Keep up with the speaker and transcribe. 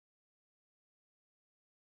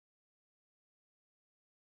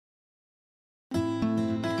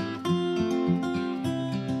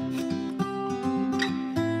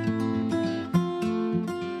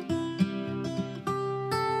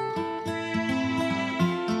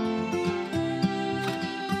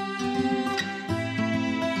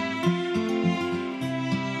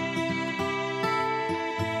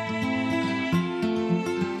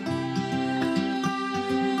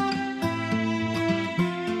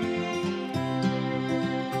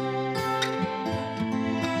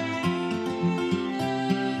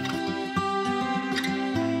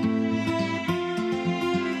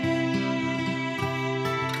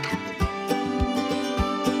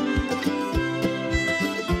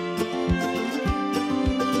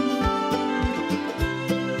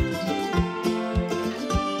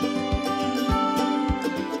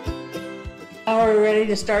ready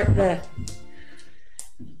to start the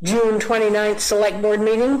June 29th Select Board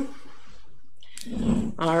meeting?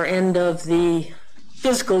 Our end of the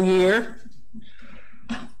fiscal year.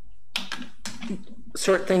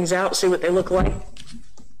 Sort things out, see what they look like.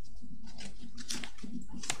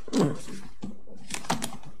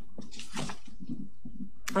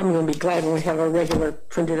 I'm going to be glad when we have our regular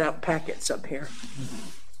printed out packets up here.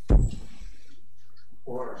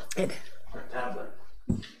 Or a tablet.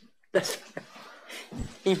 That's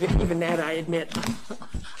even that I admit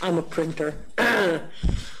I'm a printer.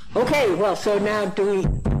 Okay, well, so now who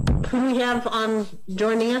do we have on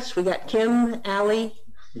joining us? We got Kim, Allie,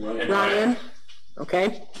 Ryan.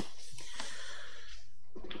 Okay.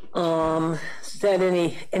 Is that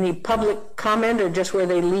any public comment or just where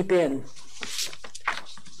they leap in?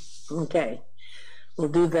 Okay.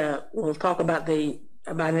 We'll talk about any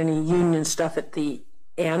union stuff at the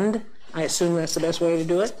end. I assume that's the best way to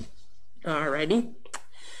do it. All righty.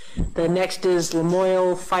 The next is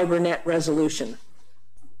Lamoille FiberNet resolution.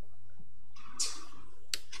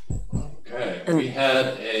 Okay, we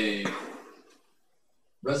had a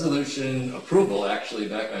resolution approval actually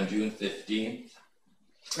back on June 15th.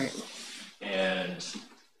 Right. And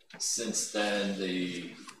since then,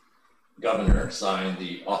 the governor signed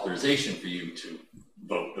the authorization for you to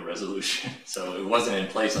vote the resolution. So it wasn't in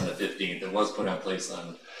place on the 15th. It was put in place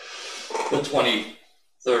on the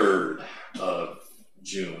 23rd of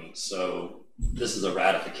June. So this is a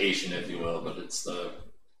ratification, if you will, but it's the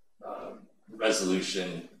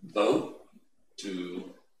resolution vote to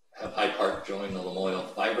have Hyde Park join the Lamoille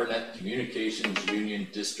FiberNet Communications Union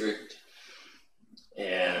District,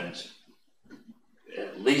 and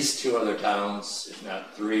at least 2 other towns, if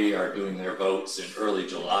not 3, are doing their votes in early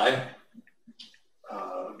July.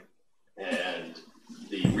 And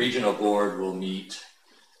the regional board will meet,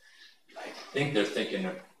 I think they're thinking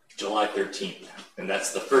of July 13th. And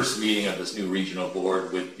that's the first meeting of this new regional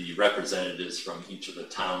board with the representatives from each of the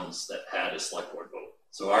towns that had a select board vote.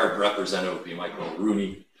 So our representative would be Michael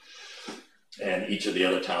Rooney, and each of the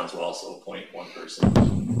other towns will also appoint 1 person.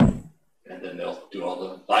 And then they'll do all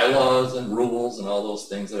the bylaws and rules and all those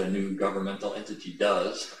things that a new governmental entity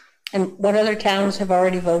does. And what other towns have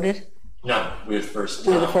already voted? No, we're the first.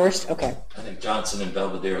 We're the first? Okay. I think Johnson and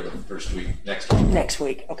Belvedere are the first week, next week. Next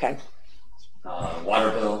week, okay.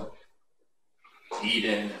 Waterville,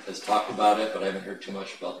 Eden has talked about it, but I haven't heard too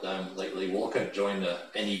much about them lately. Wolcott joined the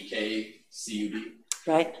NEK CUD.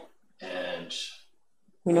 Right. And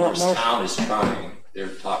we know Morris Town is trying. They're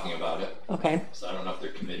talking about it. Okay. So I don't know if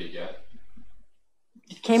they're committed yet.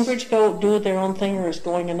 Did Cambridge go do their own thing, or is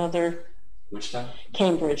going another? Which town?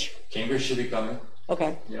 Cambridge. Cambridge should be coming.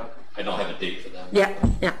 Okay. Yeah. I don't have a date for them.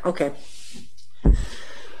 Yeah, okay.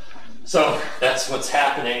 So that's what's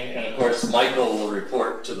happening, and of course Michael will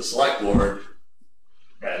report to the select board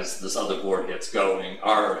as this other board gets going.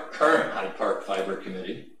 Our current Hyde Park Fiber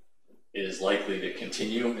Committee is likely to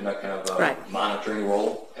continue in a kind of a monitoring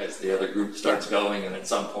role as the other group starts going, and at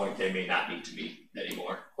some point they may not need to meet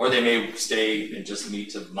anymore, or they may stay and just meet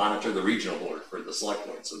to monitor the regional board for the select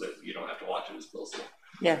board so that you don't have to watch it as closely.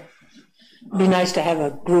 Yeah. It'd be nice to have a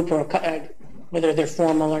group, or whether they're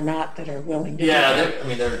formal or not, that are willing to. Yeah,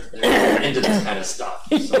 they're into this kind of stuff.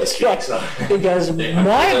 So That's right. So because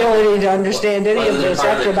my ability to understand any of this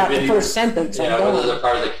after about the first sentence. Yeah, whether they're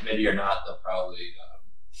part of the committee or not, they'll probably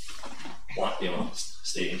want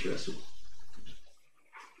stay interested.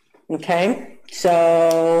 Okay,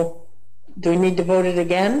 so do we need to vote it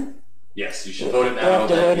again? Yes, you should vote it now. We'll have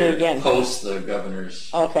to vote it again. Post the governor's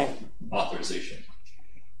authorization.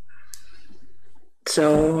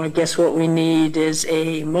 So I guess what we need is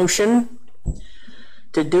a motion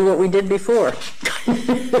to do what we did before,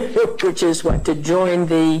 which is what? To join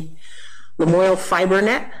the Lamoille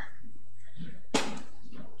FiberNet?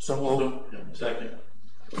 So second.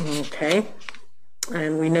 Okay.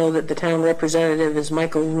 And we know that the town representative is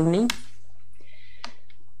Michael Rooney.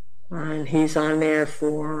 And he's on there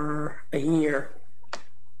for a year.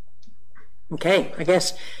 Okay, I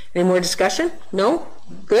guess, any more discussion? No?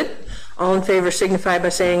 Good. All in favor signify by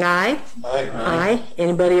saying aye. Aye. Aye.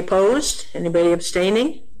 Anybody opposed? Anybody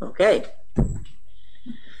abstaining? Okay.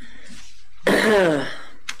 The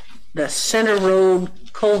Center Road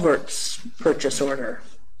culverts purchase order.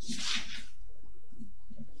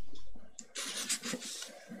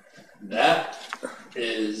 That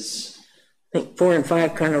is, I think 4 and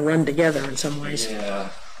 5 kind of run together in some ways. Yeah.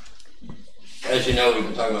 As you know, we've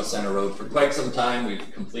been talking about Center Road for quite some time.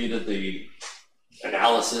 We've completed the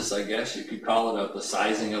analysis, I guess you could call it, of the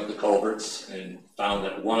sizing of the culverts, and found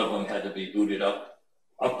that one of them had to be booted up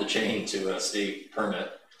the chain to a state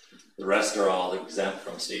permit. The rest are all exempt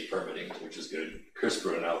from state permitting, which is good. Chris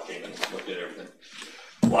Brunel came and looked at everything.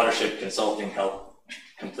 Watershed Consulting helped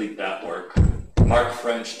complete that work. Mark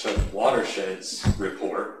French took Watershed's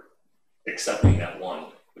report, accepting that one,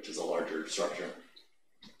 which is a larger structure,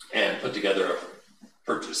 and put together a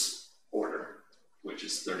purchase order, which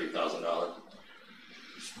is $30,000.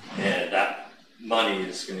 And that money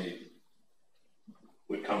is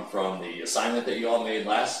would come from the assignment that you all made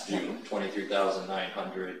last June,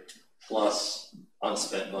 $23,900, plus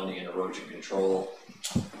unspent money in erosion control.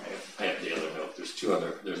 I have the other note.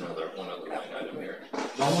 There's one other line item here.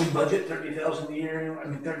 Don't we budget 30,000 a year? I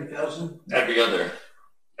mean, 30,000 every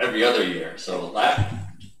other year. So that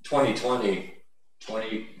 2020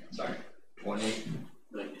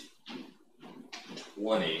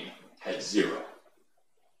 had zero.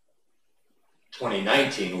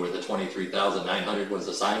 2019, where the 23,900 was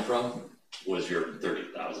assigned from, was your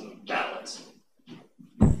 30,000 balance.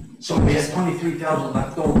 So we had 23,000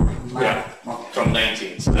 left over from Yeah, okay. from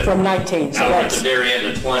 19. So that, From 19, so now we're at that's, the very end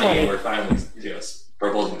of 20, and we're finally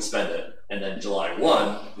proposing to spend it. And then July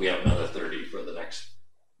 1, we have another 30 for the next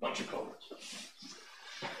bunch of culverts.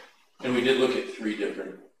 And we did look at 3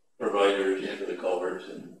 different providers for the culverts,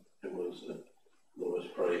 and it was the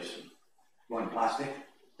lowest price. One plastic?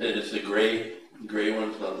 And it's the gray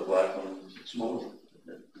ones, not the black ones. It's smooth.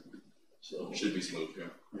 So It should be smooth,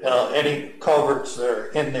 yeah. Any culverts that are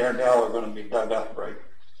in there now are gonna be dug up, right?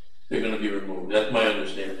 they're gonna be removed. That's my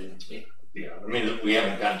understanding. Yeah, I mean, we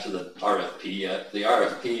haven't gotten to the RFP yet. The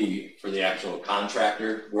RFP for the actual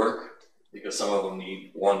contractor work, because some of them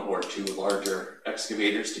need 1 or 2 larger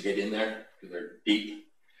excavators to get in there because they're deep.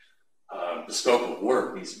 The scope of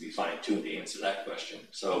work needs to be fine-tuned to answer that question.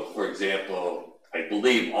 So, for example, I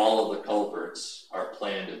believe all of the culverts are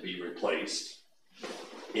planned to be replaced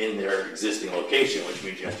in their existing location, which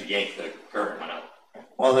means you have to yank the current one out.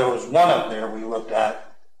 Well, there was one up there we looked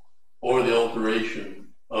at. Or the alteration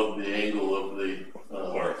of the angle of the,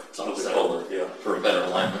 Or it's of the offset culvert, yeah. for a better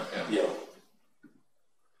alignment. Yeah. Yeah.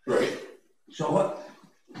 Right. So what,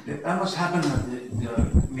 that must happen with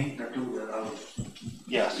the meeting or two that I was,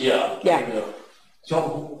 Yes. Yeah. Yeah.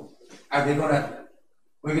 so are they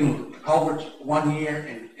we're gonna culverts 1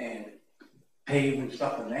 year and pave and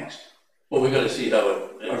stuff the next? Well, we gotta see how Or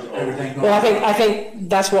it. everything goes? well, I think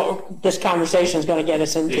that's what this conversation is gonna get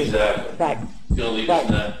us into. Exactly. Right, Gonna lead us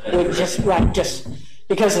in that with just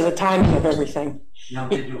because of the timing of everything. Now,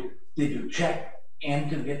 did you check in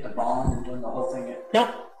to get the bond and doing the whole thing?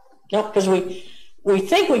 No, because we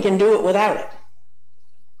think we can do it without it.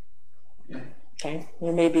 Yeah. Okay,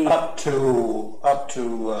 there may be, Up to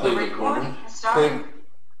Cleveland Corner.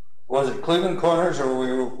 was it Cleveland Corners, or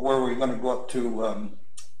were we gonna go up to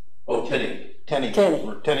Oh, Tenny.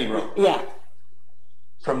 Tenny Road? yeah,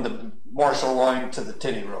 From the Marshall line to the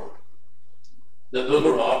Tenny Road. Those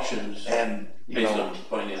were options And, you based know, on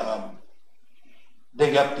finance.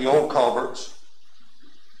 dig up the old culverts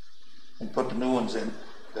and put the new ones in.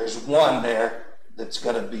 There's one there that's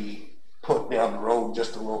gotta be put down the road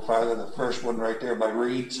just a little farther, the first one right there by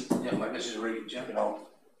Reed's, Yeah, like Mrs. Reed, yeah. you know.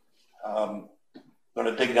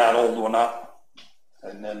 Gonna dig that old one up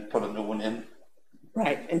and then put a new one in.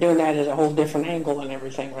 right, and doing that at a whole different angle and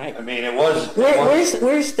everything, right? I mean, it was.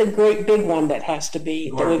 Where's the great big one that has to be,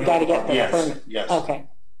 that we've gotta get the Yes, permit? yes. Okay,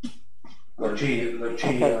 Cuddy,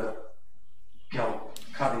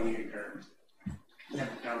 or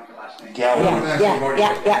never found the last name. Galvin.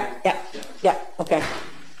 yeah, okay.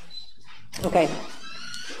 Okay.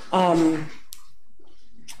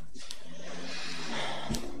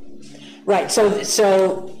 Right,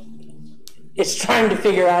 so it's trying to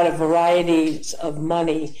figure out a variety of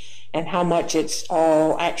money and how much it's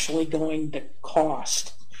all actually going to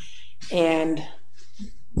cost. And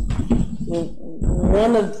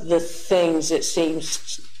one of the things, it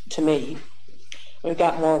seems to me, we've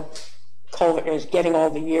got more culverts, getting all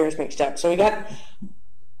the years mixed up. So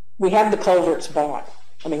we have the culverts bought.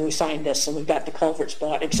 I mean, we signed this and we've got the culverts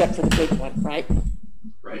bought, except for the big one, right?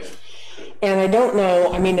 Right. And I don't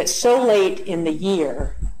know, I mean, it's so late in the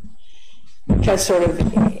year because sort of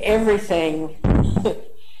everything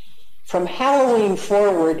from Halloween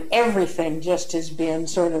forward, everything just has been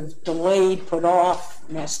sort of delayed, put off,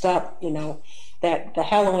 messed up, you know, that the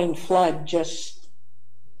Halloween flood just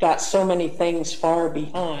got so many things far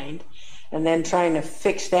behind, and then trying to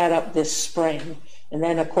fix that up this spring. And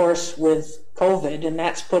then, of course, with COVID, and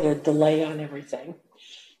that's put a delay on everything.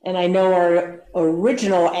 And I know our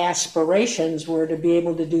original aspirations were to be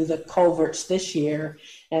able to do the culverts this year,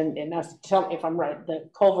 and now tell me if I'm right, the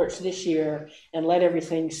culverts this year, and let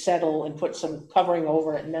everything settle and put some covering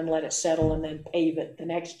over it, and then let it settle and then pave it the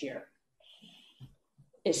next year.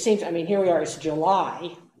 it seems, I mean, here we are, it's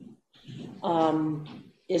July.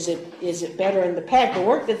 Is it better in the past? The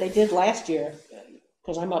work that they did last year,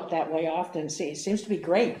 because I'm up that way often, see, it seems to be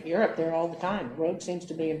great. You're up there all the time. The road seems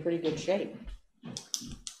to be in pretty good shape.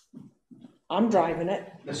 I'm driving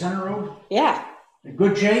it. The center road, Yeah. in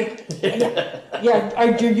good shape?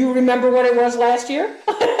 Yeah, do you remember what it was last year?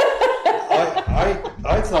 I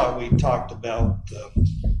thought we talked about,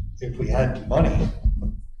 if we had the money.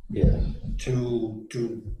 Yeah. To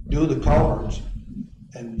do the culverts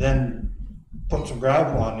and then put some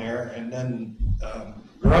gravel on there and then,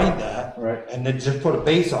 grind that. Right. And then just put a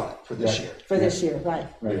base on it for this year, For this year, right.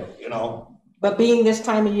 Right. you know? But being this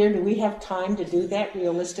time of year, do we have time to do that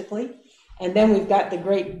realistically? And then we've got the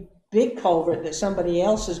great big culvert that somebody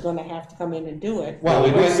else is gonna have to come in and do it. Well,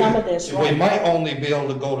 With some of this, we right. might only be able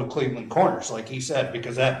to go to Cleveland Corners, like he said,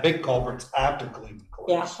 because that big culvert's after Cleveland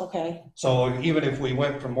Yeah, Corners. okay, So even if we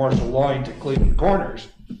went from Marshall Line to Cleveland Corners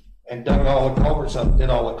and dug all the culverts up, did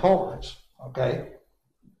all the culverts, okay?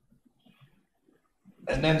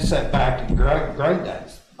 And then set back and grind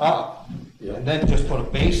that up, Yeah. and then just put a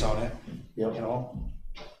base on it, Yeah. you know?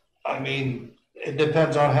 I mean, it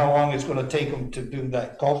depends on how long it's gonna take them to do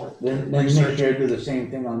that culvert. Then next year do the same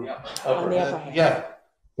thing on the on the upper half. Yeah,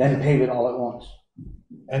 then pave it all at once.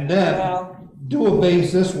 and then Well, do a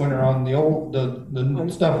base this winter on the old, the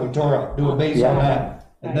stuff we tore up, do a base on Yeah. that.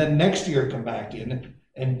 And then next year come back in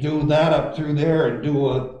and do that up through there and do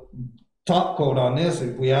a top coat on this.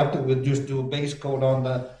 If we have to, we'll just do a base coat on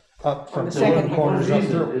the, up from the the second half. corners The up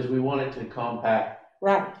reason through. is we want it to compact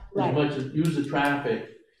right, as right, much as, use the traffic,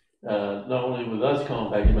 not only with us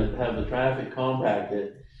compacting, but have the traffic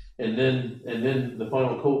compacted. And then the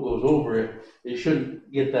final coat goes over it, it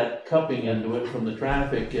shouldn't get that cupping into it from the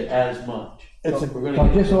traffic as much. It's a- We're gonna So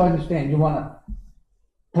get- just so I understand, you wanna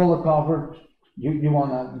pull the culvert, you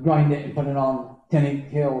wanna grind it and put it on Tenny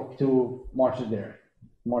Hill to Marshall there,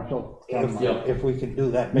 Marshall. Yeah. If we could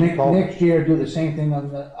do that big Next, culvert. next year, do the same thing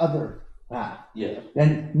on the other half. Yeah,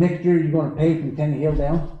 Then next year, you're gonna pave from Tenny Hill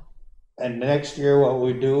down? And next year, what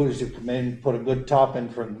we do is you come in, put a good top in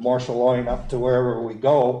from Marshall Line up to wherever we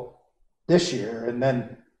go this year, and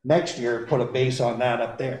then next year, put a base on that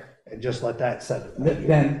up there, and just let that set it.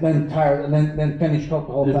 Then finish coat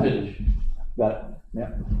the whole to thing. finish. Got it, yeah.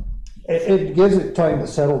 It gives it time to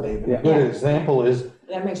settle, David. A Yeah. good example is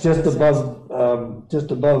that makes just sense. above,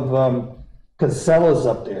 Casella's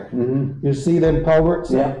up there. Mm-hmm. You see them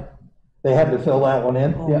culverts? Yeah, They had to fill that one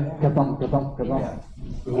in. Oh, yeah, ka-thump. Yeah.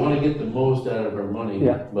 We wanna get the most out of our money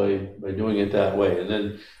Yeah. by doing it that way, and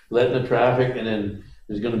then letting the traffic, and then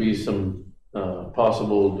there's gonna be some,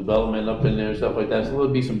 possible development up in there, stuff like that, so there'll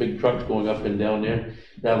be some big trucks going up and down there.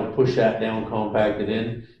 That'll push that down, compact it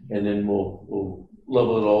in, and then we'll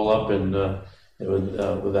level it all up and,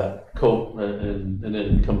 with that coat, and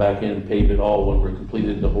then come back in and pave it all when we're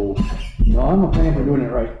completed the whole. No, I'm a fan for doing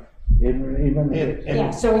it right. Even,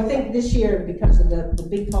 Yeah, so I think this year, because of the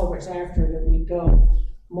big culverts after, that we go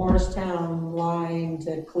Morristown line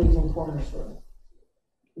to Cleveland Corners Road.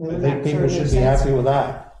 I think people should be happy with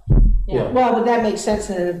that. Yeah, Yeah. well, but that makes sense,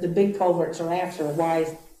 and if the big culverts are after, why,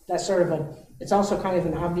 that's sort of it's also kind of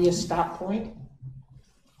an obvious stop point.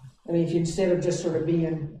 I mean, if you, instead of just sort of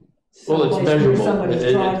being Well, it's someplace near measurable,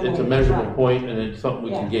 somebody's driveway, it's a measurable right. point, and it's something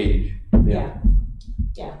we can Yeah. gauge. Yeah,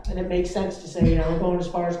 yeah, and it makes sense to say, we're going as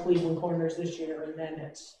far as Cleveland Corners this year, and then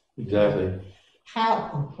it's, Exactly.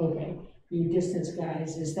 how, okay, you distance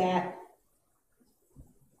guys, is that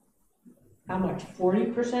how much,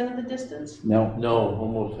 40% of the distance? no, No,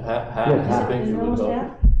 almost half, Yeah, I think Is it it was almost about.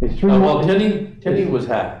 half? it's 3 Well, miles, Tenny was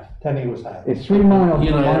half, Tenny was happy. it's 3 miles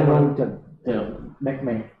You from know, my I- road to yeah.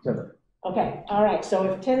 McMahon, so Okay, all right, so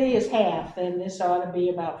if Tenny is half, then this ought to be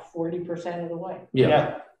about 40% of the way.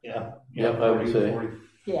 Yeah, Yeah. Yeah, I would say. 40,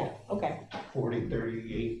 Yeah, okay,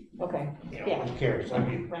 38, okay, you know, yeah. who cares? I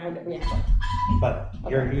mean, Round it, yeah, but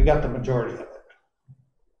you got the majority of it.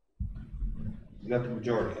 You got the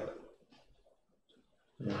majority of it.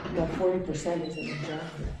 but 40% is the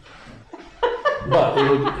majority. but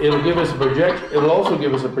it'll give us it'll also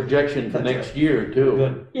give us a projection for That's next year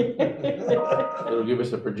too. Good. It'll give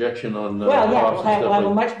us a projection on, Well, yeah, costs we'll and have stuff a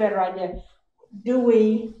like. much better idea. Do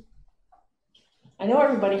we, I know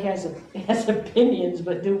everybody has opinions,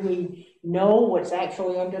 but do we know what's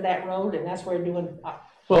actually under that road, and that's where we're doing.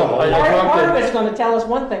 Well, I Part of talked it's gonna tell us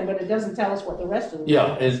one thing, but it doesn't tell us what the rest of it is.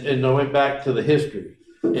 yeah, and I went back to the history,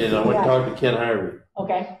 and I went and talked to Ken Harvey.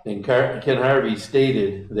 Okay, And Ken Harvey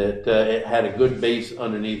stated that it had a good base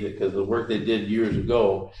underneath it, because the work they did years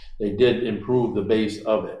ago, they did improve the base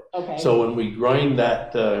of it. okay. So when we grind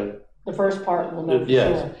that, The first part we'll know for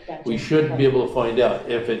yes, sure. Gotcha. we should be able to find out.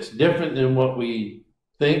 If it's different than what we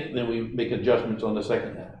think, then we make adjustments on the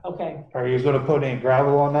second half. Okay, Are you gonna put any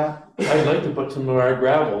gravel on that? I'd like to put some of our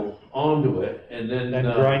gravel onto it and then.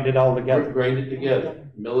 And grind it all together? Grind it together,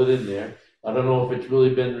 mill it in there. I don't know if it's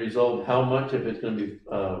really been resolved, how much, if it's gonna be,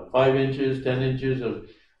 5 inches, 10 inches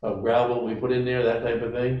of gravel we put in there, that type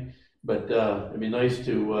of thing. But, it'd be nice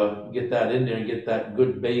to, get that in there and get that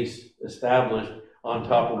good base established on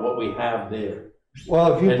top of what we have there.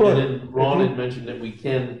 Well, if you And put. then Ron had mentioned that we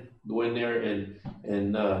can go in there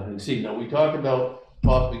and see. Now, we talked about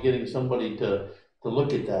possibly getting somebody to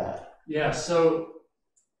look at that. Yeah, so,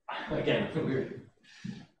 again,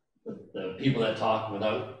 the people that talk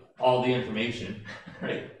without all the information,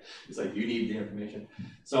 right? It's like, you need the information.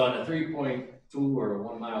 So on a 3.2 or a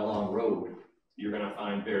 1 mile long road, you're gonna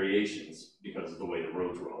find variations because of the way the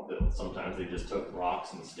roads were all built. Sometimes they just took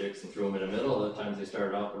rocks and sticks and threw them in the middle. Other times they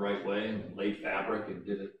started out the right way and laid fabric and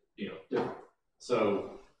did it, different.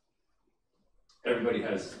 So everybody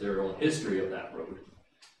has their own history of that road.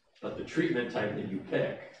 But the treatment type that you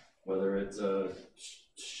pick, whether it's a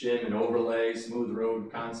shim and overlay, smooth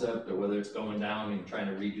road concept, or whether it's going down and trying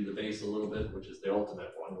to redo the base a little bit, which is the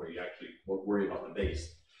ultimate one where you actually worry about the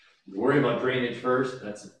base. You worry about drainage first,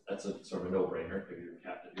 that's a sort of a no-brainer, because you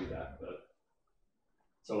have to do that. But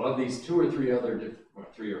so of these 2 or 3 other,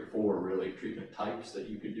 3 or 4 really treatment types that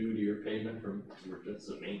you could do to your pavement from, this is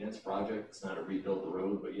a maintenance project, it's not a rebuild the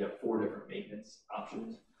road, but you have 4 different maintenance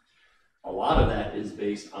options. A lot of that is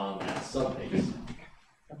based on that subbase.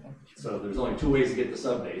 So there's only 2 ways to get the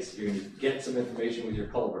subbase. You're going to get some information with your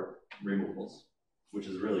culvert removals, which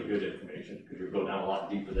is really good information because you'll go down a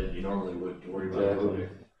lot deeper than you normally would to worry about moving.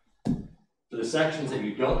 For the sections that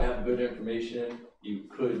you don't have good information in, you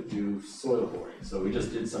could do soil boring. So we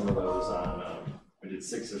just did some of those on, we did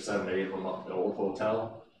 6 or 7 or 8 of them up at the old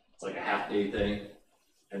hotel. It's like a half-day thing,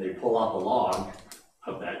 and they pull out the log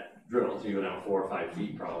of that drill. So you go down 4 or 5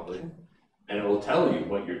 feet probably, and it will tell you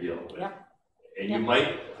what you're dealing with. Yeah. And you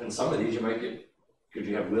might, in some of these, you might get, because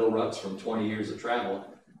you have wheel ruts from 20 years of travel,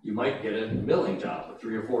 you might get a milling job of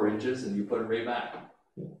 3 or 4 inches and you put it right back.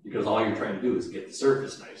 Because all you're trying to do is get the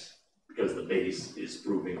surface nice, because the base is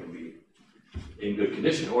proving to be in good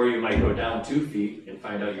condition. Or you might go down 2 feet and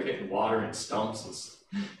find out you're hitting water and stumps,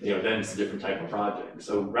 and then it's a different type of project.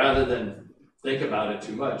 So rather than think about it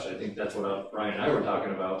too much, I think that's what Brian and I were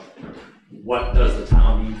talking about. What does the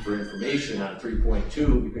town need for information on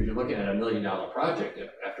 3.2? Because you're looking at $1 million project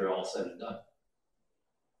after all said and done.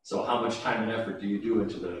 So how much time and effort do you do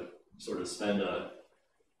into the sort of spend a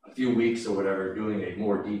few weeks or whatever doing a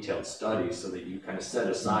more detailed study so that you kind of set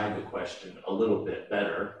aside the question a little bit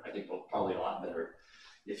better? I think probably a lot better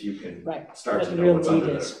if you can start to know what's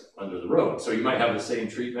under the road. So you might have the same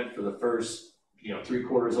treatment for the first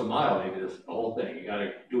 3/4 of a mile, maybe the whole thing. You got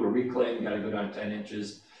to do a reclaim, you got to go down 10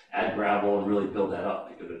 inches, add gravel, and really build that up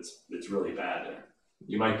because it's really bad there.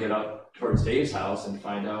 You might get up towards Dave's house and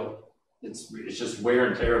find out it's just wear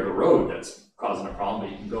and tear of the road that's causing a problem,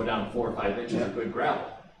 but you can go down 4 or 5 inches of good gravel.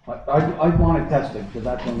 I want to test it, because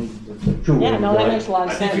that's only the true. Yeah, no, that makes a lot of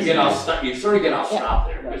I sense. think you sort of get off stop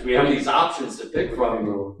there because we have these options to pick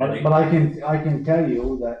from. But I can tell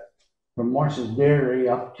you that from Morse's Dairy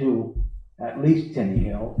up to at least Tinny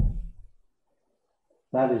Hill,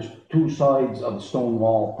 that is 2 sides of the stone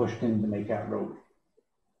wall pushed in to make that road.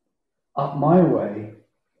 Up my way,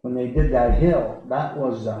 when they did that hill, that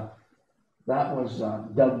was dug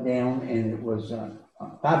down, and it was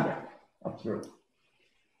fabric up through.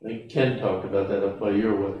 I think Ken talked about that up by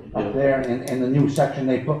your way. Up there, and the new section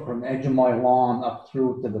they put from the edge of my lawn up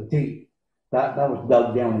through to the T, that was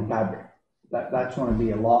dug down in fabric. That's going to be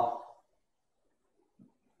a lot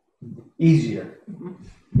easier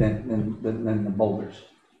than the boulders.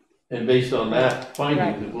 And based on that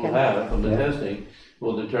finding that we'll have from the testing,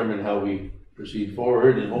 we'll determine how we proceed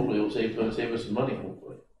forward, and hopefully it'll save us some money,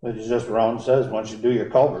 hopefully. It's just Ron says, once you do your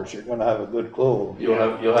culverts, you're gonna have a good clue. You'll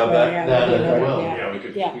have that as well. Yeah, we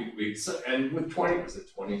could, and with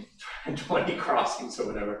 20 crossings or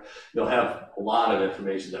whatever, you'll have a lot of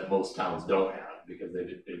information that most towns don't have because they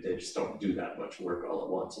just don't do that much work all at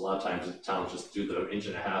once. A lot of times the towns just do the 1.5 inch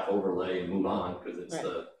overlay and move on because it's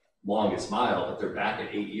the longest mile, but they're back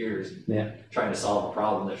at 8 years trying to solve a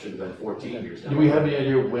problem that should have been 14 years down. Do we have any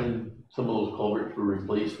idea when some of those culverts were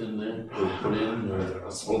replaced in there, or put in? Or?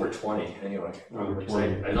 It's over 20 anyway. Over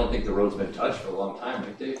 20. I don't think the road's been touched for a long time,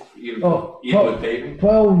 right, Dave? Even with paving?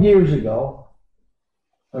 12 years ago,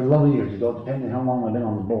 or 11 years ago, depending on how long I've been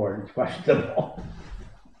on the board, it's questionable.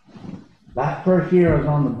 That first year I was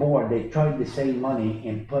on the board, they tried to save money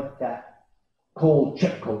and put that cold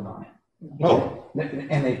chip coat on it. Oh.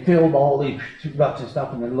 And they filled all these ruts and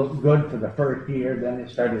stuff, and it looked good for the first year, then it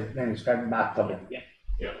started back up again.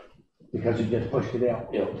 because you just pushed it out.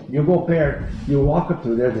 Yeah. You go up there, you walk up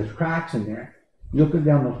through there, there's cracks in there. You look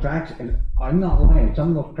down those tracks, and I'm not lying,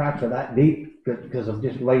 some of those tracks are that deep because of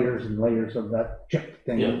just layers and layers of that chip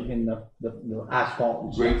thing in the asphalt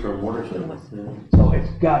and stuff. Great for a motorcycle. Yeah. So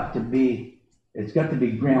it's got to be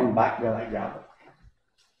ground back by that gravel.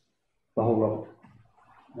 The whole road.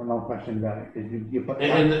 No question about it. You put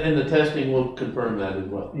And the testing will confirm that as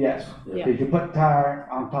well. yes. Yeah. If you put tire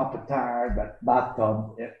on top of tire, that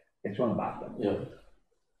bathtub, it's one bathtub. Yeah.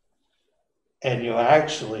 And you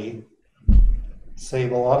actually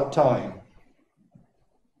save a lot of time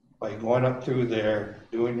by going up through there,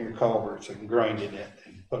 doing your culverts and grinding it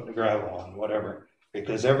and putting the gravel on, whatever.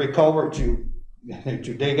 Because every culvert that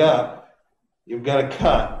you dig up, you've got to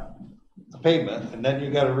cut the pavement, and then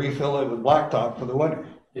you got to refill it with blacktop for the winter.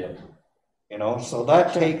 Yeah. You know, so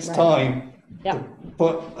that takes time Yeah. to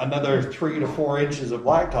put another 3 to 4 inches of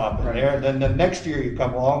blacktop in there. And then the next year you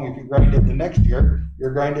come along, if you grind it the next year,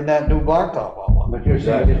 you're grinding that new blacktop all on. But you're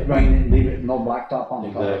saying just grind it and leave it, no blacktop on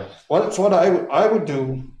the top. Exactly. Well, that's what I would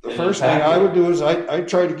do. The And first then thing pack I it. would do is I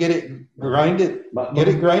try to get it, grind it, get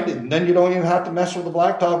it grinded, and then you don't even have to mess with the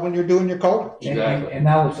blacktop when you're doing your culverts. Exactly. And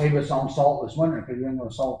that will save us on salt this winter, because you're gonna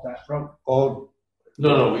salt that road. Oh,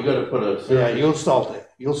 No, we gotta put a. yeah, you'll salt it,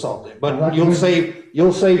 Well, but that's you'll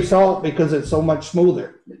good. save salt because it's so much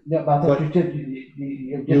smoother. Yeah, but I thought you said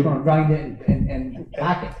you're just gonna grind it and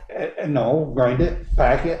pack it. No, grind it,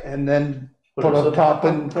 pack it, and then Put put a some- top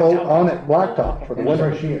and coat on it, blacktop for the In the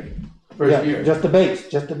winter. first year. First Yeah, year. just the base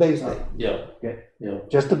thing, Yeah. Okay. Yeah.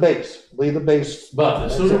 just the base, leave the base. But the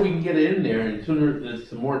That's sooner it. we can get it in there, and sooner,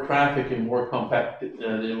 the more traffic and more compact it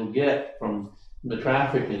will get from the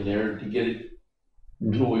traffic in there to get it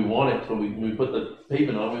to where we want it, so we put the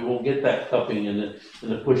pavement on, we won't get that cupping and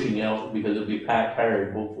the pushing out, because it'll be packed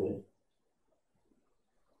hard, hopefully.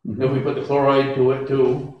 If we put the chloride to it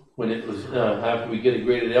too, when it was, after we get it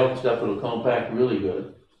graded out and stuff, it'll compact really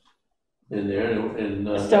good in there, and.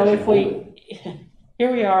 So that if should hold it.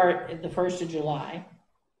 here we are at the 1st of July.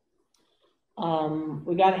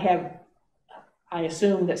 We gotta have, I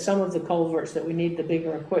assume that some of the culverts that we need the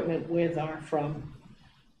bigger equipment with are from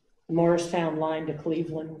Morristown line to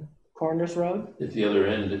Cleveland Corners Road. It's the other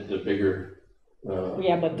end, it's the bigger,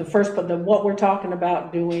 Yeah, but what we're talking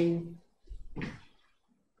about doing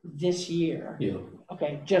this year. you know,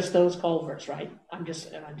 Okay, just those culverts, right? I'm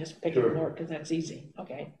just picking Sure. North because that's easy,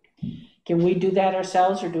 okay. Can we do that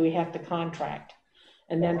ourselves, or do we have to contract?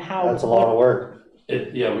 And then how? That's a lot of work.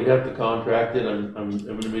 yeah, we'd have to contract it,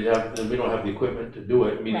 we don't have the equipment to do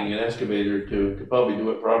it, meaning an excavator to probably do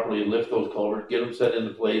it properly, lift those culverts, get them set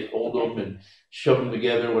into place, hold them and shove them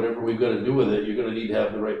together, whatever we've gotta do with it, you're gonna need to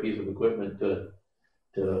have the right piece of equipment to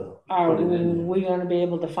Are put it in. we gonna be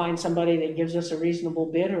able to find somebody that gives us a reasonable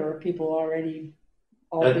bid, or are people already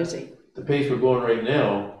all That- busy? The pace we're going right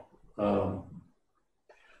now,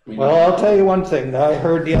 we Well, I'll tell you one thing that I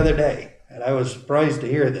heard the other day, and I was surprised to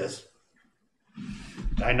hear this.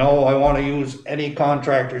 I know I want to use any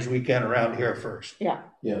contractors we can around here first. Yeah,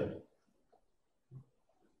 Yeah,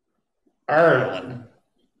 Ireland,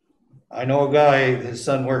 I know a guy, his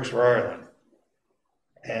son works for Ireland,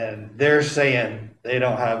 and they're saying they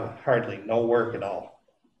don't have hardly no work at all.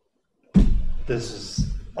 This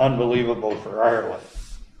is unbelievable for Ireland.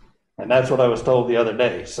 And that's what I was told the other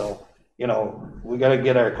day. So, you know, we got to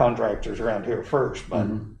get our contractors around here first, but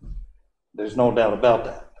there's no doubt about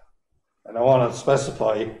that. And I want to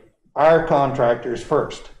specify our contractors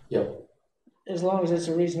first, yep. as long as it's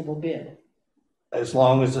a reasonable bid. as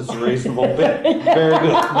long as it's a reasonable bid. Very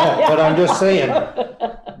good. No, but I'm just saying,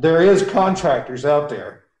 there is contractors out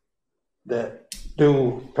there that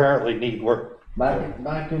do apparently need work.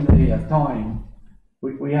 Back in the time,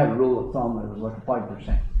 we had a rule of thumb that was like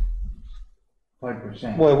 5%.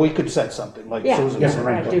 5%. Well, we could set something like Yeah, Susan yeah, said.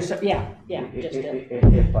 right, do so, yeah, just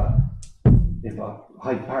If a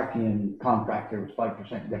Hyde Parkian contractor was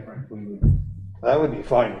 5% different, we would. That would be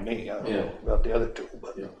fine with me. I don't Yeah. know about the other two,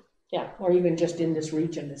 but. yeah, or even just in this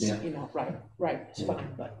region, it's, Yeah. you know, right, it's fine,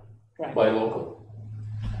 but, right. Buy local.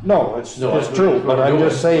 No, it's That's true, what but we're I'm doing.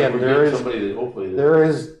 just saying, We're there getting is, somebody that hopefully. there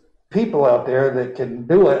is people out there that can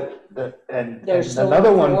do it, that, and They're still another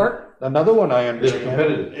looking for one, work? another one I understand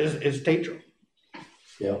competitive. is Tatro.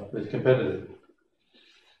 Yeah, it's competitive.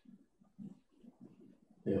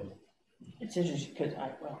 Yeah. It's interesting, because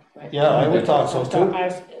right. Yeah, I would thought so too.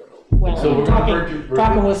 Well, So we're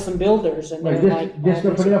talking with some builders, and they're like. Just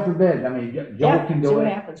to put it up for bid, I mean, Joe Yeah, can see do what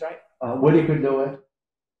it, happens, right? Woody could do it.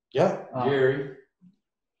 Yeah, Jerry,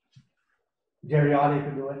 Jerry Oddie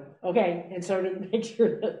could do it. Okay, and so to make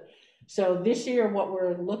sure that, so this year, what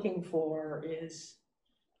we're looking for is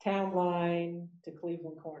town line to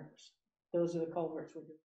Cleveland Corners. those are the culverts we're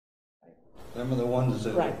doing. Them are the ones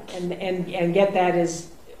that. Right, and get that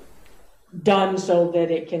is done so that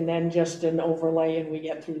it can then just an overlay and we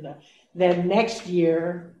get through then next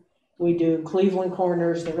year, we do Cleveland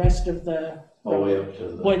Corners, the rest of the. All the way up to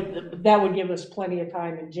the. That would give us plenty of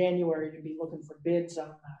time in January to be looking for bids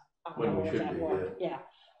on When all we of should that be, work. Yeah,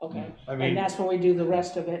 okay. I And mean, that's when we do the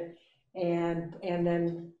rest of it. And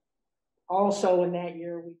then also in that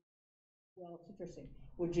year, well, it's interesting.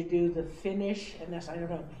 Would you do the finish, and that's, I don't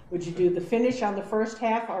know, would you do the finish on the first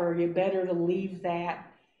half, or are you better to leave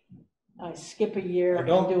that, skip a year I and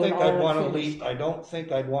don't do it think all I'd wanna finished? leave, I don't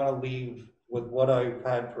think I'd wanna leave with what I've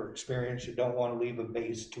had for experience, you don't wanna leave a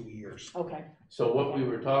base 2 years. Okay, So what we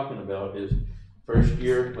were talking about is, first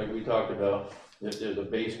year, like we talked about, that there's a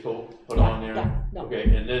base coat put on there. yeah, no. Okay,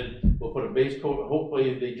 and then we'll put a base coat,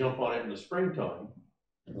 hopefully they jump on it in the springtime.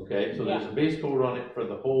 Okay, so there's a base coat on it for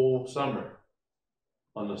the whole summer,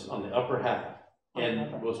 on the upper half.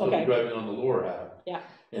 And we'll still be Okay. driving on the lower half. Yeah.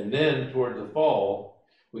 And then towards the fall,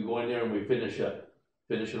 we go in there and we finish it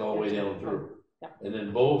all the way down through. Yeah. And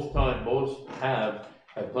then both have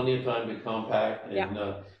plenty of time to compact and,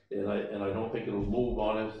 and I don't think it'll move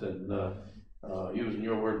on us and, using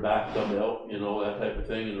your word, bathtub out, you know, that type of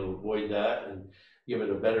thing, and it'll avoid that and give it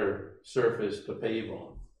a better surface to pave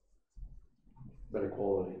on. Better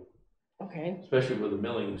quality, Okay, especially with the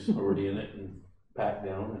millings already in it and packed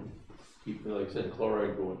down and keep, like I said,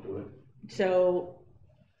 chloride going to it. so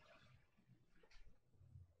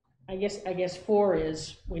I guess 4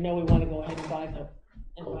 is, we know we wanna go ahead and buy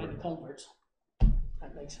the culverts.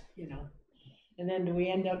 That makes, you know. And then do we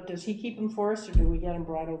end up, does he keep them for us, or do we get them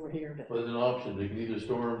brought over here to? Well, there's an option, they can either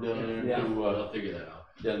store them down there Yeah. to, I'll figure that out.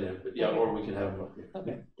 down there, but yeah, or we can have them up here.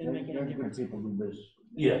 Okay, didn't make any Good difference. people do this.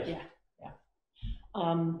 Yes. Yeah.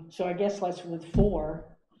 So I guess with 4,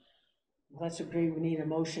 let's agree we need a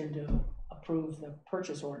motion to approve the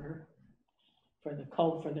purchase order for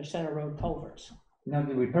the Center Road culverts. Now,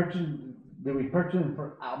 did we purchase them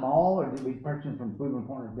for them all, or did we purchase them from Cleveland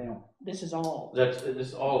Corners down? This is all.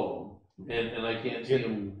 This all of them, and I can't see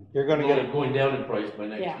them You're gonna get a, going down in price by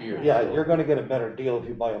Yeah. next year. yeah, so- you're gonna get a better deal if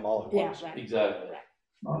you buy them all at Yeah, once. right. Exactly.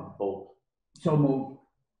 Oh, Both. so moved.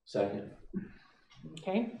 Second.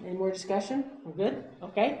 Okay, any more discussion? We're good?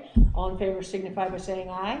 Okay. All in favor signify by saying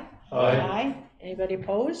aye. Aye. Anybody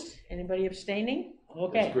opposed? Anybody abstaining? That's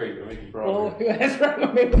Okay. great, we're making Oh, progress. that's right, we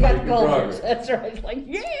got the Making culverts. progress. That's right, it's like,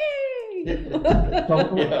 yay!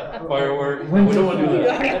 So, Yeah, fireworks, we When don't wanna do does-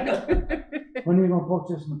 that. when are you gonna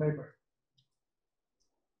post this in the paper?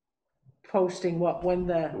 Posting what, when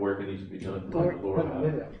The the, work that needs to be done. by Or- the Lord. Put the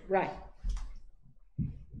video. right,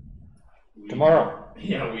 Tomorrow.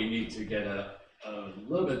 Yeah, we need to get a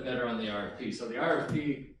little bit better on the RFP. So the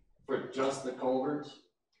RFP for just the culverts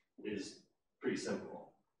is pretty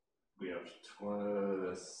simple. We have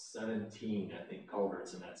 17, I think,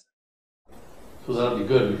 culverts in that. So that'll be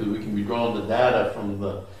good, because we can be drawing the data from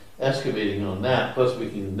the excavating on that, plus we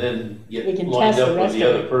can then We get can lined test the up with rest the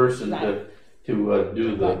of other it. person Right. to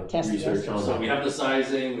do the Right, test the rest research of on it. So we that. have the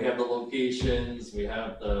sizing, we have the locations, we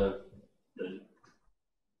have the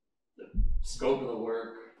scope of the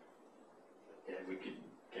work. And we could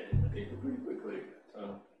get it in the paper pretty quickly.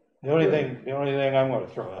 The only thing I'm gonna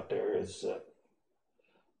throw out there is,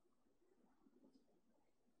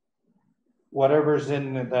 whatever's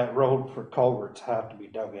in that road for culverts have to be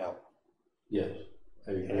dug out. Yes,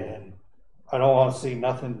 I agree. And I don't wanna see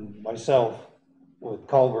nothing myself with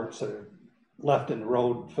culverts that are left in the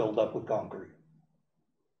road filled up with concrete.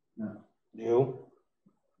 No. You?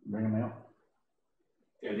 Bring them out.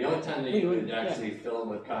 Yeah, the only time that you would Yeah. actually fill them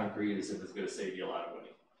with concrete is if it's gonna save you a lot of money.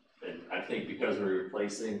 And I think because we're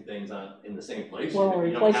replacing things in the same place, well, we're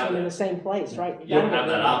you don't replacing have them in the that. same place, right? You don't gotta have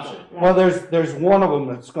get that rid of option. it, right. Well, there's one of them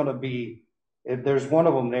that's gonna be, if there's one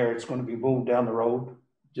of them there, it's gonna be moved down the road.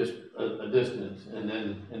 Just a distance and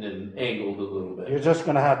then angled a little You're bit. just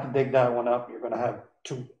gonna have to dig that one up, you're gonna have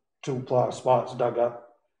two spots dug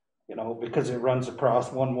up, you know, because it runs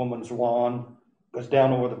across one woman's lawn, goes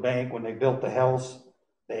down over the bank. When they built the house,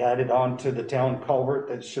 they added on to the town culvert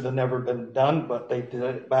that should have never been done, but they did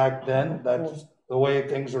it back then, that's the way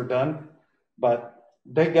things were done. But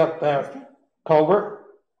dig up that culvert,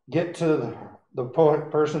 get to the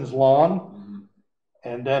person's lawn,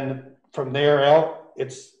 and then from there out,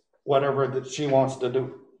 it's whatever that she wants to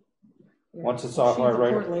do. Yeah. Once it's off our She's the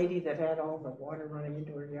right, poor lady that had all the water running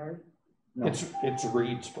into her yard. No. it's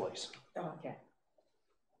Reed's place. Oh, okay.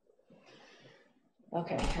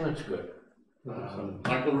 Okay, That's good.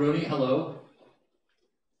 Michael Rooney, hello.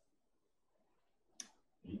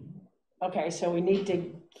 okay, so we need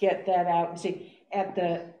to get that out and see, at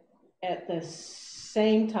the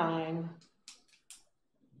same time,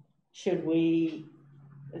 should we,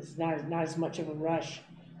 it's not as much of a rush,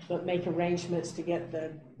 but make arrangements to get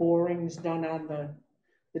the borings done on the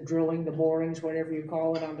drilling, the borings, whatever you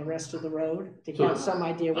call it, on the rest of the road, to So have some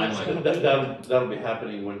idea what it's gonna be? That'll be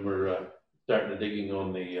happening when we're, starting the digging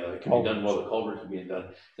on the, it can be done while the culverts are being done.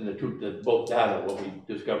 And both data, what we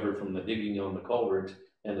discovered from the digging on the culverts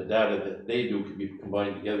and the data that they do can be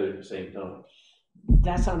combined together at the same time.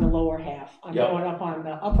 That's on the lower half. I'm Yeah. going up on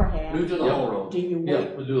the upper half. We do the whole road. Do you Yeah,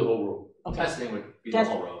 wait? we'll do the whole road. Okay. Testing would be the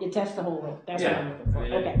Test, whole road. you test the whole road. That's what I'm Yeah, looking for. I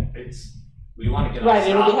mean, Okay. it's, we wanna get. Right,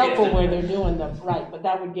 it'll be stop helpful it. where they're doing the, right, but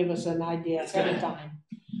that would give us an idea It's ahead of gonna- time.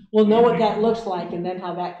 We'll know what that looks like, and then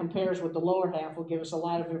how that compares with the lower half will give us a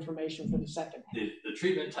lot of information for the second half. The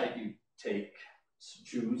treatment type you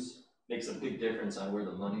choose makes a big difference on where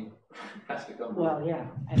the money has to come from. Well, yeah,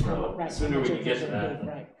 and how, So, right. the sooner how much we can get to interest that, would be,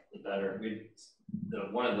 Right, the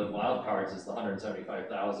better. One of the wild cards is the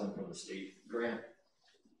 $175,000 from the state grant.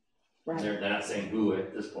 right, They're not saying who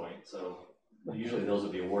at this point, so usually those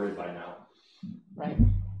would be awarded by now. right.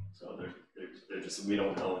 So they're just, we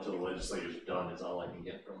don't know until the legislature's done, is all I can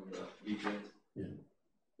get from the V-Trans. Yeah.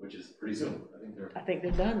 Which is pretty soon. I think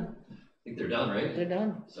they're done. They're done, right? They're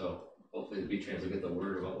done. So hopefully the V-Trans will get the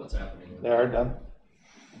word about what's happening. They are done.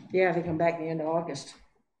 Yeah, they come back the end of August.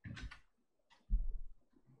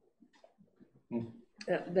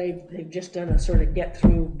 They've just done a sort of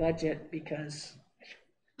get-through budget because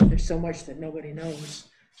there's so much that nobody knows.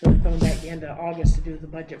 So they're coming back the end of August to do the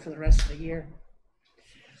budget for the rest of the year.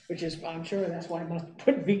 Which is, I'm sure that's why I must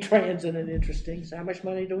put V-Trans in it interesting. So how much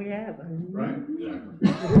money do we have? Right,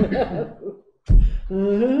 exactly.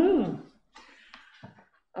 Mhm.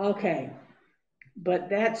 Okay, but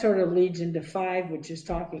that sort of leads into 5, which is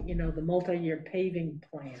talking, the multi-year paving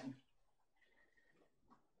plan.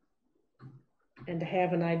 And to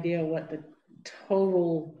have an idea what the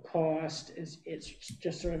total cost is, it's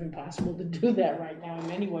just sort of impossible to do that right now in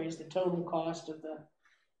many ways, the total cost of the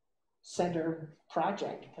center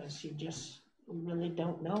project, because you really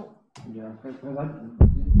don't know. Yeah.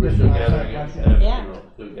 We're still gathering, Yeah.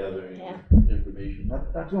 still gathering Yeah. information.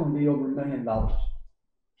 That's gonna be over $1 million,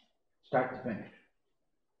 start to finish.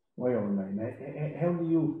 Way over $1 million. How do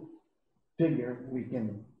you figure we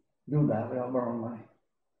can do that without borrowing money?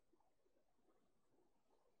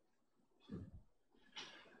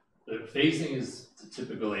 The phasing is the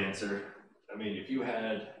typical answer. I mean, if you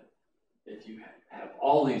have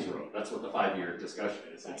all these roads, that's what the 5-year discussion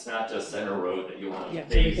is. It's not just Center Road that you want Yeah, to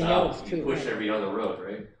it's phase everything out, else you too, push right. every other road,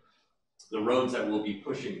 right? The roads that we'll be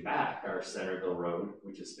pushing back are Centerville Road,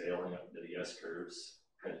 which is failing up into the S-curves,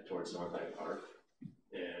 headed towards North Hyde Park,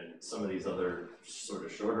 and some of these other sort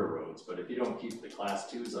of shorter roads. But if you don't keep the Class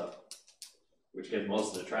 2s up, which get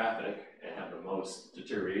most of the traffic and have the most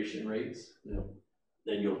deterioration rates,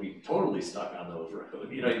 then you'll be totally stuck on those roads.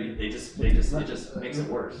 It just makes it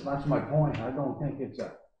worse. That's my point. I don't think it's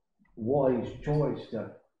a wise choice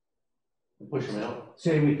to Push them out.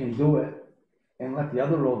 say we can do it and let the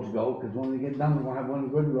other roads go, because when we get done, we're gonna have one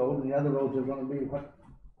good road, and the other roads are gonna be what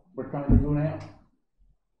we're trying to do now.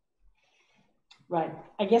 Right,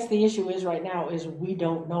 I guess the issue is right now is we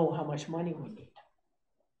don't know how much money we need.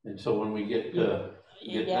 And so when we get the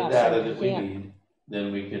Yeah, data so that we yeah. need,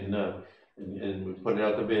 then we can, and we put it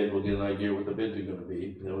out to bid, we'll get an idea what the bids are gonna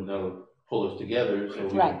be, and then that'll pull us together so we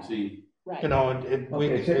can Right. see. Right,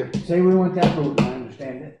 We Okay, say we went that route, and I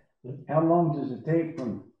understand it. How long does it take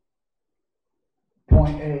from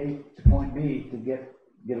point A to point B to get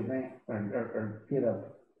a van, or get a?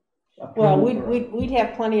 well, approval or- we'd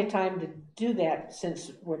have plenty of time to do that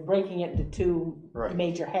since we're breaking it into 2 Right.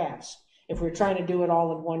 major halves. If we're trying to do it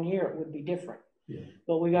all in 1 year, it would be different. Yeah.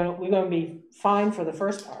 But we're gonna be fine for the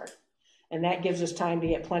first part. And that gives us time to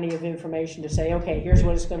get plenty of information to say, okay, here's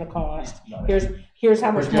what it's gonna cost. Here's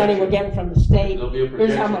how much money we're getting from the state. There'll be a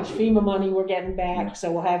Here's how projection. much FEMA money we're getting back,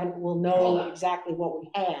 so we'll know exactly what we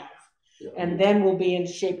have. Yeah. And then we'll be in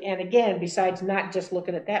shape, and again, besides not just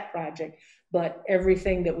looking at that project, but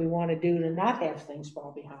everything that we wanna do to not have things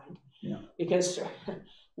fall behind. Yeah. Because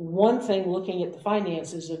one thing, looking at the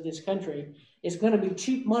finances of this country, is gonna be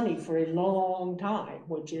cheap money for a long time,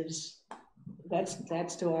 which is,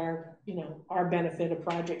 that's to our, our benefit, a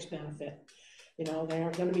project's benefit. They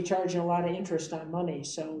aren't gonna be charging a lot of interest on money,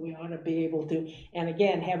 so we ought to be able to, and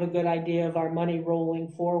again, have a good idea of our money rolling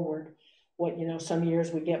forward. What, some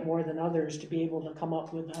years we get more than others, to be able to come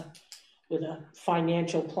up with a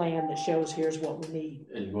financial plan that shows here's what we need.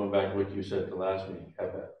 And going back to what you said the last meeting,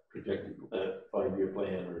 have that projected 5-year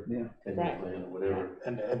plan or Yeah. 10-year Right. plan or whatever.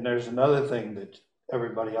 And there's another thing that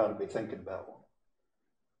everybody ought to be thinking about.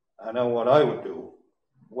 I know what I would do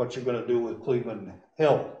what you're gonna do with Cleveland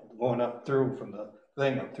Hill, going up through from the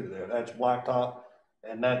thing up through there. That's blacktop,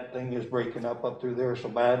 and that thing is breaking up through there so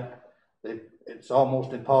bad that it's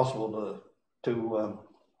almost impossible to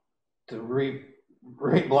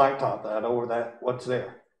re-blacktop that over that, what's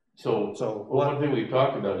there. So one thing we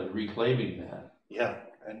talked about is reclaiming that. Yeah,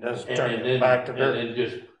 and just And turn it then, back to dirt. and then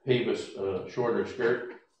just pave a shorter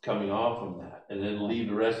skirt coming off from that, and then leave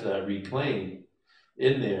the rest of that reclaimed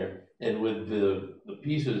in there. And with the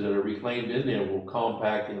pieces that are reclaimed in there, we'll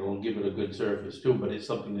compact and it'll give it a good surface too, but it's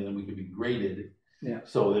something that we can be graded. Yeah.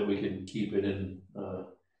 So that we can keep it in,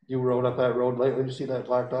 You rode up that road lately to see that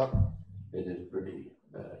blacktop? it is pretty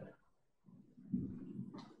bad.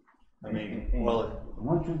 I mean, And well,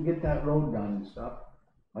 once we get that road done and stuff,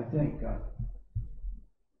 I think,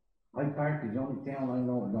 Hyde Park is the only town I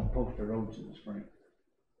know that don't post the roads in the spring.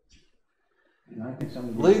 And I think some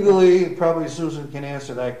of these. legally, probably Susan can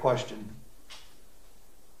answer that question.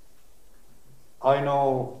 I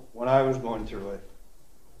know when I was going through it,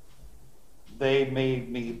 they made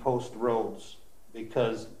me post roads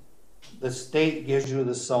because the state gives you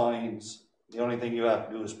the signs. The only thing you have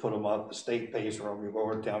to do is put them up. The state pays for them. You go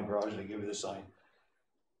over to town garage, they give you the sign.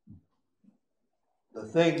 The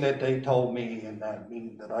thing that they told me in that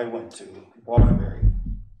meeting that I went to, Waterbury,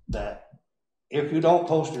 that if you don't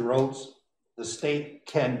post your roads, the state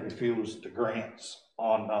can refuse the grants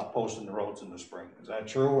on not posting the roads in the spring. Is that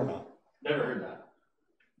true or not? Never heard that.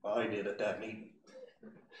 Well, I did at that meeting.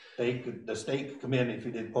 The state could come in if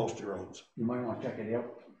you didn't post your roads. You might want to check it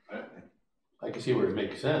out. I can see where it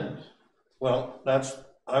makes sense. Well,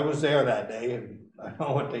 I was there that day and I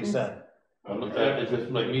know what they said. It's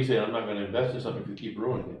just like me saying, I'm not gonna invest in something if you keep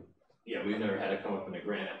ruining it. Yeah, we've never had it come up in a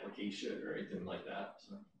grant application or anything like that,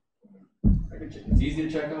 so. It's easy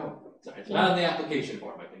to check out. It's not on the application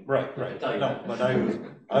form, I think. Right, I can tell you No, that. but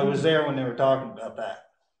I was there when they were talking about that.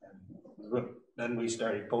 And then we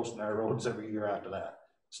started posting our roads every year after that.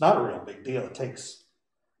 It's not a real big deal. It takes,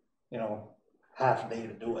 half a day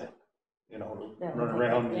to do it, to run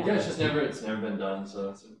around. Yeah, it's never been done,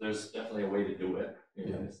 so there's definitely a way to do it.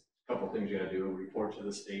 Yeah. There's a couple things you gotta do, report to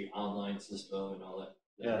the state online system and all that.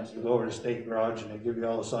 Yeah, you go over to state garage and they give you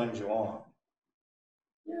all the signs you want.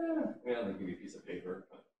 Yeah, they give you a piece of paper,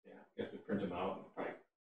 but yeah, you have to print them out. And probably,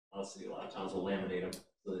 honestly, a lot of towns will laminate them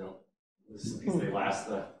so they don't, because they last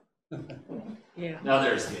the. Yeah. No,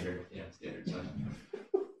 they're standard, standard size.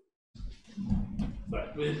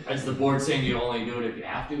 But is the board saying you only do it if you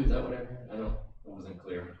have to? Is that what I heard? I wasn't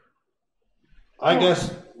clear. I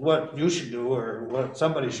guess what you should do, or what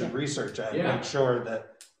somebody should research at, Yeah. make sure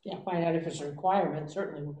that, Yeah, find out if it's a requirement,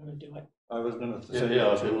 certainly we're gonna do it. I was gonna say.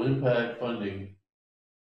 Yeah, if it will impact funding,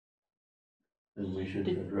 then we should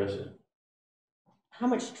address it. How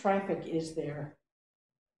much traffic is there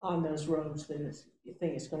on those roads that you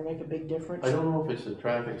think it's gonna make a big difference? I don't know if it's the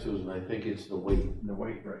traffic, Susan, I think it's the weight. The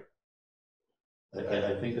weight, right.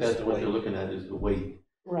 I think that's what they're looking at is the weight.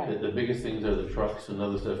 Right, The biggest things are the trucks and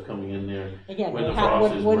other stuff coming in there. again, when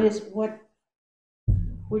the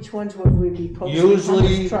which ones would we be posting? How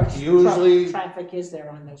much Usually traffic is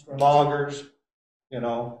there on those roads? Loggers,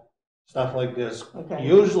 stuff like this. Okay.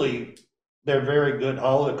 Usually, they're very good.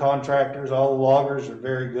 All the contractors, all the loggers are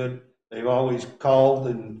very good. They've always called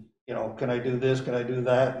and, can I do this, can I do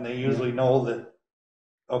that? And they usually know that,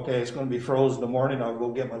 okay, it's gonna be frozen in the morning, I'll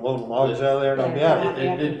go get my load of logs out of there and I'll be out.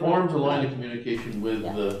 It forms a line of communication with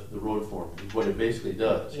the road foreman, is what it basically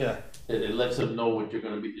does. Yeah, It lets them know what you're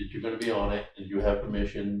gonna be, that you're gonna be on it, and you have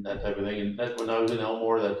permission, that type of thing. And that's when I was in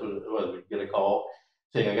Elmore, that's what it was, we'd get a call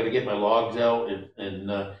saying, I gotta get my logs out, and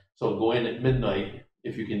so go in at midnight,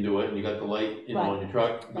 if you can do it, and you got the light, on your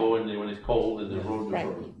truck, go in there when it's cold and the roads are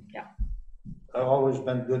frozen. I've always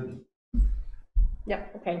been good.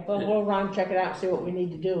 Yep, okay, well, we'll run, check it out, see what we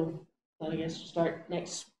need to do. I guess start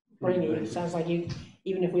next spring, it sounds like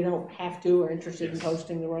even if we don't have to, or interested in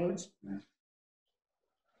posting the roads.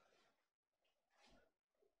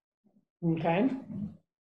 Okay.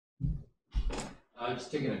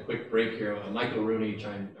 Just taking a quick break here. Michael Rooney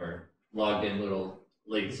logged in a little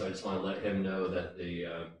late, so I just want to let him know that the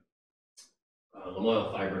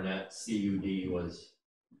Lamoille FiberNet CUD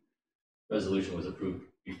resolution was approved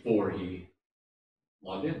before he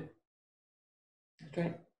logged in.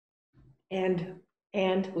 Okay. And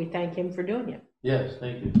we thank him for doing it. Yes,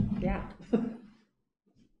 thank you. Yeah.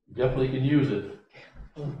 Definitely can use it.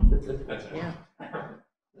 That's right. Yeah.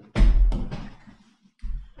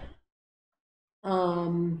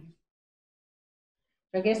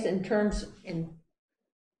 I guess in terms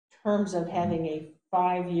of having a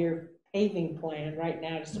 5-year paving plan right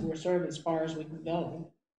now, we're sort of as far as we can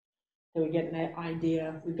go. So we get an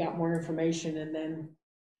idea, we've got more information, and then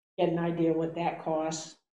get an idea what that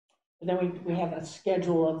costs. And then we have a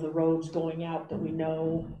schedule of the roads going out that we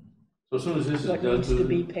know So as soon as this is what done, needs to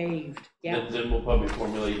be Susan, paved, yeah. then we'll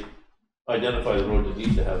probably identify the roads that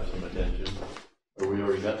need to have some attention. Or we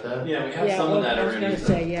already got that? Yeah, we have Yeah, some well, of that I was already. gonna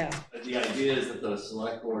say, yeah, But the idea is that the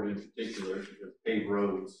select board in particular, because paved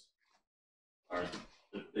roads are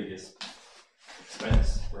the biggest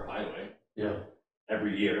expense for highway Yeah,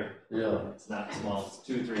 every year. yeah. It's not small, it's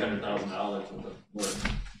 $200,000-$300,000 worth of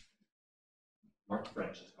work. Mark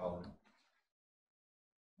French is calling.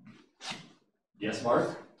 Yes,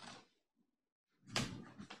 Mark?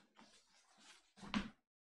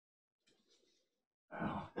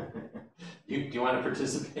 Wow. Do you want to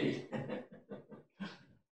participate?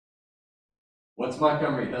 What's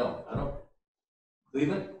Montgomery Hill? I don't,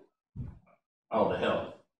 Cleveland? Oh, the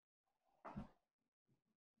hill.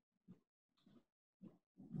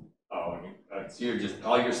 Oh, so you're just,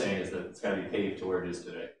 all you're saying is that it's gotta be paved to where it is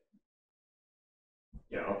today.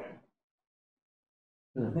 Yeah, okay.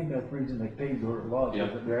 I think that's the reason they paved where it was, Yeah.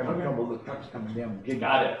 because they're having Okay. trouble with trucks coming down. Gig.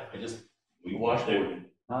 Got it. We watched it. Washboard,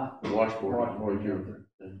 Huh? washboard. Washboard,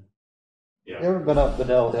 Yeah. You ever been up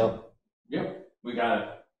Bedell Hill? Yep, we got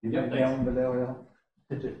it. You Yep, went thanks. down Bedell Hill?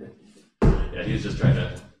 Yeah, he was just trying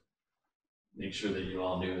to make sure that you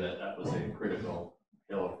all knew that that was a critical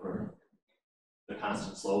hill for the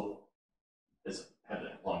constant slope. It's had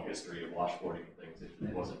a long history of washboarding and things.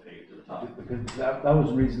 It wasn't paved to the top. Because that was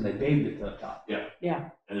the reason they paved it to the top. yeah,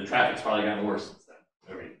 And the traffic's probably gotten worse since then.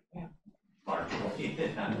 I mean, Yeah. marginally.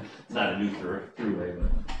 It's not a new throughway,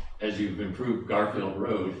 but as you've improved Garfield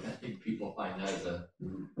Road, I think people find that as a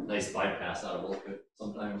nice bypass out of Wolcott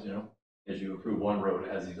sometimes, you know? As you improve one road,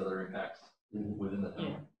 it has these other impacts within the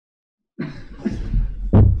town.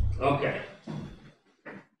 Okay.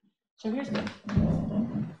 so here's the,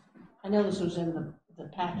 I know this was in the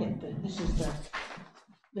packet, but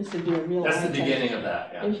this would be a real. That's the eye-catcher. beginning of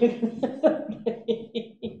that, yeah.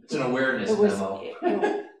 It's an awareness It was, memo.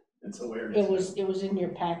 it It's awareness. it was in your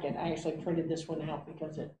packet, I actually printed this one out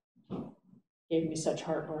because it gave me such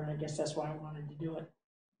heartburn, I guess that's why I wanted to do it.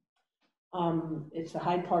 It's the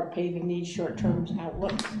Hyde Park paving needs short-term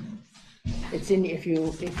outlook. It's in, if you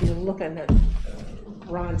look at it,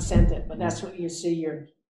 Ron sent it, but that's what you see,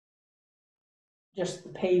 just the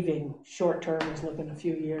paving, short-term is looking a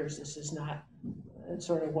few years, this is not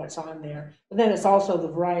sort of what's on there. But then it's also the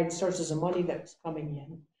variety of sources of money that's coming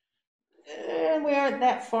in. And we aren't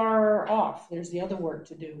that far off, there's the other work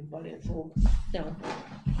to do, but it will, you know.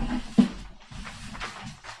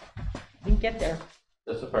 We can get there.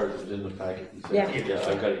 That's the part that was in the packet. You said. Yeah. Yeah,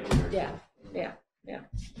 I got it here. Yeah.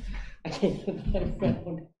 I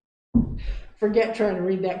forget trying to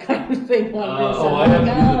read that kind of thing on this. Oh, I have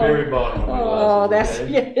to use the very bottom of my Oh, glasses.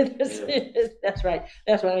 that's, okay? that's right.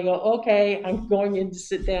 That's when I go, okay, I'm going in to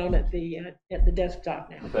sit down at the desktop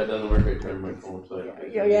now. If that doesn't work, I turn my phone side.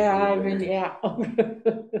 Yeah, I mean, yeah.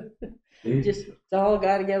 Just, it's all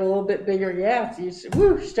gotta get a little bit bigger, yeah, so you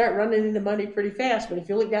start running into money pretty fast, but if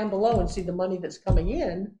you look down below and see the money that's coming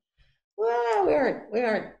in, well, we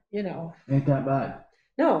aren't, you know, Ain't that bad.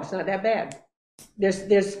 no, it's not that bad.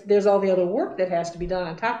 There's all the other work that has to be done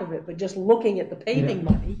on top of it, but just looking at the paving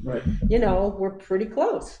money, Right. you know, we're pretty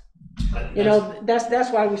close. You know,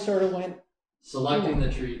 that's why we sort of went, Selecting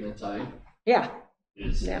the treatment type yeah,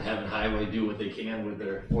 is Yeah. having highway do what they can with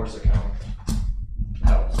their force account.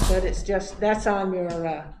 Helps. but it's just, that's on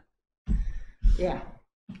your, yeah.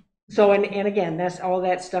 So, and again, that's, all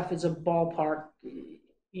that stuff is a ballpark,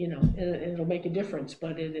 you know, it'll make a difference,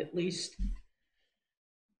 but it at least,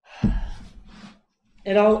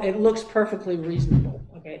 it looks perfectly reasonable,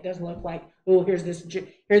 okay? It doesn't look like, oh, here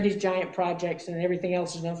are these giant projects and everything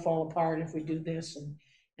else is gonna fall apart if we do this,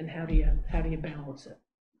 and how do you balance it?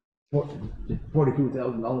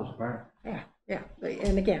 $42,000 apart. Yeah,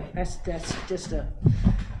 and again, that's just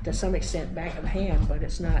to some extent back of hand, but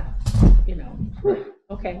it's not, you know,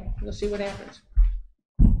 okay, we'll see what happens.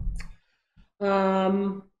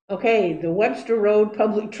 Okay, the Webster Road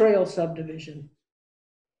Public Trail subdivision.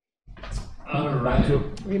 All right.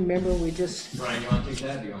 Remember, we just, Brian, you want to take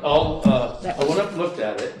that? Or you want I went up and looked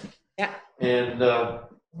at it. Yeah. And, the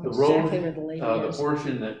road, exactly where the lady the is.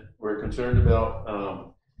 portion that we're concerned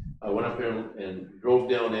about, I went up there and drove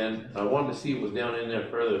down in. I wanted to see what was down in there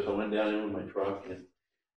further, so I went down in with my truck and,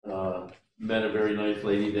 met a very nice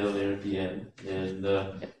lady down there at the end. And,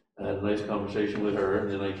 I had a nice conversation with her,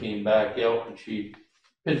 and then I came back out and she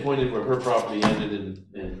pinpointed where her property ended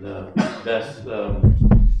and Beth's,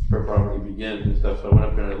 her property begins and stuff, so I went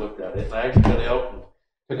up there and I looked at it. And I actually got out and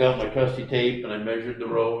took out my trusty tape and I measured the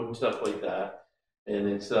road and stuff like that. And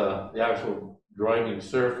it's, the actual driving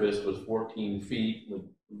surface was 14 feet with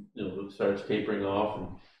you know, it starts tapering off and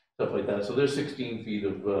stuff like that. So there's 16 feet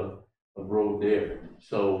of road there.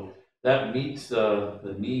 So that meets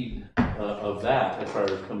the need of that as far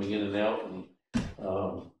as coming in and out and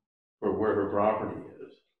for where her property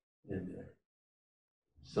is in there.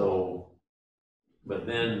 So, but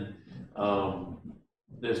then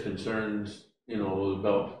there's concerns, you know,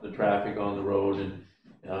 about the traffic on the road, and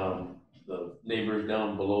the neighbors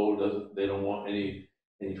down below they don't want any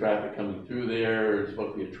traffic coming through there. It's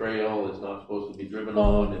supposed to be a trail. It's not supposed to be driven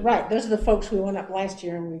on. And, right, those are the folks we went up last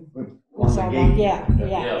year and we On saw the them. gate.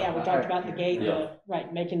 Yeah, we talked about the gate, Yeah.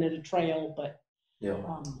 right, making it a trail, but yeah.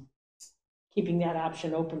 keeping that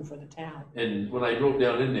option open for the town. And when I drove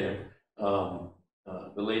down in there,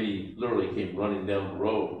 the lady literally came running down the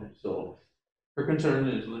road. So her concern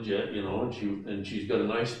is legit, you know, and she's got a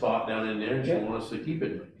nice spot down in there, and she wants to keep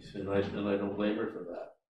it nice, and I don't blame her for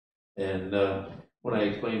that. And when I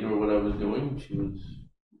explained to her what I was doing, she was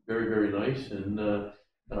very, very nice, and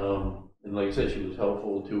like I said, she was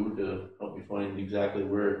helpful too to help me find exactly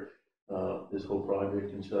where this whole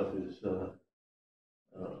project and stuff is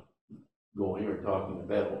going or talking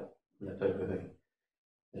about, that type of thing.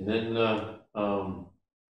 And then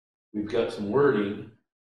we've got some wording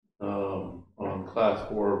on class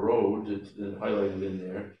 4 roads. It's been highlighted in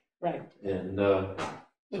there. Right. And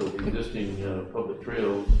so the existing public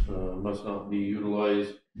trails must not be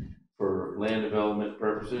utilized for land development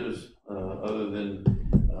purposes other than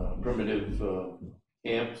primitive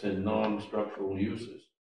camps and non-structural uses.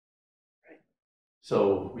 Right.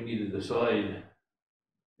 So we need to decide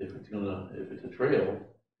if it's a trail,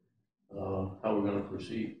 how we're gonna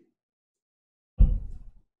proceed.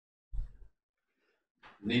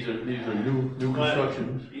 These are new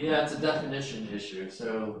constructions. Yeah, it's a definition issue.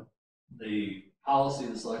 So the policy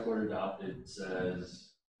the select board adopted says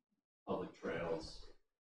public trails,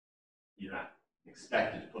 you're not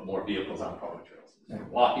expected to put more vehicles on public trails. It's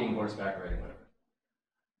walking, horseback riding, whatever.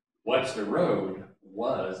 Webster Road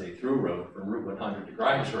was a through road from Route 100 to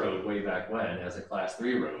Grimes Road way back when as a class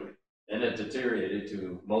 3 road. Then it deteriorated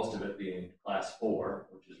to most of it being class 4,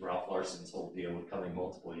 which is Ralph Larson's whole deal with coming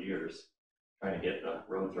multiple years, trying to get the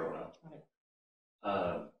road thrown up.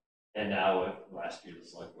 Right. And now, last year, the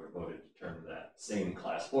select board voted to turn that same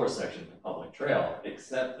class 4 section to public trail,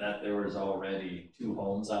 except that there was already 2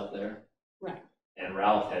 homes out there. Right. And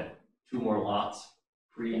Ralph had 2 more lots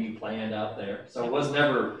pre-planned out there. So it was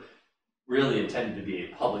never really intended to be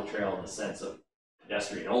a public trail in the sense of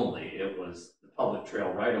pedestrian only. It was the public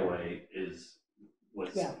trail right away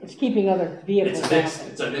it's keeping other vehicles out.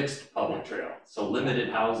 It's a mixed public trail. So limited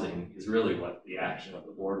housing is really what the action of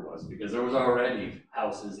the board was, because there was already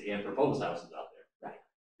houses and proposed houses out there. Right.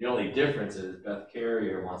 The only difference is Beth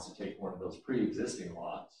Carrier wants to take one of those pre-existing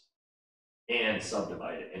lots and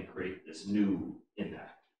subdivide it and create this new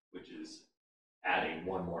impact, which is adding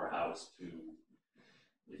 1 more house to.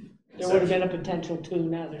 There would have been a potential 2,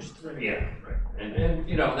 now there's 3. Yeah, right. And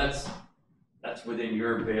you know, that's within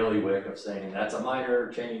your bailiwick of saying that's a minor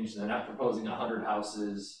change. They're not proposing 100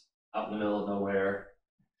 houses out in the middle of nowhere.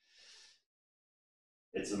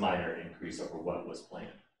 It's a minor increase over what was planned.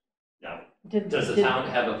 Now, does the town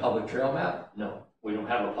have a public trail map? No, we don't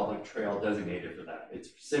have a public trail designated for that. It's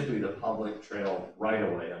simply the public trail right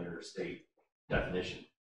away under state definition.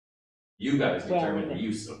 You guys determine the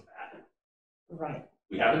use of that. Right.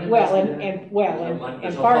 We haven't invested and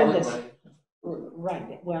part of this,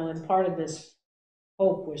 right, well, and part of this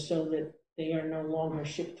hope was so that they are no longer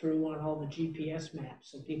shipped through on all the GPS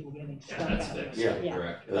maps, so people getting stuck out there. Yeah,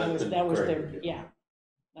 correct. That was their,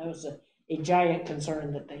 that was a giant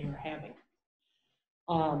concern that they were having.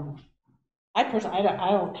 I personally,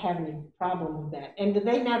 I don't have any problem with that. And do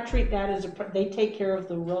they now treat that as they take care of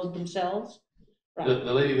the road themselves? Right.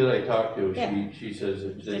 The lady that I talked to, she says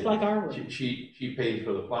that it's like our road. She pays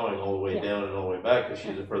for the plowing all the way down and all the way back, because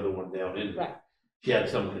she's the further one down in. Right. She had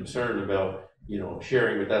some concern about, you know,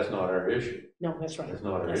 sharing, but that's not our issue. No, that's right. That's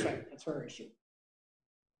not our issue. Right. That's her issue.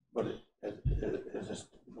 But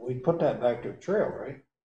we put that back to a trail, right?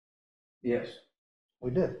 Yes.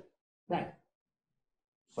 We did. Right.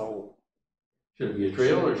 So. Should it be a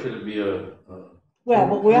trail or should it be well,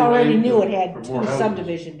 but we already knew it had for 2 more houses.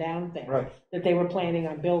 subdivision down there Right. that they were planning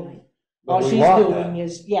on building. But All we she's want doing that.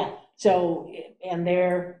 is, so, and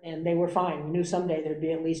they were fine. We knew someday there'd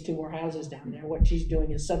be at least 2 more houses down there. What she's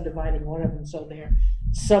doing is subdividing one of them, so there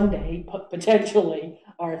someday, potentially,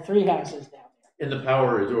 are 3 houses down there. and the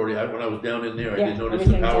power is already, when I was down in there, I Yeah, did notice the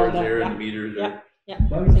everything's power is all done, there yeah. and the meters are. Yeah.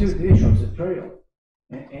 Well, the issue is a trail,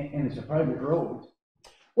 and it's a private road.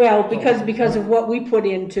 Well, because of what we put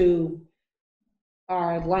into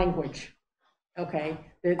our language. okay,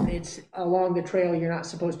 that it's along the trail, you're not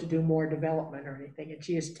supposed to do more development or anything, and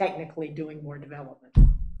she is technically doing more development.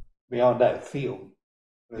 Beyond that field.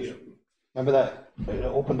 Remember that, it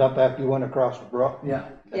opened up after you went across the brook? Yeah,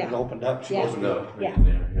 Then it opened up, she Yeah. opened up. Right in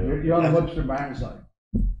there, you're on the Webster Barn side,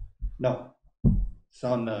 No, it's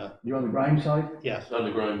on the, you're on the Grimes side? yes, It's on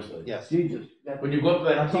the Grimes side. yes. Jesus, When you go up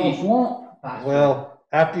that that's all peak, swamp. past Well,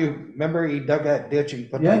 after you, remember he dug that ditch and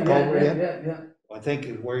put there. that Yeah, culvert in? yeah. I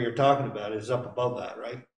think where you're talking about is up above that,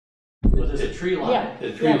 right? Well, there's a tree line. Yeah,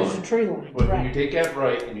 the tree yeah, there's a line. tree line, But when you right, take that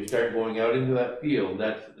right and you start going out into that field,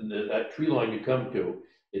 that tree line you come to,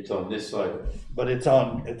 it's on this side of it. But it's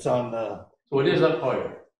on the, So it is up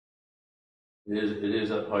higher. It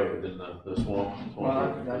is up higher than the swamp.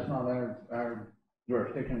 Well, that's not our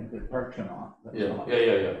jurisdiction, the perction on. That's Yeah, not-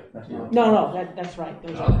 yeah. That's not. no, that's right,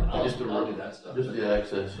 those are, I'll Just the do that stuff. Just the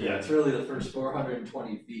access. Yeah, it's really the first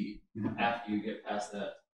 420 feet Mhm. after you get past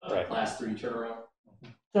that Right. class 3 turnaround.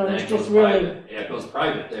 so And it's then it just goes really, private. Yeah, it goes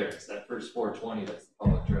private there. It's that first 420, that's the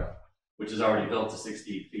public trail, which is already built to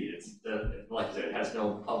 68 feet. It's, like I said, it has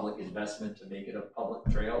no public investment to make it a public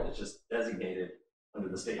trail. It's just designated under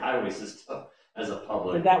the state highway system as a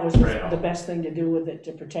public but that was trail. the best thing to do with it,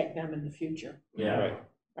 to protect them in the future. Yeah.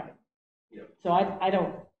 right. So I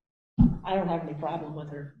don't have any problem with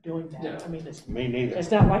her doing Yeah. that, I mean, it's Me neither. It's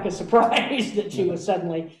not like a surprise that she was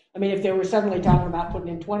suddenly, I mean, if they were suddenly talking about putting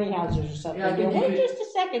in 20 houses or something, Yeah, I I'd go, think you wait could- just a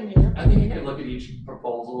second here. I think you can look at each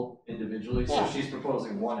proposal individually. So Yeah. she's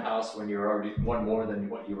proposing one house when you're already, one more than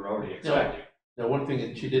what you were already expecting. Now, one thing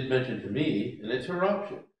that she did mention to me, and it's her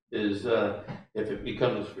option, is if it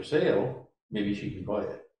becomes for sale, maybe she can buy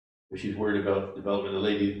it. If she's worried about development, the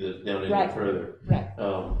lady that's down in Right. it further, Right.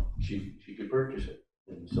 she could purchase it.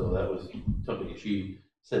 And so that was something that she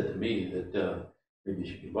said to me, that maybe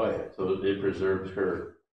she can buy it, so it preserves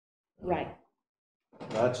her. Right,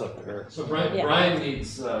 That's up there. So Brian, Yeah. Brian needs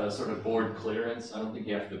sort of board clearance. I don't think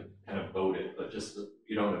you have to kind of vote it, but just that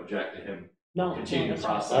you don't object to him no. continue no, to that's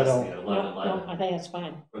fine. process I don't. the No, 1111 I think that's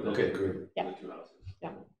fine. for the, Okay, great. for Yeah. the two houses.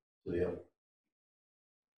 So, yeah,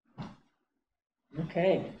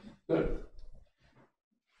 Okay, good.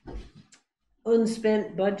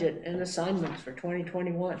 unspent budget and assignments for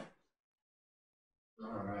 2021.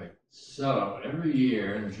 All right, so every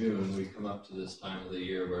year in June, we come up to this time of the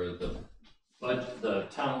year where the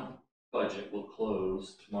town budget will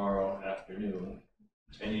close tomorrow afternoon.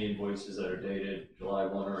 Any invoices that are dated July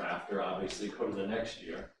 1 or after obviously go to the next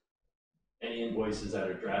year. Any invoices that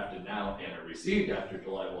are drafted now and are received after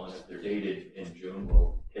July 1, if they're dated in June,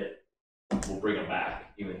 we'll bring them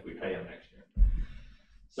back, even if we pay them next year.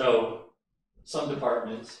 So some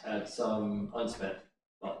departments had some unspent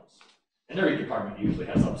funds. And every department usually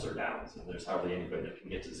has ups or downs, and there's hardly anybody that can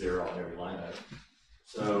get to zero on every line item.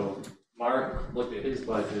 So Mark looked at his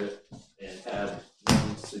budget and had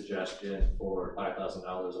one suggestion for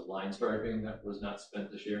 $5,000 of line striping that was not spent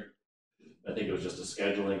this year. I think it was just a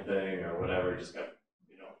scheduling thing or whatever, just got,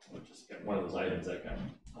 just got one of those items that got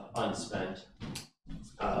unspent.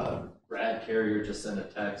 Brad Carrier just sent a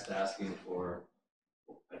text asking for,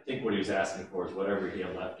 I think what he was asking for is whatever he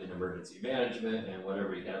had left in emergency management and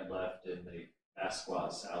whatever he had left in the Ask Squad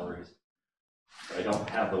salaries. I don't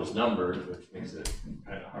have those numbers, which makes it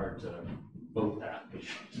kind of hard to vote that. You're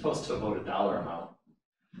supposed to vote a dollar amount.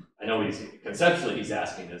 I know conceptually he's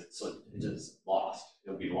asking it, so it is lost.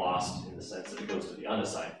 It'll be lost in the sense that it goes to the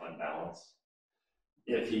unassigned fund balance.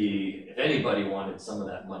 If anybody wanted some of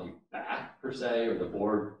that money back per se, or the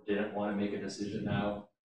board didn't want to make a decision now,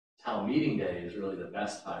 town meeting day is really the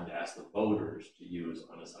best time to ask the voters to use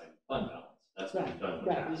unassigned fund balance. That's what we've done in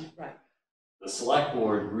the past. Right. The select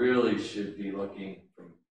board really should be looking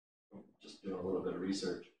from just doing a little bit of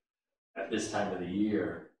research at this time of the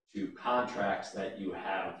year to contracts that you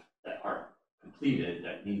have that aren't completed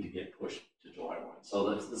that need to get pushed to July 1. So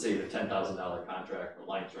let's say the $10,000 contract for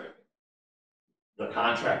line striping. The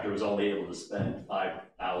contractor was only able to spend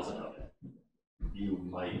 5,000 of it. You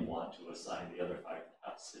might want to assign the other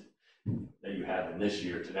 5,000 that you have in this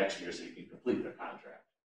year to next year so you can complete the contract.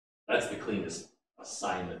 That's the cleanest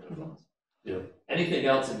assignment of funds. Yeah. Anything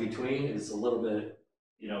else in between is a little bit,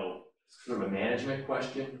 sort of a management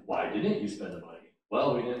question. Why didn't you spend the money?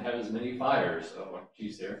 Well, we didn't have as many fires. Oh,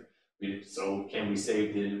 geez, there. So can we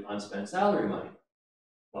save the unspent salary money?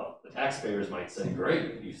 Well, the taxpayers might say,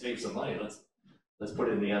 great, you saved some money. Let's put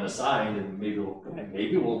it in the unassigned, and maybe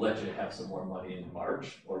we'll let you have some more money in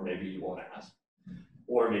March, or maybe you won't ask,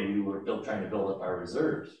 or maybe we're trying to build up our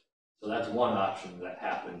reserves. So that's one option that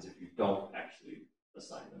happens if you don't actually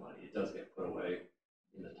assign the money. It does get put away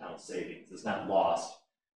in the town savings. It's not lost.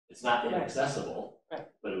 It's not inaccessible, Right.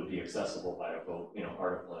 but it would be accessible by a vote,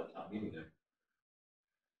 article at a town meeting day.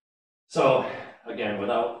 So, again, those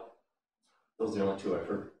are the only two I've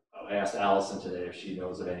heard. I asked Allison today if she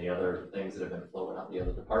knows of any other things that have been floating out in the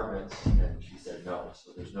other departments, and she said no,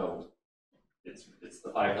 so there's no, it's the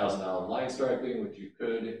 $5,000 line striping, which you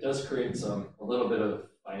could, it does create a little bit of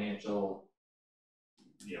financial,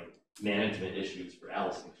 management issues for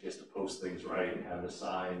Allison. She has to post things right and have it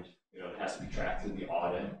signed, it has to be tracked through the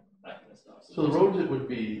audit, that kind of stuff. So the roads that would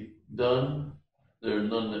be done, there are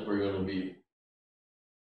none that we're gonna be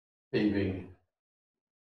paving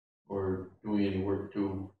or doing any work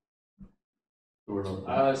to.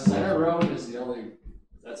 Center Road is the only,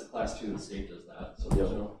 that's a class 2, the state does that, so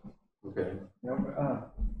there's no. Okay.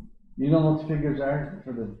 You know what the figures are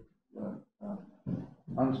for the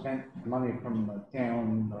unspent money from the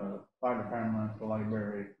town, the fire department, the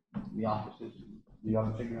library, the offices? Do you have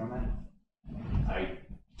a figure on that? I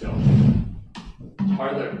don't.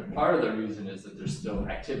 Part of the reason is that there's still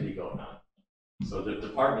activity going on. So the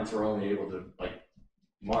departments were only able to,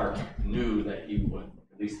 Mark knew that he would,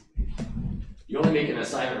 at least, you only make an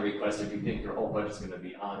assignment request if you think your whole budget's gonna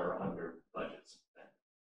be on or under budgets.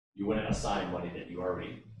 You wouldn't assign money that you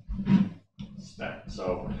already spent.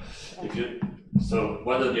 So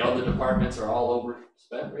whether the other departments are all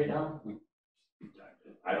overspent right now,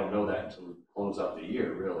 I don't know that until we close out the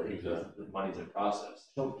year, really, because the money's in process.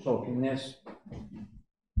 So can this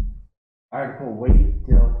article wait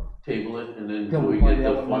till? Table it and then Till we we get find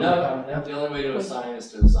out the what money. money- The only way to assign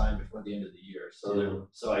is to assign before the end of the year.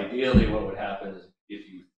 So ideally what would happen is if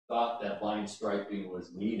you thought that line striping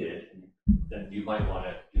was needed, then you might want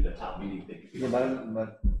to do the town meeting thing. Yeah,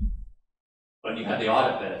 But you have the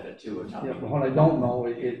audit benefit too of town but meeting. what I don't know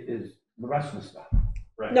is the rest of the stuff.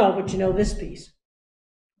 Right. No, but you know this piece.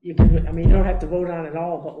 You can, you don't have to vote on it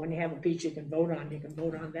all, but when you have a piece you can vote on, you can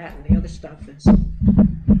vote on that, and the other stuff is,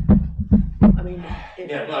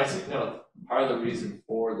 Yeah, no, I see, part of the reason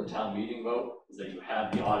for the town meeting vote is that you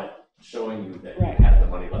have the audit showing you that you Right. had the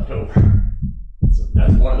money left over. So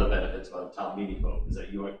that's one of the benefits of a town meeting vote, is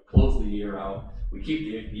that you close the year out. We keep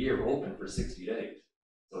the year open for 60 days.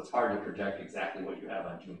 So it's hard to project exactly what you have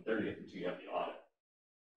on June 30th until you have the audit.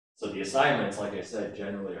 So the assignments, like I said,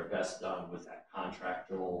 generally are best done with that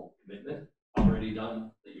contractual commitment already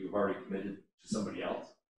done, that you've already committed to somebody else.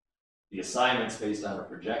 The assignments based on a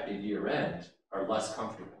projected year end are less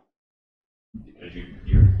comfortable. Because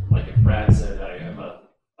you're like if Brad said,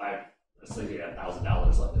 let's say you got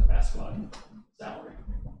 $1,000 left in basketball salary.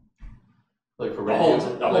 Like for The whole-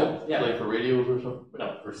 radios? yeah. Like for radios or something?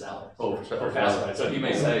 No, for salary. Oh, for For salary. fast. So he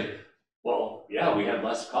may say, well, yeah, we had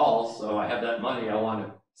less calls, so I have that money, I want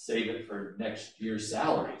to save it for next year's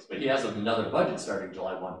salaries. But he has another budget starting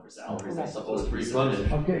July 1 for salaries, that's supposed to be Replenish.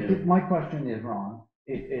 sufficient. Okay, my question is, Ron,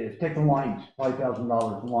 is take the lines,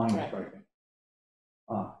 $5,000 line Right. striping.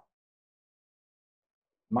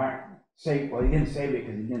 Mark, well, he didn't save it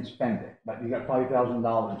because he didn't spend it, but you got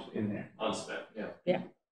 $5,000 in there. Unspent, yeah.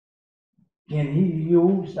 Can he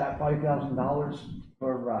use that $5,000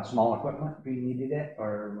 for small equipment if he needed it,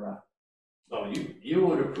 or? No, you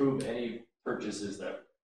would approve any purchases that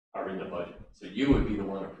are in the budget. So you would be the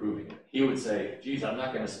one approving it. He would say, geez, I'm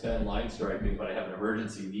not gonna spend line striping, but I have an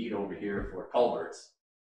emergency need over here for culverts.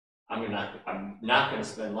 I'm not gonna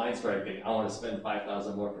spend line striping, I wanna spend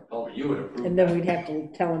 5,000 more for culvert. You would approve and then that. we'd have to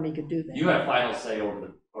tell him he could do that. You have final say over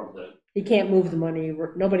the, He can't move the money,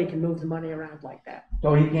 nobody can move the money around like that.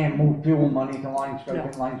 So he can't move fuel money to line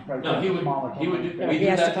striping, no, he would do, Yeah, we he do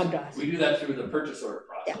has to that, come to us. we do that through the purchase order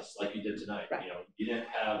process, like you did tonight. Right. You didn't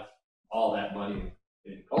have all that money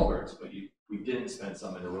in culverts, but we didn't spend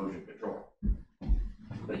some in erosion control.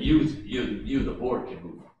 But you, the board can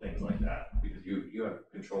move things like that, because you have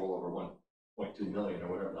control over 1.2 million or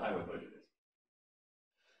whatever the highway budget is.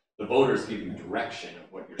 The voters give you direction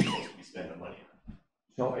of what you're supposed to be spending money on.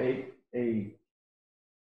 So a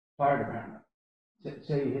fire department,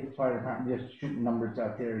 say you hit the fire department, just shooting numbers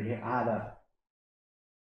out there, he had a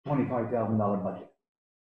 $25,000 budget.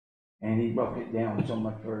 And he broke it down so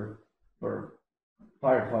much for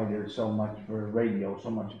firefighters, so much for radio, so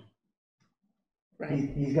much. Right.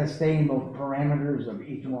 He's got to stay in those parameters of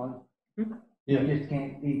each one. Yeah.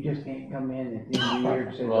 He just can't come in at the end of the year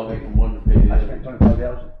and say, Robbie from one to pay the I other. spent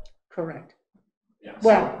 25,000. Correct. Yeah.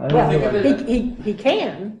 Well, he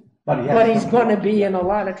can, But but he's gonna be in a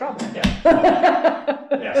lot of trouble.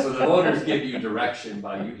 Yeah, so the voters give you direction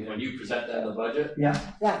by when you present them the budget,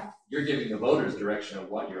 Right, you're giving the voters direction of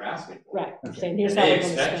what you're asking for. right, I'm saying, And here's how they we're gonna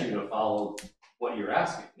expect spend you it. to follow what you're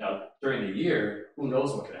asking. Now, during the year, who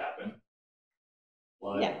knows what could happen?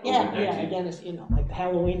 Flood, Yeah, COVID-19. again, it's, like the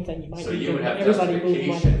Halloween thing, you might. So be you would have everybody move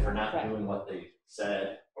justification money. for not Right. doing what they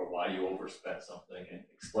said or why you overspent something, and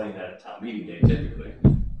explain that at town meeting day typically.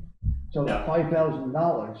 So Yeah.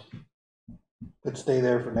 $5,000 Could stay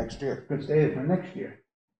there for next year. could stay there for next year.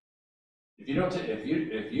 If you don't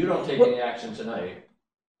take any action tonight,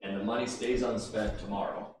 and the money stays unspent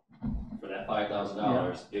tomorrow, for that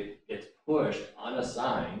 $5,000, it gets pushed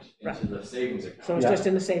unassigned into the savings account. So it's just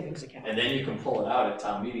in the savings account. And then you can pull it out at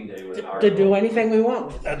town meeting day with an To article. do anything we want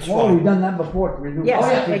with it. That's Well, we've fine. done that before to renew. Yes,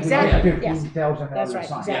 policies. We exactly, got yes. 15,000 out That's of the right,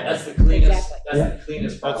 sign. exactly. Yeah, that's the cleanest, Exactly. that's the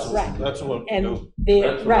cleanest process. Right. That's what we And do.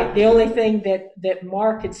 That's right, what the I do. only thing that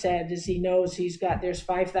Mark had said is he knows there's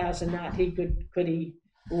 5,000 not, could he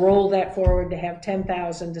roll that forward to have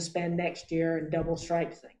 10,000 to spend next year and double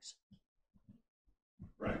stripe things?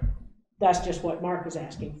 Right. That's just what Mark was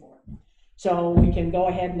asking for. So we can go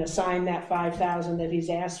ahead and assign that 5,000 that he's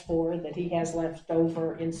asked for, that he has left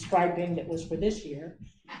over in striping that was for this year,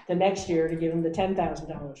 the next year to give him the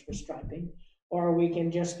 $10,000 for striping. Or we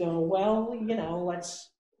can just go, well,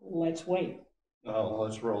 let's wait.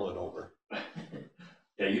 Let's roll it over.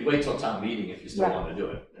 Yeah, you'd wait till town meeting if you still Right. want to do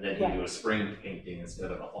it, and then you do a spring painting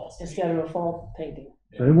instead of a fall. Instead of a fall painting.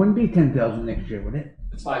 So it wouldn't be 10,000 next year, would it?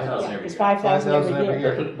 It's 5,000 Yeah, every it's year. 5,000 5,000 every every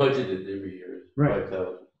year. year. That's what budgeted every year, is Right.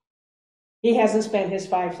 5,000. He hasn't spent his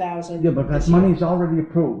 5,000. Yeah, but that this year. money's already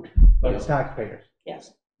approved by the Yes. taxpayers.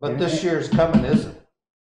 Yes, But this year's coming, isn't it?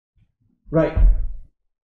 Right.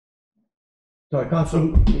 So it cost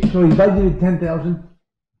him, so he budgeted 10,000,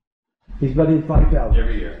 he's budgeted 5,000,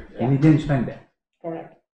 Every year. and he didn't spend it.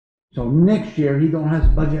 correct. So next year, he don't have to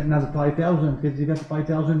budget another 5,000, because he got the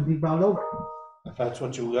 5,000 he brought over. If that's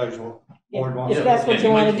what you guys will, Yeah, board wants. if that's what you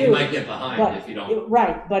want to do. You might get behind if you don't.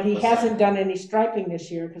 Right, but he Assign. hasn't done any striping this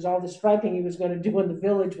year, because all the striping he was gonna do in the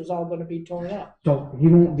village was all gonna be torn up. So he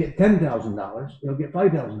won't get $10,000, he'll get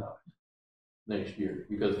 $5,000. Next year,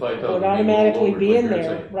 because 5,000. It would automatically be in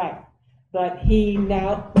there, right. But he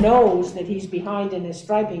now knows that he's behind in his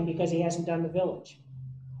striping because he hasn't done the village.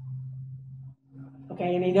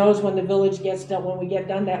 Okay, and he knows when the village gets done, when we get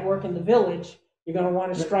done that work in the village, you're gonna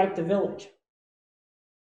wanna stripe the village.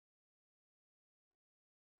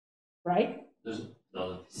 Right?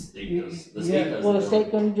 No, the state does. The Yeah, state does. Will the the state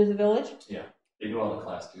village. gonna do the village? They do all the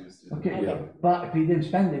class twos. Too. Okay, Okay. but if he didn't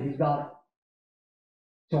spend it, he's got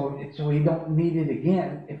it. So he don't need it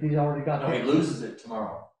again if he's already got No, he it. loses it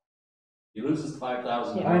tomorrow. He loses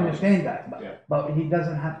 5,000. Yeah. I understand that, Yeah. but he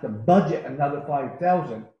doesn't have to budget another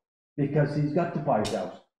 5,000 because he's got the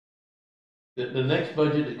 5,000. The next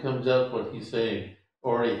budget that comes out, what he's saying,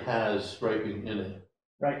 already has striping in it.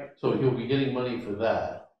 Right. So he'll be getting money for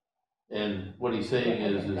that. And what he's saying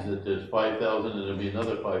is that there's 5,000 and there'll be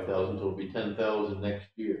another 5,000, so it'll be 10,000 next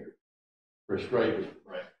year for striping.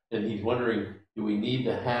 Right. And he's wondering, do we need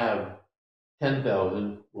to have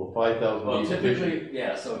 10,000, will 5,000 Well, be sufficient? typically,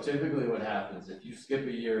 yeah, so typically what happens, if you skip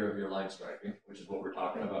a year of your line striping, which is what we're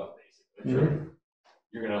talking about basically,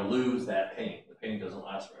 you're gonna lose that paint. The paint doesn't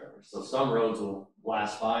last forever. So some roads will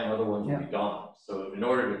last fine, other ones will be gone. So in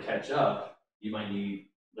order to catch up, you might need,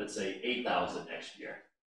 let's say, 8,000 next year.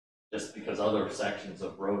 Just because other sections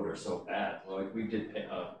of road are so bad. Like we did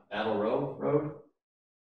Battle Row Road.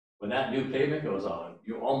 When that new pavement goes on,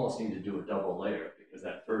 you almost need to do a double layer because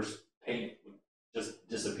that first paint just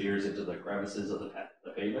disappears into the crevices of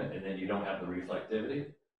the pavement, and then you don't have the reflectivity.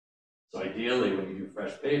 So ideally, when you do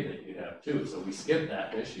fresh pavement, you'd have two. So we skipped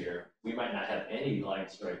that this year. We might not have any line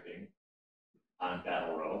striping on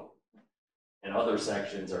Battle Row, and other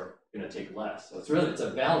sections are going to take less. So it's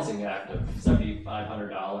a balancing act of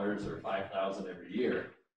 $7,500 or $5,000 every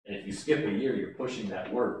year. And if you skip a year, you're pushing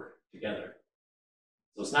that work together.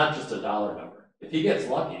 So it's not just a dollar number. If he gets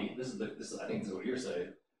lucky, this is I think this is what you're saying.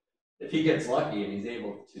 If he gets lucky and he's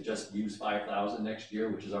able to just use 5,000 next year,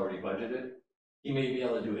 which is already budgeted, he may be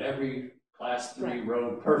able to do every class 3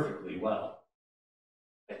 road perfectly well.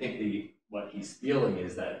 I think what he's feeling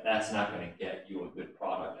is that that's not going to get you a good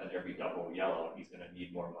product on every double yellow, and he's going to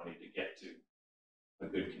need more money to get to a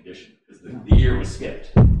good condition because the year was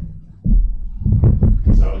skipped.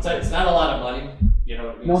 So it's not a lot of money, you know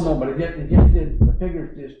what I mean? No, but the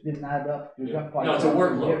figures just didn't add up. You got No, it's a 5,000,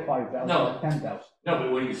 workload. you get 5,000, No. 10,000. No,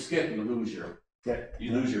 but when you skip, you lose your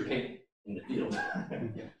paint in the field.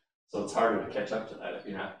 So it's harder to catch up to that if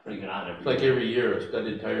you're not putting it on every It's like year. every year, a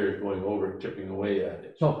studded tire is going over, chipping away at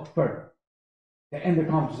it. So, for the end of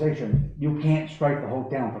conversation, you can't strike the whole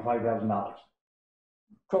town for $5,000.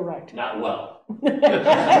 Correct. Not well. You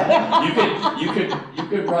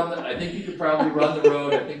could run I think you could probably run the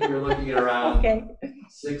road. I think we were looking at around Okay,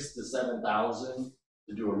 6,000 to 7,000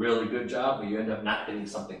 to do a really good job, but you end up not hitting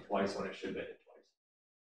something twice when it should be hit twice.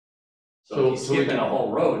 So if he's So we skipping can- a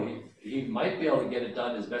whole road, he might be able to get it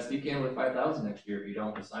done as best he can with 5,000 next year if you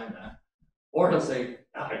don't assign that. Or he'll say,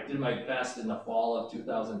 I did my best in the fall of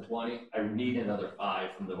 2020. I need another 5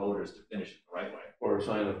 from the voters to finish it the right way. Or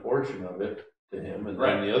assign a portion of it to him, and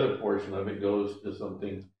Right. then the other portion of it goes to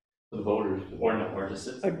something, to the voters. Or no, or just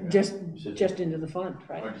sit Or there. just into the fund,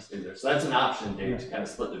 right? Or just stay there. So that's an option, Dave, to kind of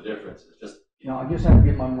split the difference. It's just, No, I just have to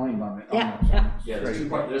get my mind on it. Yeah, yeah. yeah,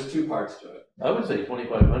 there's two parts to it. I would say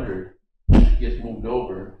 2,500 gets moved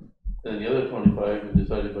over, and the other 25 is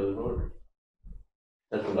decided by the voters.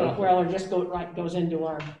 That's what I'm. Well, it just goes into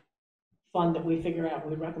our fund that we figure out,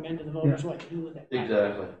 we recommend to the voters what to do with it. Right.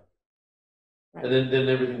 Exactly. Right. And then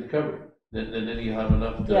everything's covered. Then you have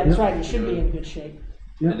enough to. Yeah, that's right, it should be in good shape.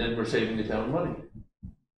 Yeah. And then we're saving the town money.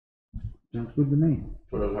 Sounds good to me.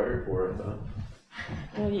 That's what I've hired for, I thought.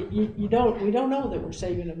 Well, we don't know that we're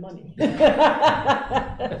saving them money.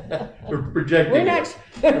 We're projecting. We're not.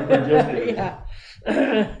 We're projecting. Yeah.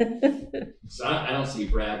 So I don't see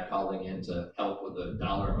Brad calling in to help with the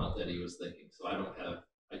dollar amount that he was thinking, so I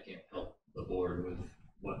can't help the board with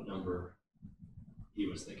what number he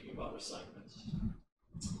was thinking about assignments.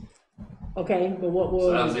 Okay, but what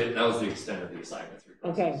So that will, was the extent of the assignments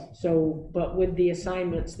request. okay, so, but with the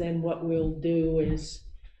assignments, then what we'll do is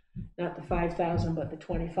not the 5,000, but the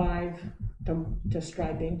 25 to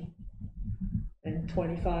striping and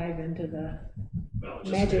 25 into the Well,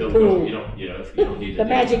 just magic it'll pool. go- you don't need to. The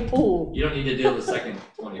magic pool, You don't need to deal with the second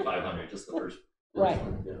 2,500, just the first. right,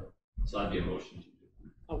 one. Yeah. So that'd be a motion to do.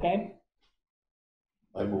 okay?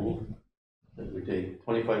 I move that we take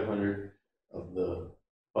 2,500 of the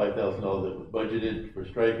 $5,000 that was budgeted for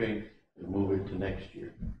striping and move it to next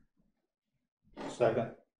year.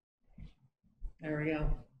 Second. There we go.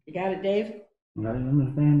 You got it, Dave? I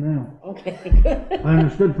understand now. Okay, I good.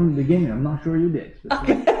 understood from the beginning. I'm not sure you did.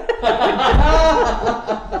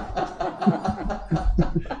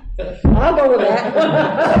 I'll go with that.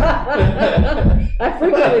 I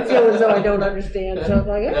frequently feel as though I don't understand, so I'm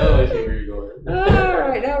like, Now I see where you're going. all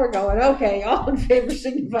right, now we're going. Okay, all in favor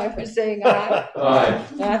signify by saying aye. Aye.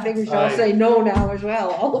 And I think we should all Aye. say no now as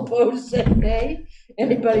well. All opposed, say nay.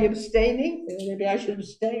 Anybody abstaining? Maybe I should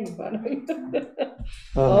abstain, but.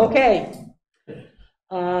 Okay.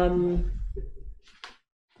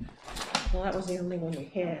 Well, that was the only one we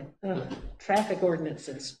had. Traffic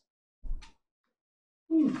ordinances.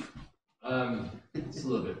 It's a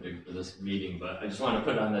little bit big for this meeting, but I just want to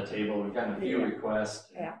put it on the table. We've gotten a few Yeah. requests.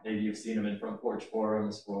 Yeah. Maybe you've seen them in front porch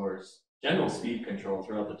forums for general speed control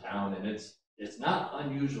throughout the town, and it's not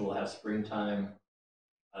unusual to have springtime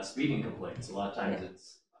speeding complaints. A lot of times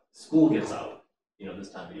it's school gets out,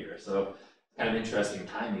 this time of year. So kind of interesting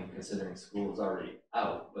timing considering school is already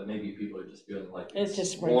out, but maybe people are just feeling like It's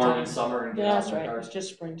just warm springtime. in summer and get Yeah, out that's in their right. cars. It's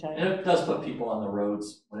just springtime. And it does put people on the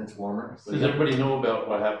roads when it's warmer. So Does everybody know about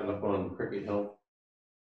what happened up on Cricket Hill?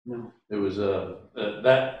 No. There was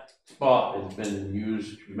that spot has been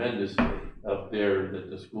used tremendously up there, that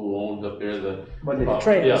the school owns up there, But the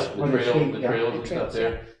trails. Yeah, the Or the trails, skate, the yeah. trails The and trails, stuff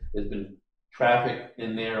there. There's been traffic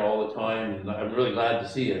in there all the time, and I'm really glad to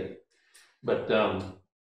see it. But,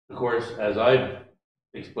 of course, as I've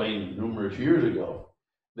explained numerous years ago,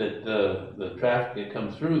 that the traffic that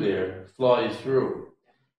comes through there flies through.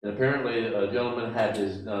 And apparently a gentleman had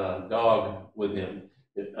his dog with him.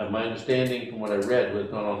 My understanding from what I read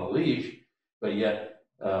was not on a leash, but yet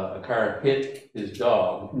a car hit his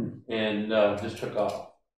dog and just took off.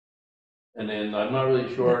 And then I'm not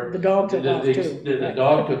really sure. The dog took off too. The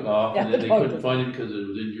dog took off, Yeah, and then the they dog couldn't took find it because it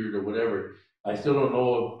was injured or whatever. I still don't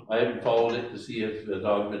know, I haven't followed it to see if the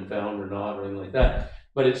dog's been found or not or anything like that.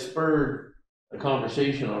 But it spurred a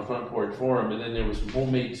conversation on Front Porch Forum, and then there was some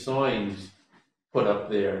homemade signs put up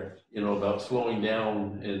there, about slowing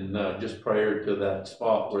down and just prior to that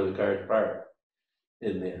spot where the car's parked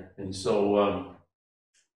in there. And so,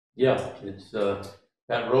 yeah, it's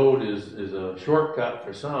that road is a shortcut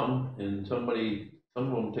for some, and some of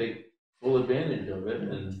them take full advantage of it.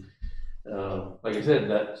 And like I said,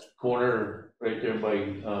 that corner right there by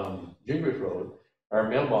Gingrich Road, our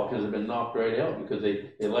mailboxes have been knocked right out because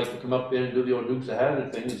they like to come up there and do the old Dukes of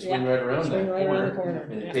Hazzard thing and swing right around Swing that right around the corner.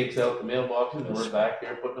 corner, And yeah. it takes out the mailboxes, and we're back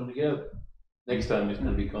there putting them together. Next time it's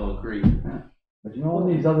gonna be concrete. But on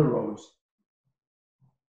these other roads,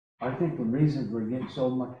 I think the reason we're getting so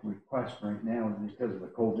much request right now is because of the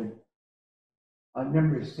COVID. I've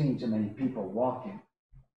never seen so many people walking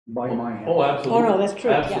by my house. Oh, absolutely. Oh, no, that's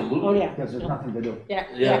true, yeah. Absolutely. Oh, yeah. Because there's nothing to do. Yeah,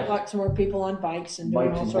 Yeah. lots more people on bikes and doing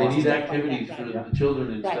Bikes all and sorts They of need stuff like activities that, for right. the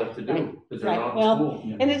children and Right, stuff to right, do, because they're right. not Well, in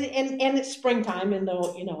school. And it's springtime, and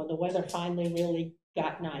though, the weather finally really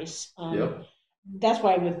got nice. Yep. That's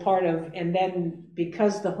why with part of, and then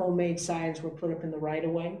because the homemade signs were put up in the right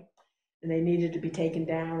of way, and they needed to be taken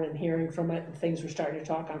down, and hearing from it, and things were starting to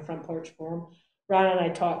talk on Front Porch Forum, Ron and I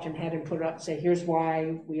talked and had him put it up and say, here's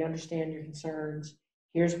why we understand your concerns.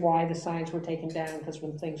 Here's why the signs were taken down, because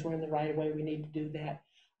when things were in the right of way, we need to do that.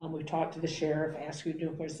 We talked to the sheriff, asked who to do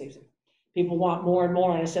it. Of course, they said, people want more and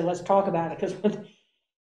more. And I said, let's talk about it, because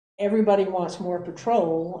everybody wants more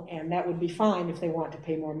patrol, and that would be fine if they want to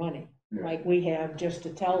pay more money. Yeah. Like we have, just to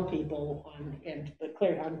tell people but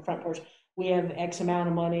clear on front porch, we have X amount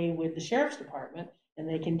of money with the sheriff's department, and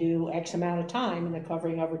they can do X amount of time, and they're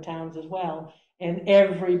covering other towns as well. And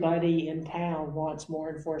everybody in town wants more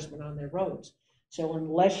enforcement on their roads. So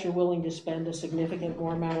unless you're willing to spend a significant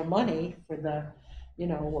more amount of money for the,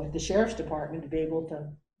 with the sheriff's department to be able to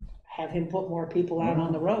have him put more people out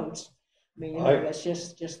on the roads, I mean, that's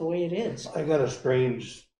just the way it is. I got a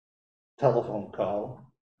strange telephone call,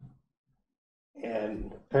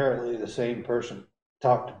 and apparently the same person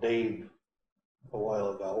talked to Dave a while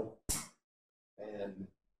ago, and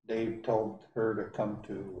Dave told her to come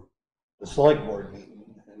to the select board meeting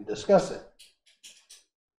and discuss it.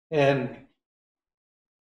 And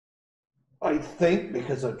I think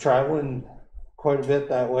because I'm traveling quite a bit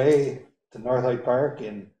that way to North Hyde Park,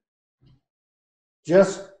 and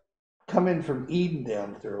just coming from Eden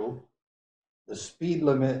down through, the speed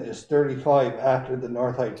limit is 35 after the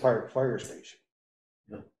North Hyde Park fire station.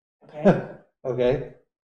 Okay. Okay.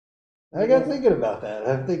 I got thinking about that.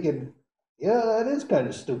 I'm thinking, yeah, that is kind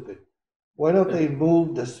of stupid. Why don't they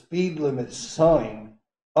move the speed limit sign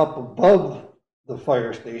up above the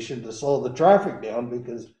fire station to slow the traffic down?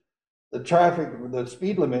 Because the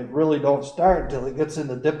speed limit really don't start until it gets in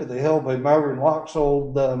the dip of the hill by Marvin Walk's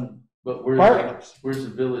old But apartments. where's the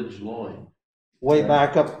village line? Way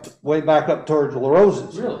back up towards La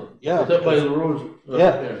Rose's. Really? Yeah. It's up by La Rose.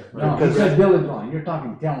 Yeah. There, No, right? he said village line, you're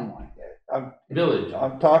talking town line. Village.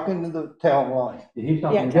 I'm talking to the town line. He's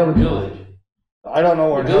talking Yeah, village. Village. I don't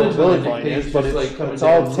know where The the village line dictates is, but just like coming it's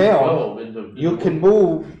all down town. 12 into You can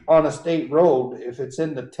move on a state road, if it's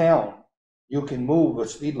in the town, you can move a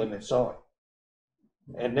speed limit sign.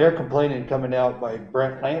 And they're complaining coming out by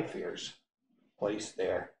Brent Lanfear's place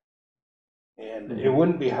there. And it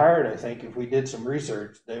wouldn't be hard, I think, if we did some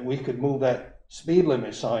research, that we could move that speed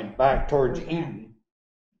limit sign back towards Eden.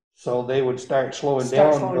 So they would start slowing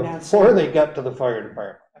down before they got to the fire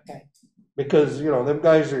department. Okay. Because, them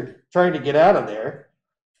guys are trying to get out of there,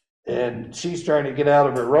 and she's trying to get out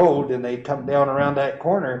of her road, and they come down around that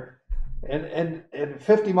corner, and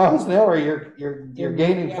 50 miles an hour, you're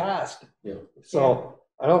gaining fast. Yeah. So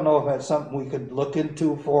I don't know if that's something we could look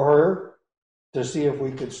into for her, to see if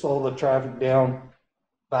we could slow the traffic down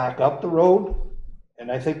back up the road. And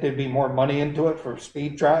I think there'd be more money into it for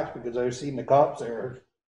speed traps, because I've seen the cops there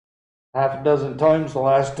half a dozen times the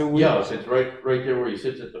last 2 weeks. Yeah, it's right there where he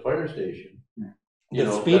sits at the fire station.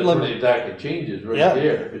 The speed limit. The exact changes right Yeah.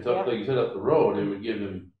 there. If it's up, like you said, up the road, it would give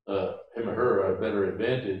him or her a better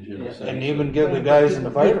advantage in a sense. And even give the guys in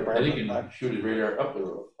the fire I think department. he can shoot his radar up the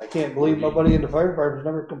road. I can't believe nobody in the fire department's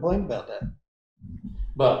never complained about that.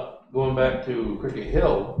 But going back to Cricket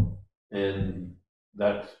Hill, and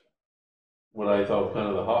that's what I thought kind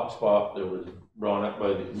of the hot spot that was brought up by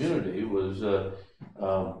the community was,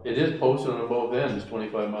 it is posted on both ends,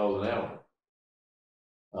 25 miles an hour.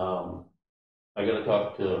 I gotta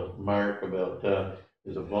talk to Mark about,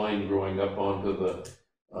 there's a vine growing up onto the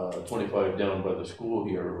 25 down by the school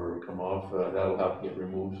here where it come off, that'll have to get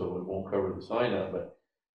removed so it won't cover the sign up, but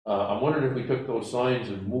I'm wondering if we took those signs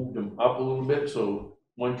and moved them up a little bit, so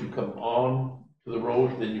once you come on to the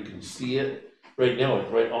road, then you can see it. Right now,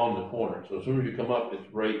 it's right on the corner, so as soon as you come up,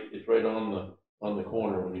 it's right on the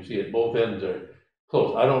corner when you see it. Both ends are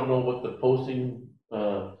close. I don't know what the posting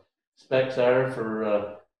specs are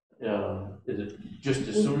for, is it just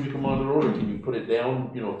as soon as you come on the road, or can you put it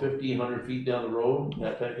down, 50, 100 feet down the road,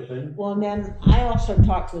 that type of thing? Well, and then I also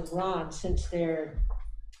talked with Ron, since they're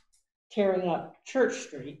tearing up Church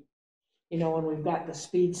Street, and we've got the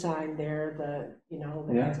speed sign there,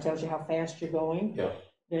 that tells you how fast you're going. Yeah.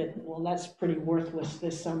 That's pretty worthless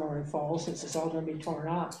this summer and fall, since it's all gonna be torn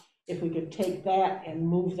up. If we could take that and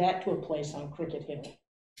move that to a place on Cricket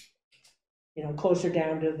Hill, closer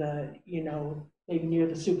down to the, maybe near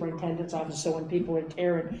the superintendent's office, so when people are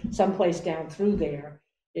tearing someplace down through there,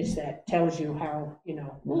 it's that tells you how,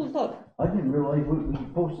 look. I didn't realize we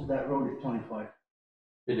posted that road at 25.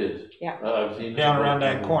 It is. Yeah. I've seen Down around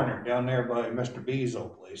that corner, down there by Mr. B's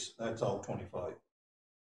old place, that's all 25.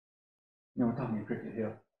 No, we're talking Cricket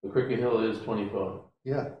Hill. The Cricket Hill is 25.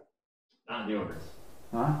 Yeah. Not in the ordinance.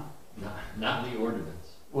 Huh? Not in the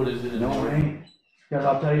ordinance. What is it in No, the it ain't. Because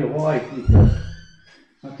I'll tell you why, because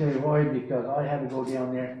I had to go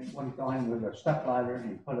down there one time with a step ladder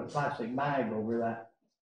and put a plastic bag over that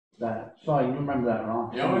that sign, you remember that,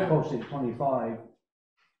 Ron? Yeah, yeah. Posted 25,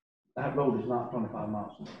 that road is not 25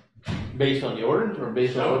 miles. Based on the ordinance or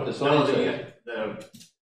based on what the sign No, says?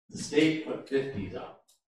 the state put 50s up.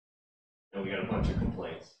 And we got a bunch of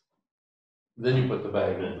complaints. Then you put the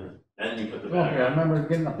bag in. Then you put the Okay, back I on. remember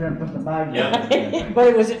getting up there and putting the bag Yeah. down. But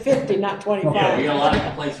it was at 50, not 25. Yeah, we got a lot of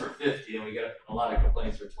complaints for 50 and we got a lot of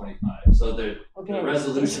complaints for 25. So the Okay.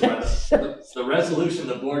 resolution, the resolution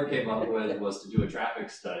the board came up with was to do a traffic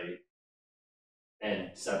study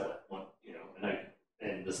and settle it. You know,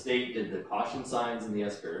 and the state did the caution signs and the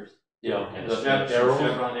S curves. Yeah, And the the arrows,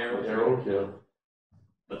 chevron arrows. arrows, yeah.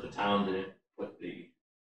 But the town didn't put the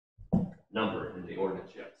number in the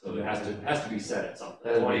ordinance yet, so it has to be set at something.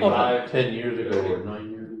 That was 25. 10 years ago or 9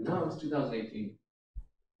 years ago. No, it was 2018.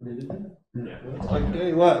 Yeah. I tell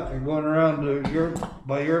you what, if you're going around to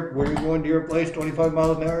where you're going to your place 25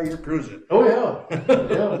 miles an hour, you're cruising. Oh, yeah,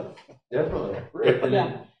 yeah, definitely. And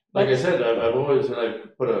then, like I said, I've always, and I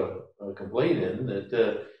put a complaint in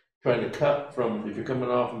that, trying to cut from, if you're coming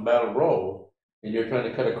off from Battle Row, and you're trying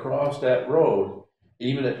to cut across that road,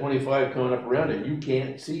 even at 25 coming up around it, you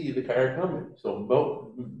can't see the car coming.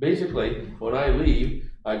 So basically, when I leave,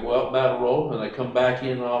 I go out Battle Road and I come back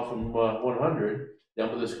in off from 100 down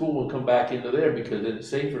to the school and come back into there because it's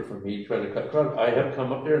safer for me to try to cut across. I have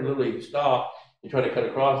come up there and literally stop and try to cut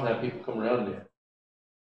across and have people come around there.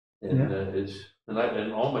 And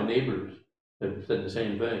and all my neighbors have said the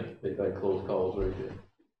same thing. They've had close calls right there.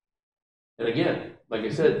 And again, like I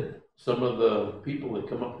said, some of the people that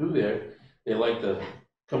come up through there, they like to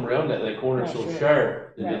come around that corner so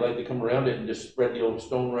sharp, and they like to come around it and just spread the old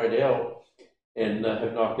stone right out, and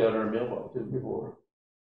have knocked out our mailbox before.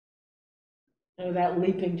 Without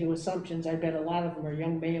leaping to assumptions, I bet a lot of them are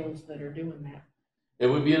young males that are doing that. It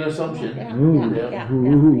would be an assumption.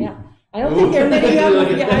 Yeah. I don't think there are many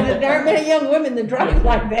there aren't many young women that drive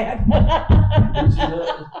like that.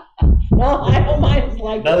 No, I don't mind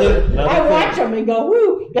like that. I watch them and go,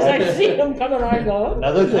 whoo, because I see them coming on and go, oh.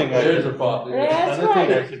 Another thing There's a thought. That's Another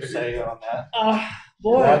thing I right. could say on that,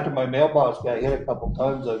 Boy. after my mailbox got hit a couple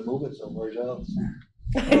times, I moved it somewhere else.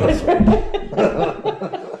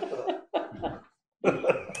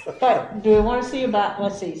 But do we want to see about,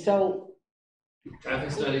 let's see, so,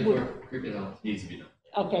 Traffic study for Cricket Hill needs to be done.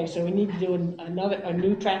 okay, so we need to do a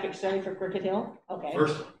new traffic study for Cricket Hill? Okay.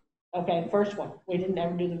 First one. Okay, first one. We didn't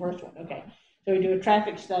ever do the first one. Okay. So we do a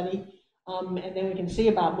traffic study, and then we can see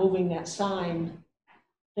about moving that sign,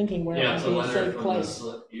 thinking where it Yeah, it's would a be a letter safe from place.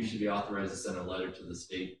 you should be authorized to send a letter to the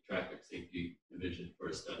state traffic safety division for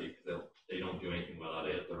a study, because they don't do anything without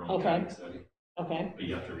it, their own Okay. traffic study. Okay, But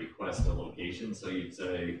you have to request a location, so you'd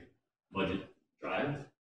say Budget Drive,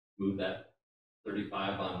 move that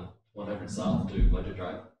 35 on 100 South to Budget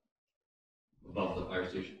Drive, above the fire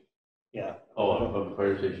station. Yeah. Oh, above the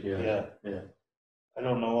fire station, yeah. Yeah. I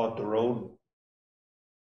don't know what the road,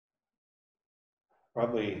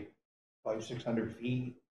 probably 500-600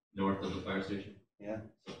 feet. North of the fire station? Yeah.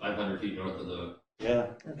 So 500 feet north of the, Yeah.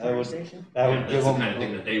 the That fire would, station. that yeah, would that's give the them. kind of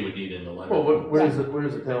thing that they would need in the letter. Well, where's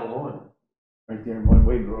the town line? Right there, one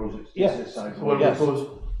way grows, it's Yeah. this side. So what Yes.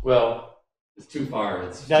 well, It's too far,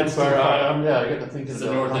 it's That's too far, far. I got to think It's of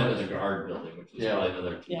the north end of the the guard building, which is Yeah. probably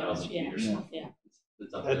another Yeah, 2,000 feet or so. yeah.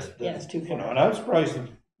 It's up That's, there. Yeah, it's too you know, far. and I was surprised that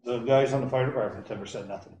the guys on the fire department never said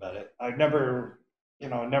nothing about it. I never, it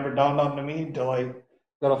never dawned on me until I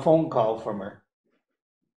got a phone call from her.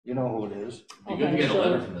 You know who it is. It'd be good to get a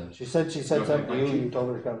letter from them. She said something to you, you told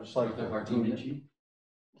her to come, just like.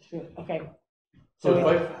 Sure. Okay, So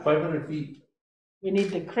 500 feet, we need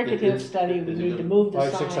the Cricket Hill study, we need to move the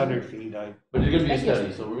sign. 500-600 feet, but it's gonna be a Thank you.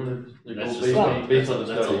 study, so we're gonna That's go just, based on the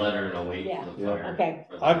that's a study. letter and a wait Yeah. for the Yeah. fire. Okay.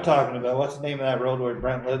 for the- I'm talking about, what's the name of that road where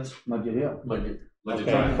Brent lives? Mudgett Hill. Budget. Budget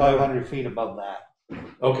Okay, Drive. 500 feet above that.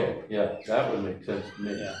 Okay, yeah, that would make sense to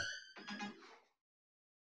me. Yeah.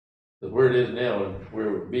 Because where it is now and where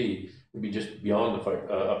it would be just beyond the fire,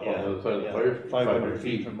 up on the other side of the Yeah, fire. 500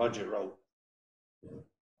 feet from Budget Road.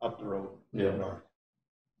 Up the road. Yeah. North.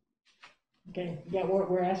 Okay, yeah,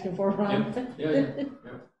 we're asking for, Ron? Yeah.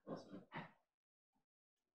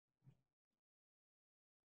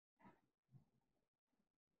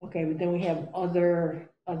 Okay, but then we have other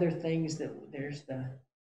things that, there's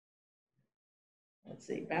let's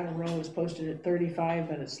see, Battle Row is posted at 35,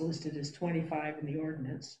 but it's listed as 25 in the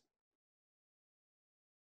ordinance.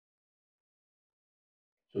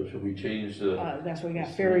 So should we change the, That's what we got.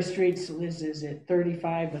 Ferry Street's listed at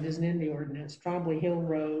 35, but isn't in the ordinance. Trombley Hill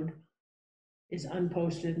Road is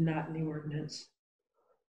unposted, not in the ordinance.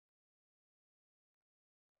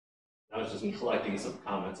 I was just collecting some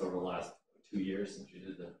comments over the last 2 years since you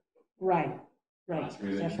did the Right, last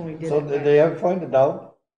revision. that's when we did So it. did they ever find a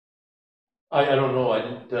dog? I don't know, I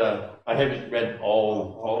didn't, I haven't read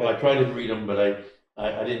all, I tried to read them, but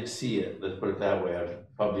I didn't see it, let's put it that way.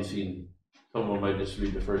 I've probably seen, someone might just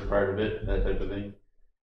read the first part of it, that type of thing.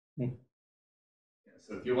 Yeah,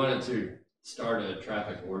 so if you wanted to start a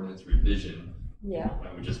traffic ordinance revision, Yeah,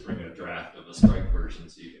 I would just bring a draft of a strike version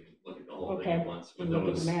so you can look at the whole thing Okay. at once with And look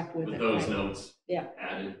at those, the map with with it, those right. notes Yeah.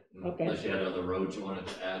 added. Okay. Unless you had other roads you wanted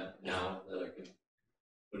to add now that I can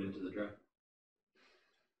put into the draft.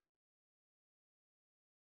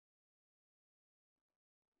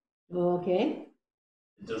 okay,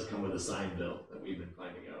 It does come with a sign bill that we've been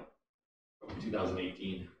finding out from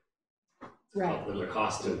 2018. right, There's a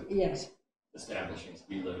cost to yes. establishing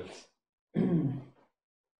speed limits.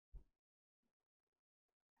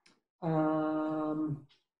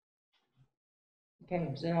 Okay,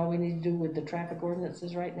 is that all we need to do with the traffic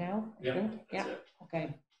ordinances right now? I Yeah, think? that's Yeah, it.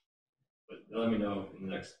 okay, But let me know in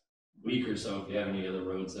the next week or so if you have any other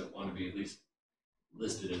roads that want to be at least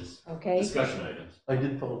listed as okay. discussion items. I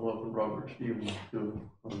did follow up with Robert Stevens too,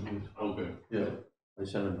 on his, Oh, good. yeah, I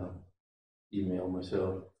sent him an email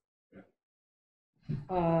myself.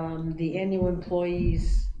 The annual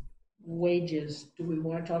employees' wages, do we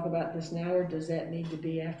want to talk about this now, or does that need to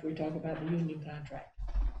be after we talk about the union contract?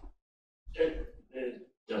 It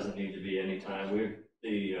doesn't need to be any time.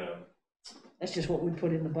 That's just what we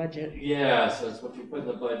put in the budget. Yeah, so it's what you put in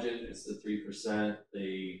the budget, it's the 3%.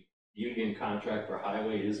 The union contract for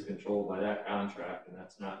highway is controlled by that contract, and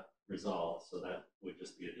that's not resolved, so that would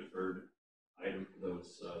just be a deferred item for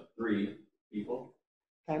those 3 people.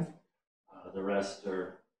 Okay, The rest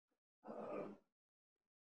are,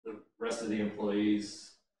 the rest of the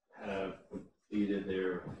employees have completed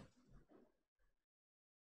their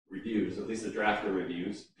reviews, at least the drafter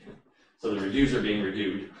reviews. So the reviews are being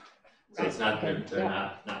reviewed, so it's not, they're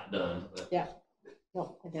not done, but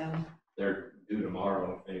no, I got 'em. they're due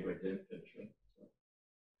tomorrow if anybody didn't finish it. So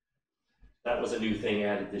that was a new thing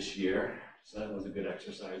added this year, so that was a good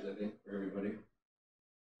exercise, I think, for everybody.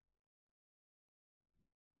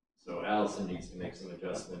 So Allison needs to make some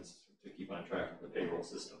adjustments to keep on track with the payroll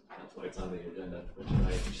system. That's why it's on the agenda for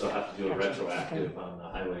tonight. She'll have to do a retroactive on the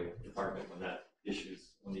highway department when that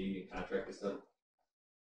issues, when the union contract is settled.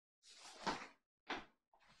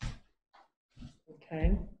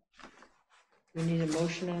 Okay. We need a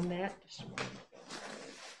motion on that? Just a moment.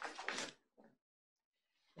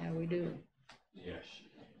 Yeah, we do. Yes.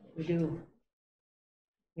 We do.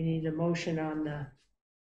 We need a motion on the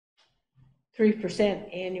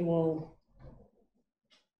 3% annual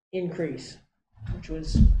increase, which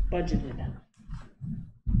was budgeted.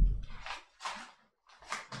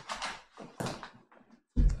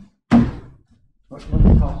 What's the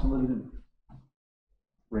cost of living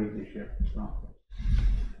rate this year?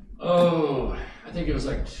 Oh, I think it was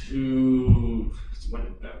like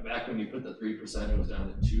back when you put the 3%, it was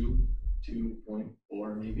down to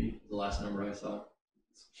 2.4 maybe, the last number I saw.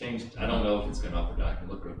 It's changed. I don't know if it's gone up or down. I can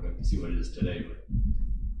look real quick and see what it is today, but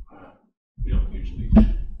we don't usually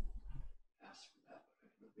ask for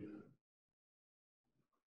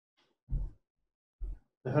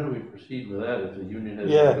that. How do we proceed with that if the union has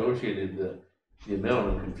Yeah. negotiated the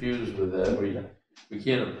amount? I'm confused with that. We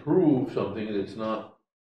can't approve something that's not,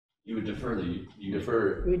 You would defer the, you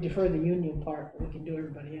defer. We defer the union part, but we can do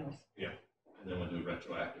everybody else. and then we'll do a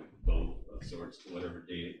retroactive vote of sorts to whatever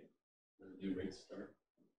date the new rates start.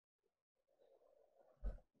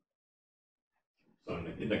 So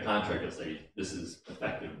in the contract, it'll say this is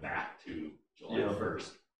effective back to July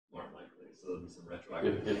 1st, more than likely, so there'll be some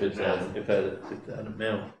retroactive. If it's that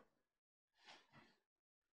amount.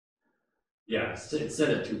 Yeah, it's set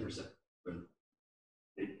at 2%, but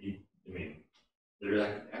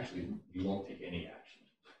actually, you won't take any action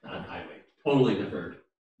on highway, totally deferred.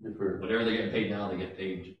 Whatever they're getting paid now, they get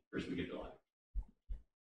paid first week of July.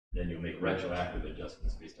 Then you'll make retroactive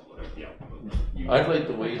adjustments based on whatever the outcome of the. I'd like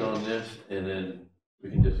to wait on this and then we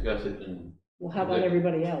can discuss it and. Well, how about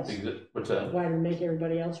everybody else? What's that? Why to make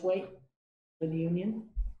everybody else wait for the union?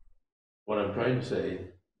 What I'm trying to say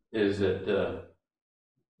is that,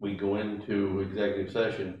 we go into executive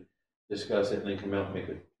session, discuss it, and then come out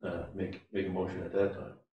and make a motion at that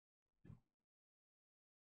time.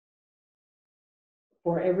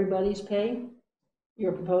 For everybody's pay,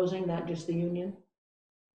 you're proposing, not just the union?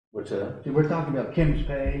 What's that? See, we're talking about Kim's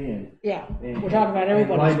pay and. Yeah, and- we're talking about and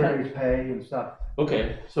everybody's pay. Library's pay and stuff.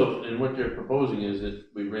 Okay, so, and what they're proposing is that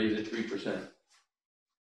we raise it 3%.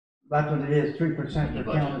 That's what it is, 3%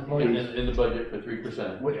 for town employees. In the budget for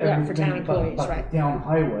 3%. With Yeah, for town everything but employees, right. the town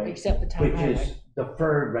highway, Except the town which highway. is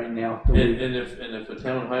deferred right now. And if the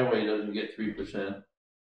town highway doesn't get 3%,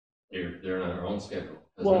 They're on their own schedule.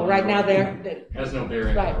 Well, right now they're, Has no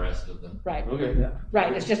bearing on Right. the rest of them. right, Okay.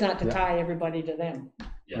 right, it's just not to tie everybody to them.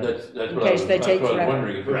 Yeah, That's In what I case was, they that's take what I was forever.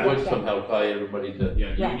 wondering, if it Right. would somehow tie everybody to. yeah,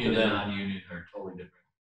 Right. union To and them. non-union are totally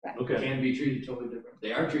different. Okay. Can be treated totally different.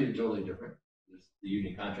 They are treated totally different. The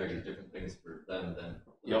union contract is different things for them than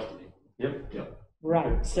the rest of the. Yep.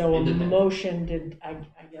 Right, so a Independent. motion did, I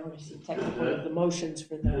don't see technically the motions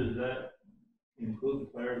for the, Does that include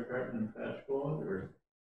the fire department and fast squad, or?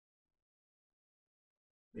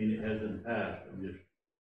 I mean, it hasn't passed, I'm just,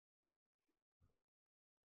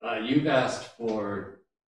 You've asked for,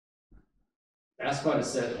 Fast Squad is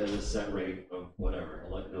set at a set rate of whatever,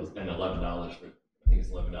 it's been $11 for, I think it's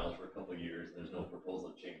 $11 for a couple of years, there's no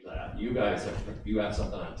proposal to change that. You guys have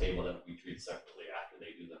something on the table that we treat separately after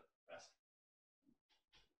they do the rest.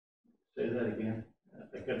 say that again, I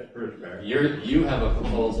think that's the first part. You have a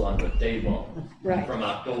proposal on the table right, from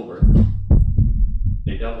October.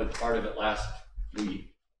 They dealt with part of it last week,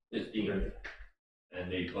 15th,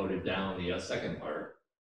 and they voted down the second part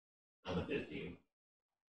on the 15th,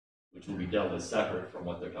 which will be dealt with separate from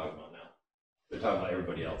what they're talking about now. They're talking about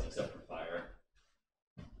everybody else except for fire.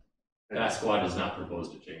 Fast Squad is not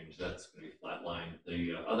proposed to change, that's gonna be flatline.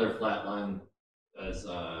 The other flatline as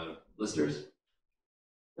listers.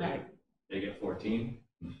 right, They get 14.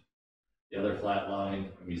 The other flat line,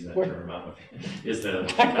 I'm using that We're- term, is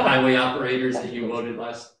the highway operators that you voted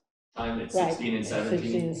last time, it's right. 16 and 16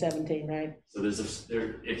 17. and 17, right? So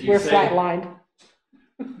if you We're say, flatlined,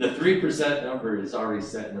 the 3% number is already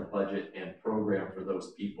set in the budget and program for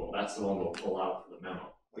those people, that's the one we'll pull out for the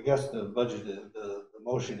memo. I guess the budget, the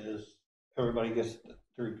motion is, everybody gets the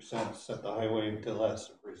 3%, set the highway until that's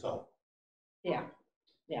the result. yeah,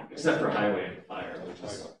 Except for highway and fire, which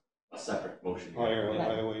is a separate motion. Fire, Right.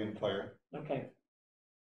 highway and fire. okay.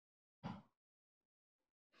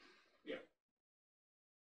 Yeah.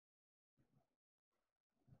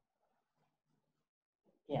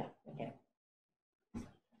 Yeah, okay.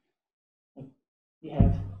 You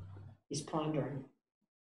have, he's pondering.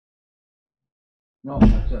 No,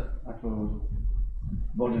 that's it, that's what was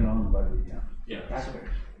voted on by the, Yeah. taxpayers.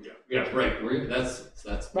 Yeah, right,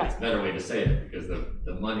 that's Right. a better way to say it, because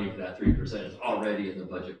the money for that 3% is already in the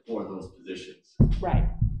budget for those positions. Right,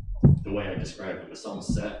 The way I described it was some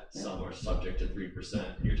set, some are subject to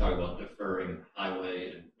 3%. You're talking about deferring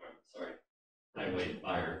highway and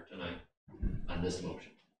fire tonight on this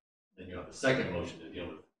motion. Then you have a second motion to deal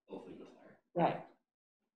with, hopefully with fire. right,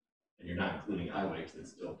 And you're not including highway because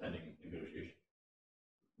it's still pending negotiation.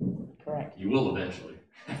 correct. You will eventually.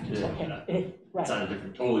 Yeah. Okay, It's right, on a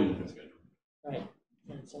totally different schedule. right.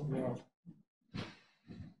 That's in the world.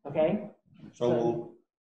 Okay, So,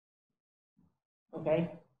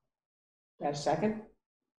 okay. Got a second?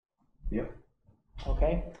 Yep.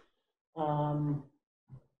 Okay.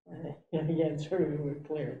 Yeah, it's sort of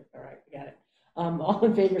clear. All right, got it. All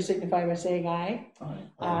in favor signify by saying aye. Aye.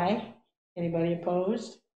 Aye. Anybody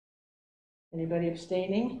opposed? Anybody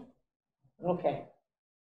abstaining? Okay.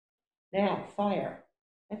 Now, fire.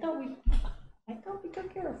 I thought we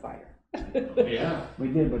took care of fire. Yeah. We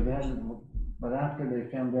did, but they hadn't, but after they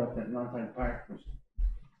found out that North Hyde Park was,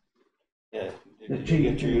 yeah. the Did you chief,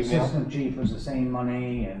 get your the email? assistant chief was the same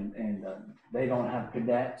money, and they don't have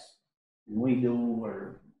cadets, and we do,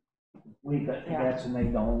 or we got Yeah. cadets and they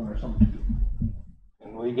don't, or something.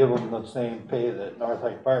 And we give them the same pay that North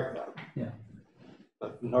Hyde Park does. Yeah.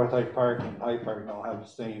 But North Hyde Park and Hyde Park don't have the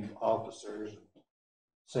same officers,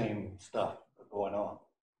 same stuff going on.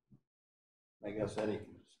 I guess Eddie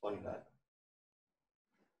can explain that.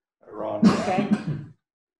 Or Ron. Okay,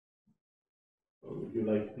 Or would you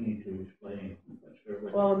like me to explain? That's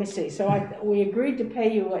everybody. well, let me see. So we agreed to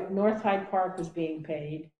pay you what North Hyde Park was being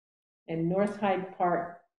paid, and North Hyde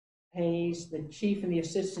Park pays the chief and the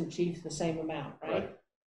assistant chief the same amount, right?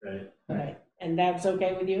 Right, Right. And that's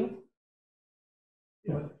okay with you?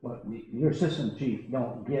 But your assistant chief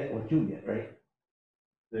don't get what you get, right?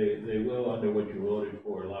 they will under what you voted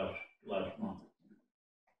for last month.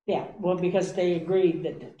 Yeah, well, because they agreed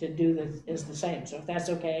that to do this is the same, so if that's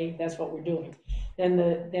okay, that's what we're doing. Then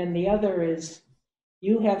the other is,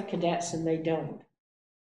 you have cadets and they don't.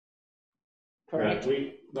 Correct?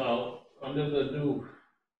 Well, under the new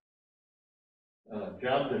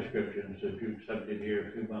job descriptions that you accepted here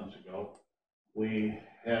a few months ago, we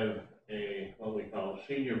have what we call a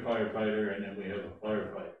senior firefighter, and then we have a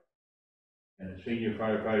firefighter. And a senior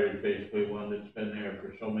firefighter is basically one that's been there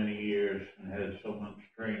for so many years and has so much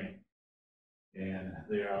training. And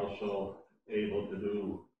they are also able to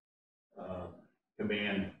do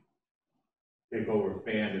command, take over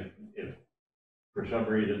command if for some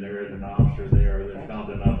reason there is an officer there, or there's not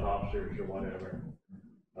enough officers or whatever.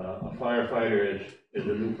 A firefighter is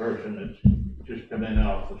a new person that's just come in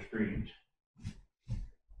off the streets.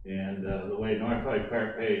 And the way North Hyde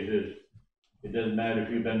Park pays is, it doesn't matter if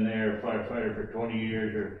you've been there a firefighter for 20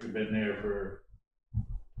 years or if you've been there for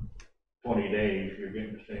 20 days, you're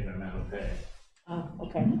getting the same amount of pay.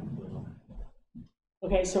 Okay.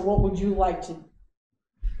 Okay, so what would you like to?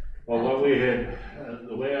 Well, what we had,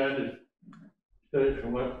 the way I understood it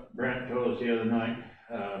from what Brent told us the other night,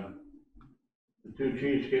 the two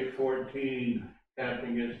chiefs get 14,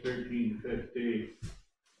 captain gets 1350,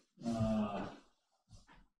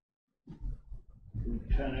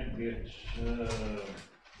 lieutenant gets,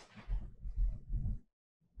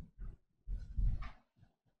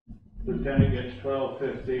 lieutenant gets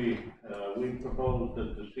 1250. We proposed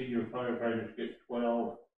that the senior firefighters get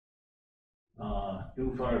 12.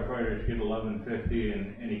 New firefighters get 1150,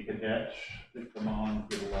 and any cadets that come on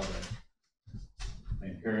get 11.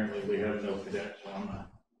 And currently we have no cadets on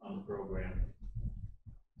the program.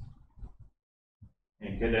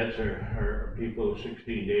 And cadets are people 16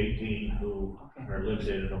 to 18 who are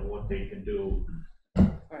limited on what they can do.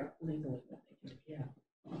 Right, legally, yeah,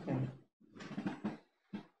 okay.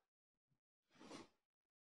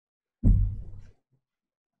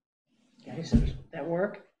 Okay, so does that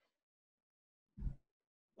work?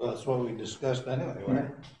 Well, that's what we discussed anyway, right?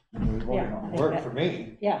 We voted Yeah, I on. think Worked that- for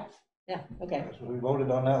me. Yeah, okay. That's what we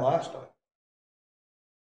voted on that last time.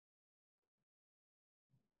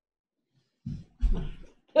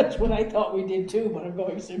 That's what I thought we did too, but I'm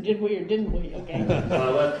going, so did we or didn't we? Okay.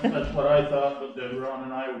 Well, that's what I thought, but then Ron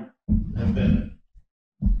and I have been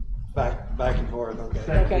Back and forth, okay.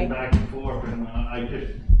 texting back and forth, and I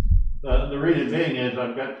just, the reason being is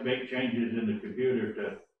I've got to make changes in the computer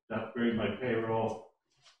to upgrade my payroll.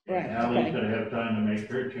 Right, And Allie's okay. gonna have time to make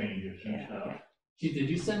her changes and Yeah, stuff. okay. Chief, did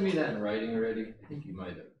you send me that in writing already? I think you might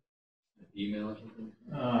have. An email or something?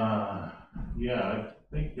 Yeah, I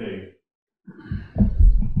think they, I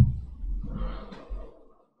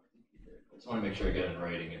just want to make sure I get it in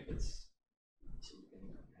writing if it's, so we can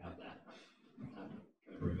have that. I'm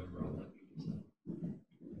trying to remember all that.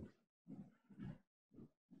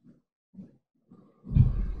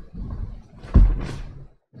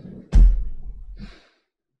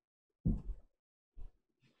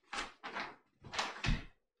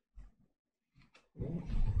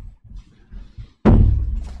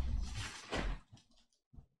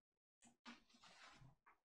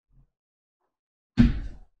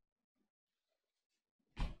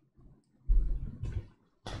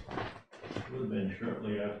 would have been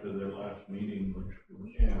shortly after their last meeting, which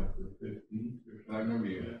was Yeah. the 15th or something. I remember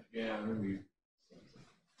you. Yeah, I remember you.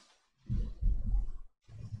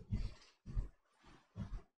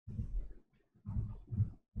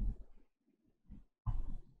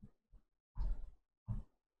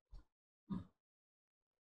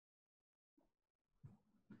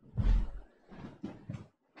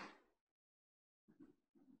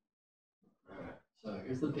 Alright, so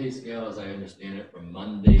here's the pay scale as I understand it from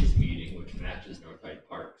Monday's meeting, which matches North Hyde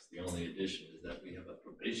Parks. The only addition is that we have a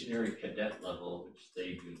probationary cadet level, which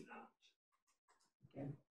they do not. Okay.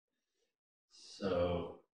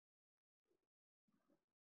 So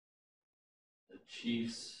the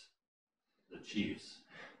chiefs,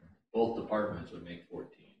 both departments would make 14.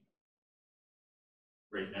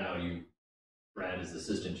 Right now, Brad is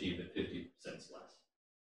assistant chief at 50 cents less.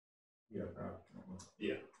 Yeah, approximately.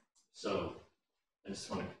 Yeah. So I just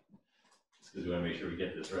want to, just because we want to make sure we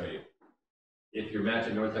get this right. If you're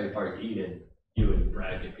matching North Hyde Park Eden, you and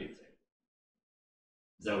Brad get paid the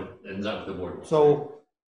same. Is that what the board wants? So,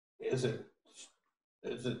 is it,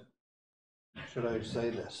 should I say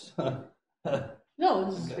this? No,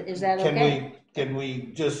 is that okay? Can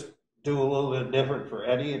we just do a little bit different for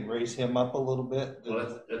Eddie and raise him up a little bit?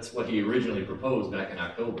 Well, that's what he originally proposed back in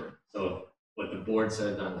October. So what the board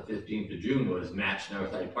said on the 15th of June was match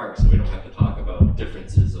North Hyde Park, so we don't have to talk about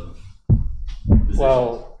differences of positions.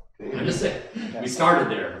 Well, I'm just saying, we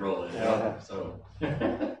started there, Roland, Yeah. so.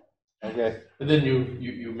 okay, And then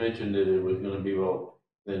you mentioned that it was gonna be, well,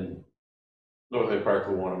 then North Hyde Park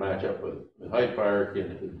will wanna match up with Hyde Park,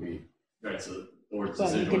 and it would be. Right, so the board's Well,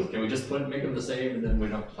 you decision was, could- can we just make them the same, and then we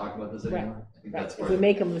don't have to talk about this anymore? I think that's If where. we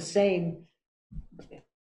make them the same,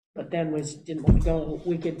 but then we didn't want to go,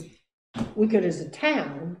 we could as a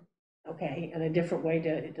town, okay, and a different way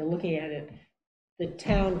to looking at it, the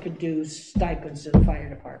town could do stipends to the fire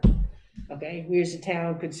department, okay? We as a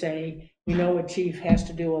town could say, we know a chief has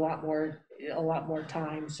to do a lot more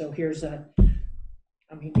time, so here's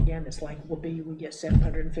I mean, again, it's like whoopee, we get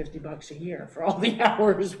 $750 a year for all the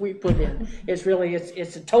hours we put in. It's really,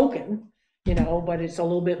 it's a token, but it's a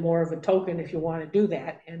little bit more of a token if you want to do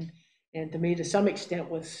that. And And to me, to some extent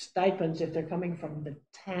with stipends, if they're coming from the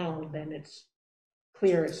town, then it's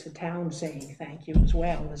clear it's the town saying thank you as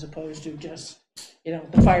well, as opposed to just,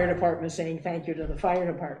 the fire department saying thank you to the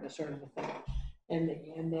fire department sort of a thing.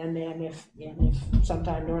 And then if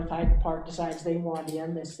sometime North Hyde Park decides they want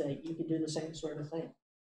in this, you could do the same sort of thing.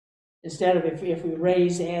 Instead of if we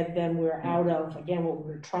raise ed, then we're out of, again, what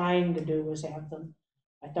we were trying to do was have them,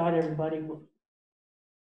 I thought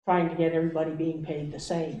trying to get everybody being paid the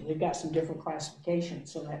same. They've got some different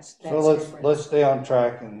classifications, so that's So different. let's stay on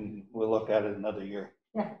track and we'll look at it another year.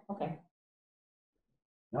 Yeah, okay.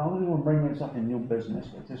 Now, I'm gonna bring in something new business,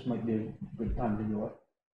 but this might be a good time to do it.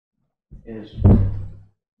 Is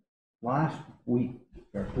last week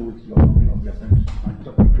or 2 weeks ago, difference. I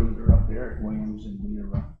took a cruiser up there at Williams, and we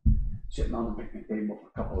were sitting on the picnic table for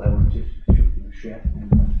a couple of hours, just shooting the shit,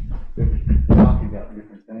 and we were talking about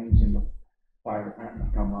different things, and the fire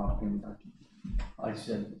department come up, and I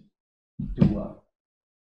said to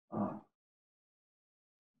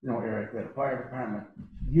Eric, that fire department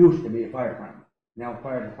used to be a fire department. Now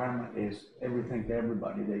fire department is everything to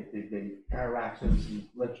everybody. They car accidents and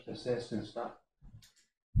lift assist and stuff.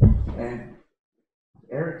 And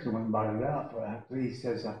Eric's the one brought it up. He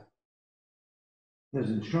says, does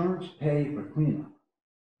insurance pay for cleanup?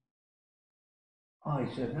 I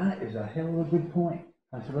said, that is a hell of a good point.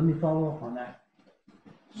 I said, let me follow up on that.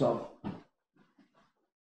 So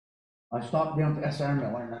I stopped down to SR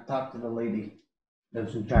Miller and I talked to the lady that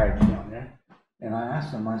was in charge down there. And I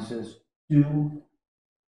asked them, I says, do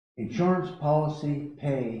insurance policy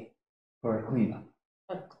pay for a cleanup?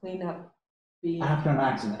 A cleanup being After an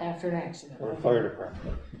accident. After an accident. Or fire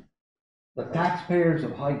department. The taxpayers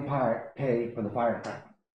of Hyde Park pay for the fire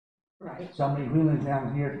department. Right. Somebody wheeling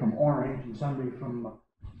down here from Orange and somebody from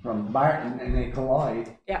Barton, and they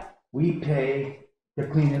collide. Yeah. We pay to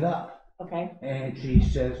clean it up. Okay. And she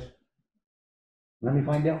says, let me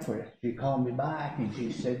find out for you. She called me back and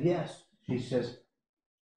she said, yes. She says,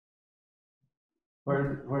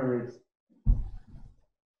 where it's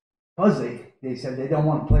fuzzy, they said they don't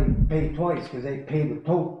want to pay twice because they pay the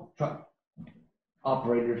tow truck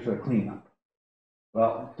operators for the cleanup.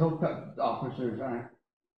 Well, tow truck officers aren't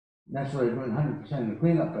necessarily doing 100% of the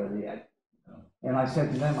cleanup of the ed. And I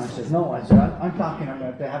said to them, I said, no, I said, I'm talking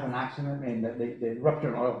about if they have an accident and they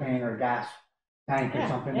rupture an oil pan or a gas tank or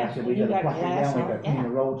something. I said, we gotta flush it down, we gotta clean the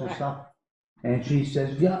roads and stuff. And she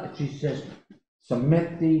says, yeah, she says,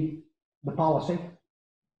 submit the policy.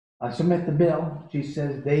 I submit the bill. She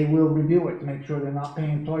says they will review it to make sure they're not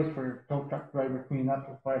paying twice for tow truck driver cleanup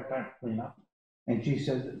or fire truck cleanup. And she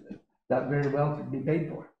says that very well could be paid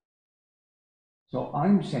for. So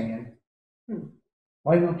I'm saying,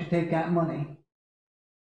 why don't you take that money?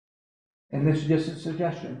 And this is just a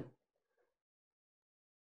suggestion.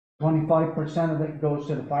 25% of it goes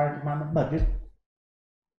to the fire department budget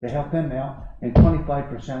to help them out, and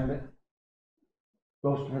 25% of it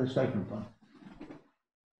goes to the stipend fund.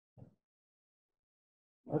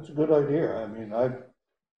 That's a good idea. I mean, I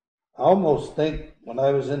almost think when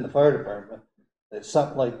I was in the fire department that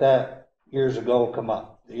something like that years ago come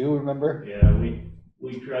up. Do you remember? Yeah,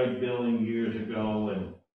 we tried billing years ago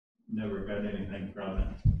and never got anything from it.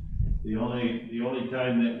 The only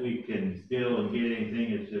time that we can bill and get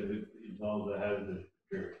anything is if it involves a hazardous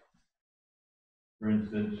material. For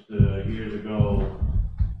instance, years ago,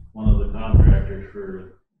 one of the contractors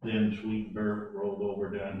for then Sweet Burke rolled over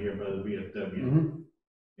down here by the VFW.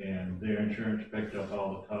 And their insurance picked up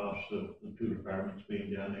all the costs of the two departments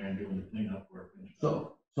being down there and doing the cleanup work.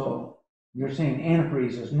 So you're saying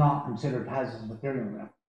antifreeze is not considered hazardous material now?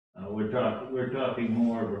 We're talking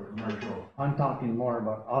more of a commercial. I'm talking more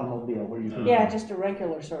about automobile where you can. Yeah, just a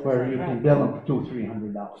regular sort of. Where you can bill them for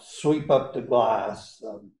 $200-300. Sweep up the glass.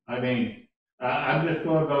 I mean, I'm just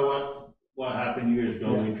going by what happened years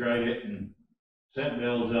ago. Yeah. We tried it and sent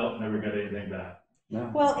bills out, never got anything back. Yeah.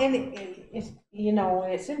 Well, and it's,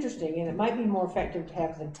 it's interesting, and it might be more effective to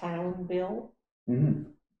have the town bill. Mm-hmm.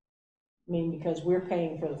 I mean, because we're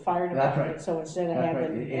paying for the fire That's department, right. so instead of That's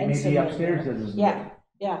having. right. It may be upstairs that is. Yeah,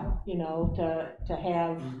 to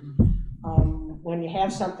have, when you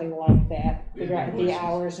have something like that, figure out the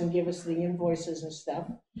hours and give us the invoices and stuff.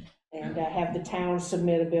 And have the town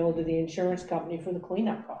submit a bill to the insurance company for the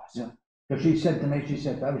cleanup costs. Yeah. Because she said to me, she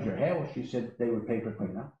said, that was your house. She said they would pay for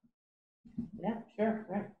cleanup. Yeah, sure,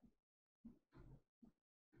 right.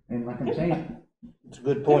 And like I'm saying. It's a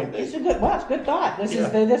good point. It's a good thought. This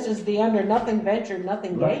is the under nothing ventured,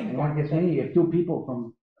 nothing Right. gained. And like I say, if two people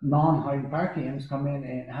from non-Hyde Parkians come in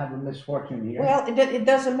and have a misfortune here. Well, it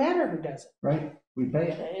doesn't matter who does it. Right, we pay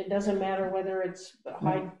it. It doesn't matter whether it's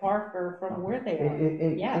Hyde Park or from where they are.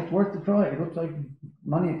 It's worth the try. It looks like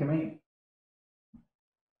money to me.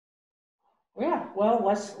 Yeah, well,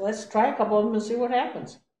 let's try a couple of them and see what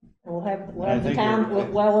happens. And we'll have I the think town, you're-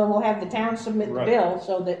 and we'll have the town submit the Right. bill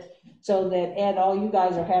so that, Ed, all you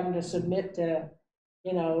guys are having to submit to,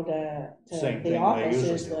 you know, to Same the thing they office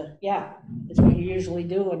usually is do. Yeah, it's what you usually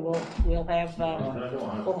do, and we'll have, I don't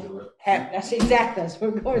have to do it. that's exactly, that's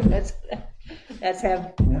where we're going, let's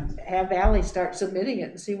have Ally start submitting it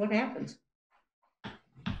and see what happens.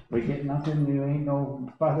 We get nothing, you ain't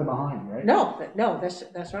no farther behind, right? No, that's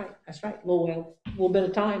right, well, a little bit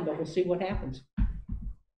of time, but we'll see what happens.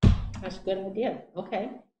 That's a good idea, okay.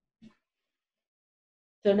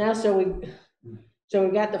 So now, so we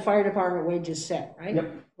got the fire department wages set, right?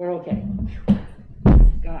 Yep. We're okay.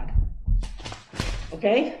 God.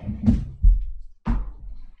 Okay?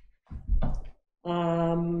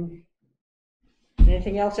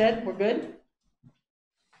 Anything else, Ed? We're good?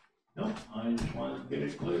 No, I just wanted to get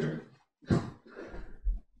it clear.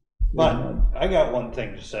 But I got one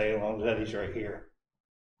thing to say, as long as Eddie's right here.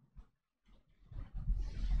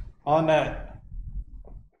 On that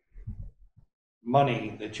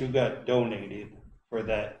money that you got donated for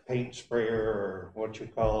that paint sprayer, or what you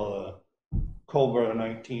call a Cobra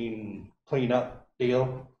 19 cleanup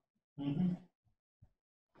deal,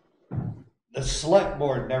 the select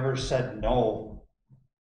board never said no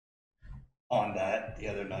on that the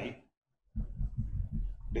other night,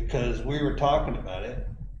 because we were talking about it,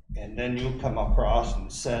 and then you come across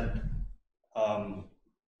and said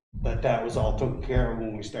that was all taken care of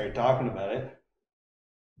when we started talking about it,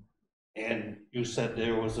 and you said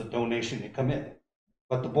there was a donation to come in,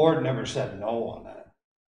 but the board never said no on that.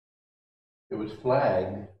 It was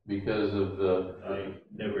flagged because of the. I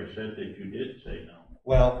never said that you did say no.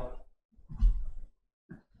 Well,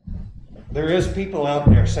 there is people out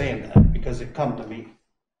there saying that, because it come to me.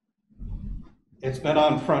 It's been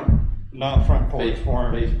on not front porch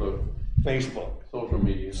forum, Facebook, social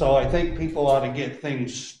media. so I think people ought to get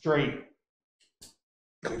things straight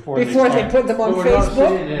before They put them on But we're not Facebook?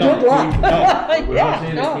 saying that Good it luck. came- no, We're not Yeah,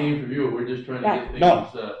 saying no. it came from you, we're just trying to Yeah. get things,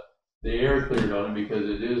 No. the air cleared on it, because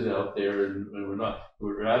it is out there, and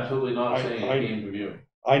we're absolutely not saying I- it came from you.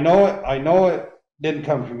 I know it didn't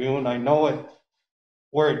come from you, and I know it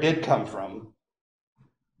where it did come from.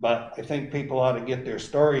 But I think people ought to get their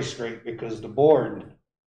story straight, because the board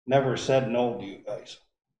never said no to you guys.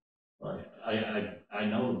 I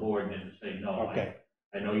know the board didn't say no. Okay.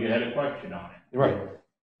 I know you had a question on it. Right.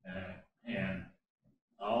 And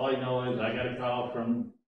all I know is I got a call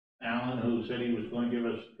from Alan, who said he was going to give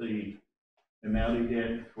us the amount he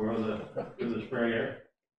did for the sprayer.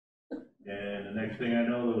 And the next thing I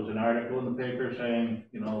know, there was an article in the paper saying,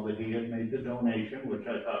 you know, that he had made the donation, which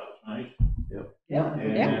I thought was nice. Yeah.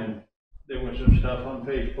 And then there was some stuff on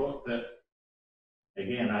Facebook that,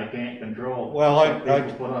 again, I can't control. Well, what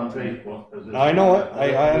people put on Facebook. 'Cause I know it,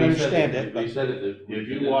 I We understand said it, We but said it. If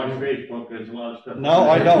you watch Facebook, there's a lot of stuff. No,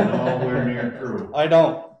 I don't. Nowhere near true. I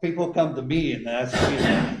don't. People come to me and ask me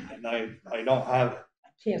that, and I don't have it.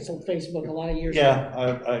 Canceled Facebook a lot of years ago.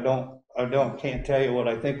 Yeah, I can't tell you what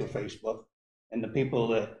I think of Facebook, and the people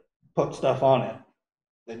that put stuff on it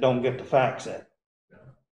that don't get the facts in.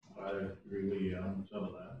 I agree with you on some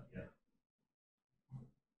of that,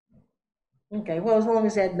 yeah. Okay, well, as long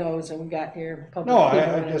as Ed knows, and we got here. public No, I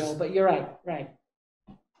people wanna just- know, but you're right.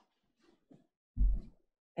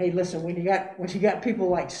 Hey, listen, when you got people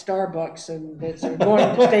like Starbucks and that are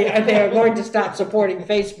going to they are going to stop supporting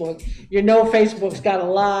Facebook, you know Facebook's got a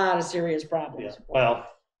lot of serious problems. Well,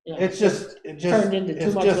 You know, it's just turned into too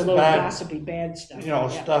it's much of a just little bad, gossipy bad stuff. you know,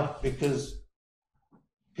 Yeah. stuff, because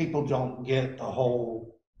people don't get the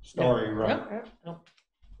whole story right. No.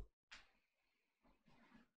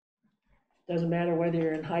 Doesn't matter whether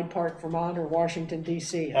you're in Hyde Park, Vermont, or Washington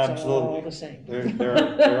DC. It's all Absolutely. the same.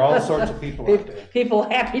 There are all sorts of people out there. People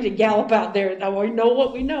happy to gallop out there. Now we know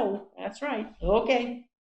what we know. That's right. Okay.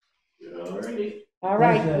 Alrighty. All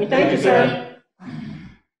right. We thank you, sir.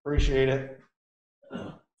 Appreciate it.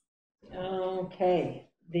 Okay.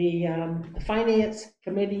 The Finance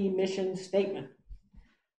Committee mission statement,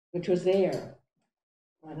 which was there,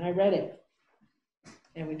 and I read it.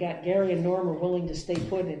 And we got Gary and Norm are willing to stay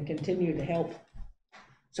put and continue to help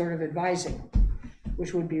sort of advising,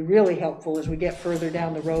 which would be really helpful as we get further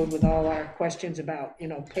down the road with all our questions about, you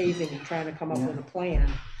know, paving and trying to come up with a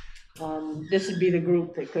plan. This would be the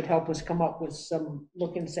group that could help us come up with some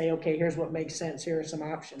look and say, okay, here's what makes sense. Here are some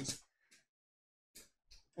options.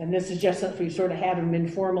 And this is just that we sort of had them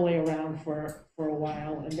informally around for a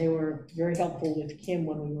while, and they were very helpful with Kim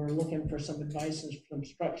when we were looking for some advice and some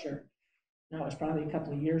structure. That was probably a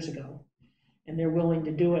couple of years ago, and they're willing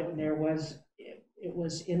to do it. And it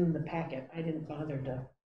was in the packet. I didn't bother to.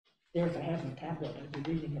 There, if I had my tablet, I'd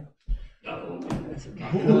be reading it. That's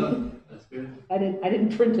good. I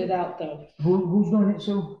didn't print it out though. Who's doing it,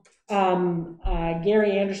 Sue?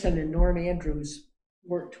 Gary Anderson and Norm Andrews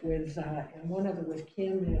worked with, and one other with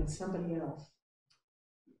Kim and somebody else.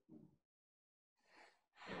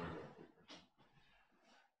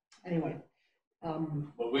 Anyway.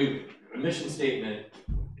 Well, a mission statement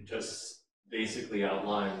just basically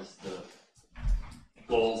outlines the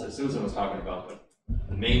goals that Susan was talking about, but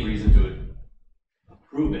the main reason to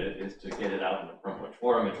approve it is to get it out in the front porch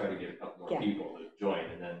forum and try to get a couple more people to join.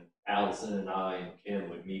 And then Allison and I and Kim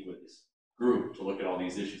would meet with this group to look at all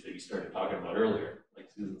these issues that you started talking about earlier, like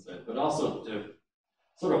Susan said, but also to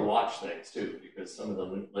sort of watch things too, because some of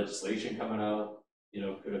the legislation coming out,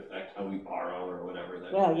 could affect how we borrow or whatever.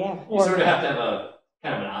 That well, yeah. You sort of have to have a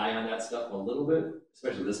kind of an eye on that stuff a little bit,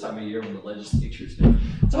 especially this time of year when the legislature's there.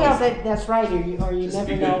 Well, that's right, or you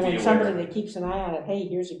never know when aware. somebody that keeps an eye on it, hey,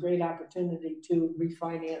 here's a great opportunity to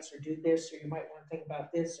refinance or do this, or you might want to think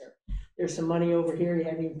about this, or there's some money over here you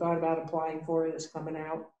haven't even thought about applying for it, it's coming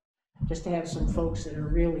out. Just to have some folks that are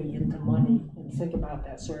really into money and think about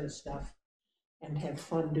that sort of stuff and have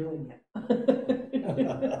fun doing it.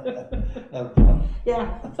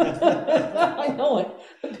 Yeah, I know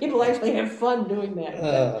it. People actually have fun doing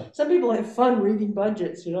that. Some people have fun reading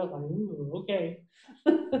budgets, like, ooh, okay.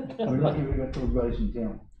 We're lucky we got those guys in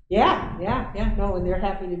town. Yeah, no, and they're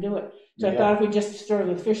happy to do it. So I thought if we just sort of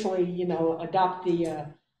officially, adopt the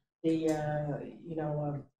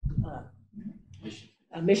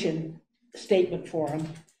a mission statement for them,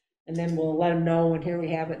 and then we'll let them know, and here we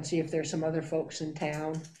have it, and see if there's some other folks in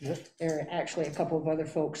town. Yep. There are actually a couple of other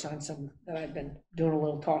folks on some that I've been doing a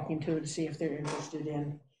little talking to see if they're interested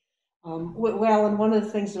in. Well, and one of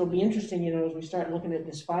the things that'll be interesting, as we start looking at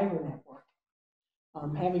this fiber network,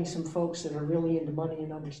 having some folks that are really into money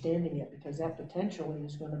and understanding it, because that potentially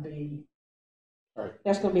is going to be,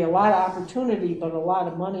 that's going to be a lot of opportunity, but a lot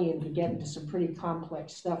of money, and to get into some pretty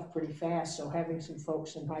complex stuff pretty fast. So having some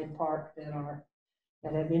folks in Hyde Park that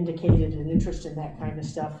have indicated an interest in that kind of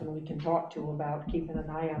stuff, and we can talk to about keeping an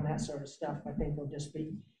eye on that sort of stuff, I think will just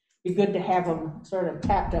be good to have them sort of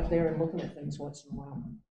tapped up there and looking at things once in a while.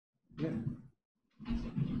 Yeah.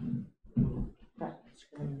 That's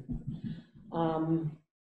great.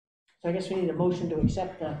 So I guess we need a motion to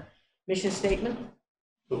accept the mission statement.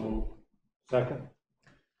 Second.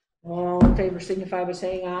 All in favor signify by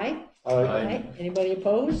saying aye. Aye. Anybody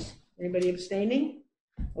opposed? Anybody abstaining?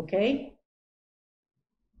 Okay.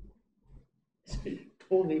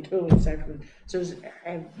 Totally separate. So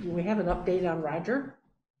do we have an update on Roger?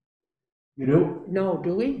 You do? No,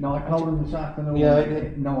 do we? No, I called him this afternoon. Yeah, I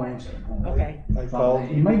did. No answer. Okay, I called,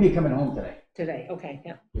 He might be coming home today. today, okay,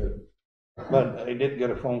 yeah. but I did get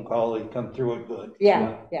a phone call, he come through it good.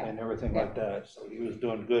 Yeah. And everything like that, so he was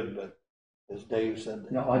doing good, but as Dave said.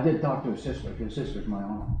 No, I did talk to his sister. His sister's my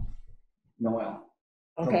aunt, Noel.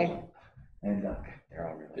 Okay. And They're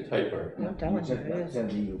all really. It's Hyde Park. I'm telling you, it is.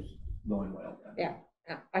 said he was doing well. Yeah.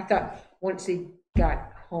 I thought once he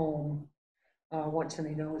got home, once and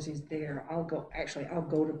he knows he's there, I'll go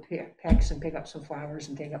to Peck's and pick up some flowers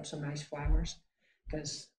and take up some nice flowers,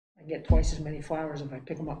 because I get twice as many flowers if I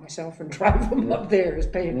pick them up myself and drive them up there as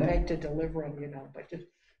paying Peg to deliver them, but just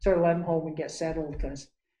sort of let him home and get settled, because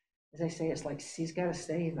as I say, it's like he's got to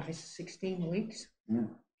stay in 16 weeks. Yeah.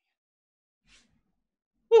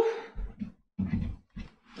 Whew.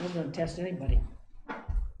 I'm going to test anybody.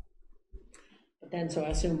 But then, so I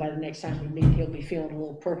assume by the next time we meet, he'll be feeling a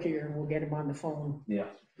little perkier, and we'll get him on the phone. Yeah.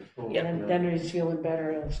 And then when he's feeling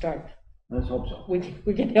better, he'll start. Let's hope so.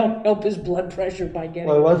 We can help his blood pressure by getting.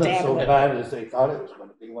 Well, it wasn't so tablet. bad as they thought it was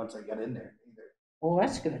gonna be once I got in there either. Oh,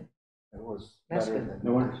 that's good. It was That's better good. than. They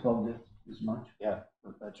weren't exposed as much. Yeah,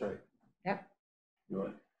 that's right.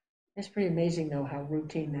 Good. It's pretty amazing though how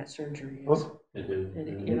routine that surgery is. Whoop. It is. And,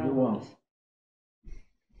 They do well.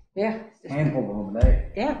 Yeah. Handful of them a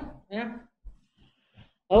day. Yeah.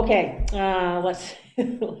 Okay, let's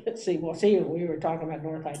see. Well, we were talking about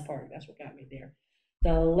North Hyde Park. That's what got me there.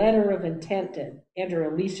 The letter of intent to enter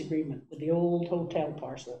a lease agreement with the old hotel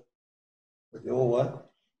parcel. With the old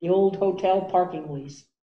what? The old hotel parking lease.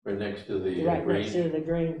 Right next to the Right next Grange, to the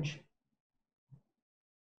Grange.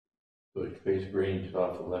 which face Grange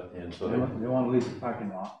off the left-hand They side. want to lease the parking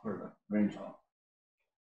lot for the range hall.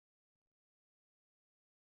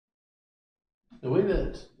 The way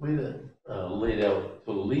that laid out,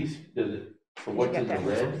 so the lease, does it, for what's in the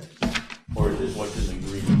red, or is it what's in the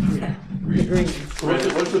green? The green. So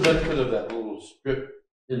what's the benefit of that little strip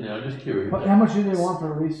in there? I'm just curious. How much do they want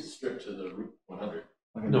for a lease? Strip to the Route 100.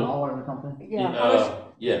 Like No. $1 or something? Yeah.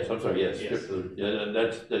 Yes, I'm sorry, yes, Yes. strip to the, yeah, and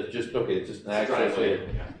that's just, okay, it's just an access.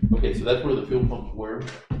 Driveway, yeah. Okay, so that's where the fuel pumps were,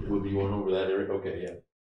 is would be going over that area, okay,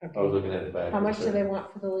 yeah. I was looking at it back. How much do they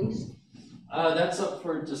want for the lease? That's up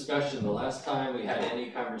for discussion. The last time we had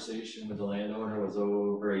any conversation with the landowner was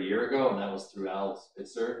over a year ago, and that was through Al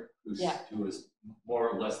Spitzer, who was more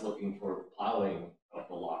or less looking for plowing of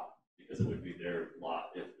the lot, because it would be their lot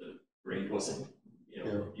if the Grange wasn't,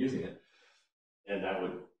 using it. And that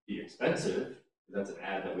would be expensive, because that's an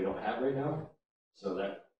ad that we don't have right now. So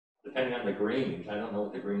that, depending on the Grange, I don't know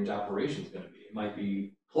what the Grange operation is gonna be. It might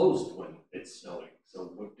be closed when it's snowing. So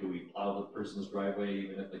what, do we plow the person's driveway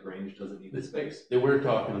even if the Grange doesn't need the space? They were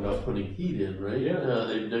talking about putting heat in, right? Yeah.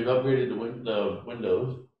 They've upgraded the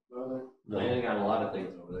windows. Well, they're planning on a lot of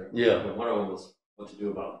things over there. Yeah. But one of them was what to do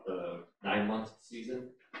about the 9-month season,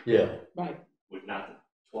 Yeah. Right. with not the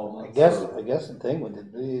 12 months. I guess the thing would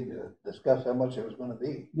be to discuss how much it was gonna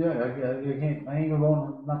be. Yeah, you can't, I ain't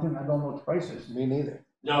going, nothing, I don't know what the price is. Me neither.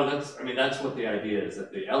 No, that's what the idea is,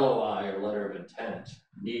 that the LOI or letter of intent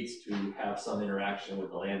needs to have some interaction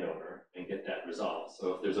with the landowner and get that resolved.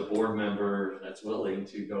 So if there's a board member that's willing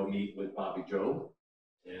to go meet with Bobby Joe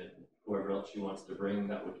and whoever else she wants to bring,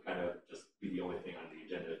 that would kind of just be the only thing on the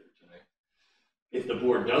agenda for tonight. If the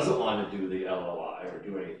board doesn't want to do the LOI or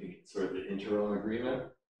do anything, sort of the interim agreement,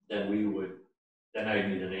 then I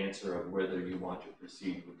need an answer of whether you want to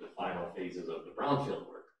proceed with the final phases of the brownfield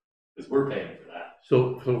work, because we're paying for that.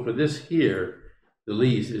 So for this here, the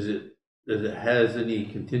lease, does it has any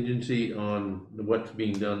contingency on what's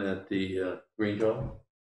being done at the Grange Hall?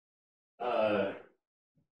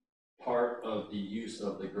 Part of the use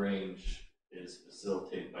of the Grange is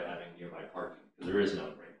facilitated by having nearby parking, because there is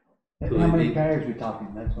no Grange. How many cars we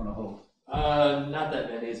talking that's gonna hold? Not that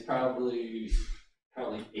many. It's probably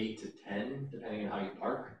 8 to 10, depending on how you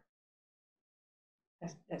park.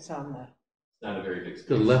 That's on the. It's not a very big space.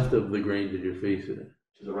 To the left of the Grange that you're facing.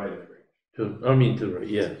 To the right of the Grange. To the right,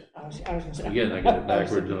 yes. I was gonna say. Again, I got it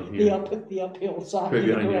backwards on here. The uphill side of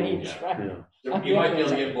Figure the I know, range, yeah, right? Yeah. You might be able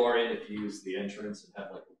to get more in if you use the entrance and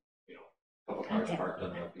have like, a couple cars parked on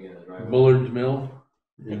the beginning of the driveway. Bullard's Mill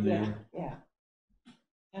in Yeah, there. yeah.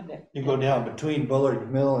 Have that. You go down between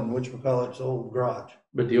Bullard Mill and whatchamacallit's old garage.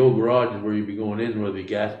 But the old garage is where you'd be going in, where the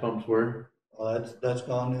gas pumps were, That's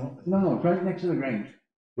gone now. No, it's right next to the Grange.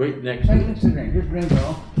 right next Right to it. next to the Grange, just Grange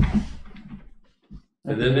Hall.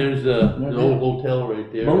 And then there's the old hotel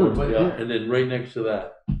right there. Bullard's right Yeah, there. and then right next to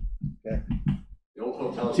that. The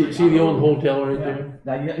old hotel. See the old hotel right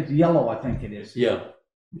Yeah, there? it's yellow, I think it is. Yeah,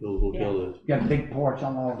 the old hotel is. Got a big porch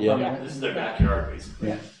on the. Yeah. This is their backyard, basically.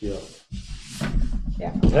 Yeah. Yeah.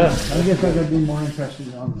 Yeah. Yeah. I guess I gotta be more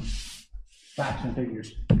interested on facts and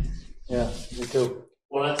figures. Yeah, me too.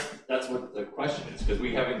 Well, that's what the question is, because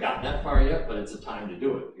we haven't gotten that far yet, but it's a time to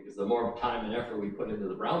do it, because the more time and effort we put into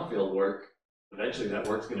the brownfield work, eventually that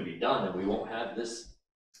work's gonna be done, and we won't have this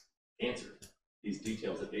answer, these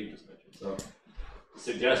details that Dave just mentioned. So the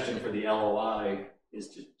suggestion for the LOI is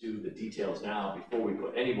to do the details now before we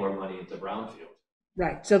put any more money into brownfield.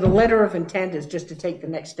 Right, so the letter of intent is just to take the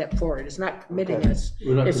next step forward. It's not committing Okay. us.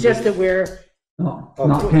 We're not It's just that we're, No,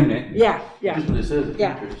 not committed. yeah, yeah, Just what it says, it's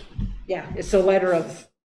Yeah. interest. yeah. It's a letter of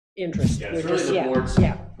interest. Yeah, it's We're really just- the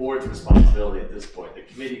yeah, board's responsibility at this point. The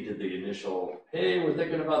committee did the initial, hey, we're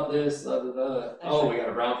thinking about this, oh, we got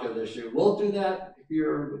a brownfield issue. We'll do that if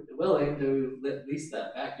you're willing to lease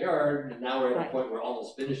that backyard, and now we're at Right. a point we're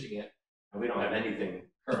almost finishing it, and we don't have anything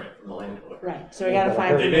current from the landlord. Right, so we gotta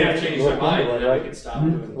find. They may have changed their Look mind, into it, and then we right? can stop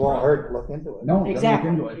doing Mm-hmm. the It won't brownfield. hurt to look into it. No, gotta look Exactly,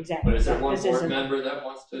 into it. exactly. But is there one This board isn't- member that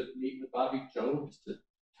wants to meet with Bobby Joe just to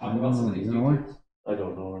talk about some of these You know what? details? I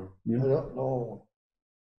don't know her. I don't know.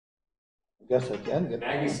 I guess I can get.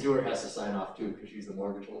 Maggie Stewart has to sign off too, because she's the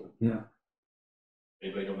mortgage holder. Yeah.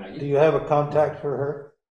 Anybody know Do Maggie? you have a contact for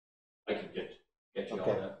her? I can get you all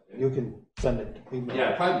Okay. that. You can send it to me.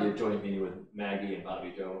 Yeah, probably a joint meeting with Maggie and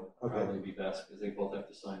Bobby Joe would Okay. probably be best, because they both have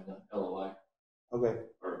to sign the LOI, Okay.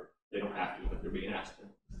 or they don't have to, but they're being asked to.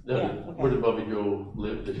 Yeah, okay. Where did Bobby Joe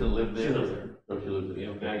live? Does she live there? She lives there. Oh, she lives You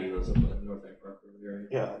know, there. Maggie lives up in North Hyde Park area.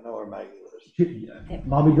 Yeah, I know where Maggie lives.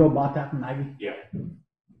 Bobby Joe bought that from Maggie? Yeah.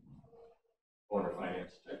 Owner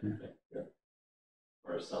finance type of thing, yeah.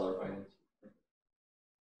 Or seller finance.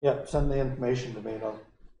 Yeah, send the information to me and I'll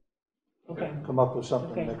Okay, come up with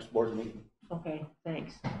something Okay. next board meeting. okay,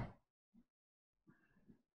 thanks.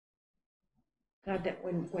 God, that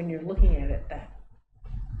when you're looking at it, that,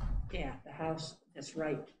 yeah, the house that's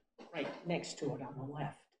right next to it on the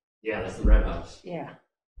left, Yeah, that's the red house. yeah.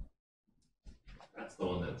 That's the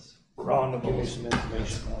one that's, Ron will give me some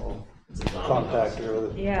information. I'll it's a zombie contact house. her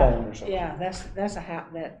with a Yeah, phone or something. yeah, that's a house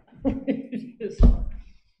that,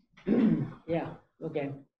 yeah,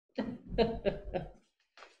 okay.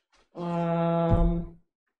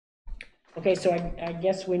 Okay, Okay, so I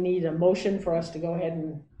guess we need a motion for us to go ahead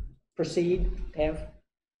and proceed, have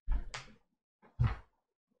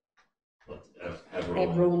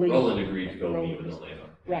Roland agreed to go meet with the Roland. landowner.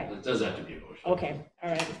 Right. It doesn't have to be a motion. Okay, all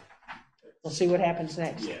right. We'll see what happens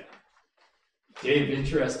next. Yeah. Dave,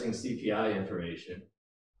 interesting CPI information.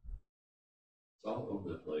 It's all over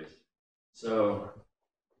the place. So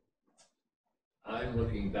I'm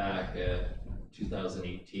looking back at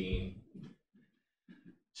 2018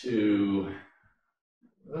 to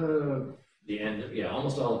the end of,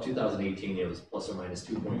 almost all of 2018, it was plus or minus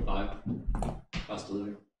 2.5 cost of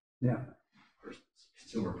living. Yeah. Or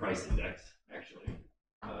consumer price index, actually.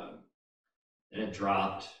 And it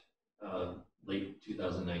dropped late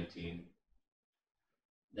 2019.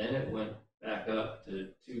 Then it went back up to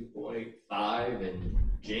 2.5 in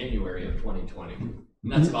January of 2020. And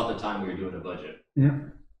that's about the time we were doing a budget. Yeah.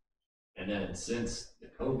 And then since the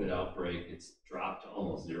COVID outbreak, it's dropped to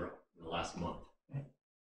almost zero in the last month.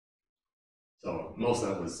 So most of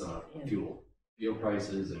that was fuel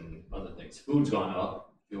prices and other things. Food's gone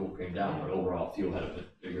up, fuel came down, but overall fuel had a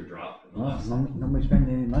bit bigger drop in the last. Nobody's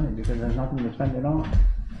spending any money because there's nothing to spend it on.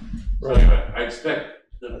 So anyway, I expect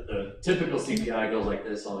the typical CPI goes like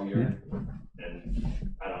this all year.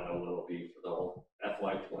 And I don't know what it'll be for the whole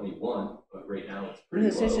FY21, but right now it's pretty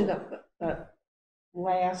This issue low. that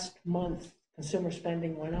last month, consumer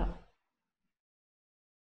spending went up.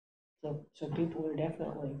 So people are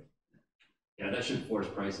definitely, Yeah, that should force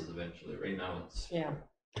prices eventually. Right now it's, yeah.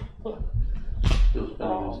 Still spending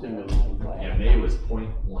on stimulus. yeah, May was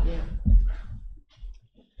 0.1. Yeah.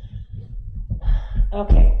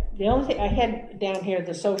 Okay, the only thing I had down here,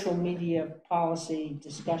 the social media policy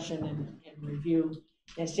discussion and review,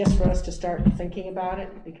 it's just for us to start thinking about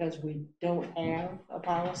it because we don't have a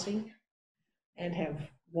policy and have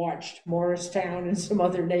watched Morristown and some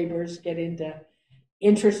other neighbors get into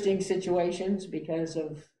interesting situations because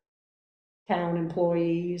of town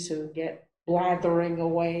employees who get blathering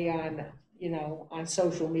away on, on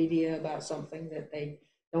social media about something that they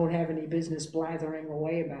don't have any business blathering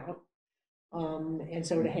away about. And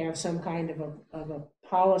so to have some kind of a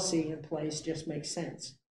policy in place just makes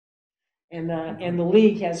sense. And the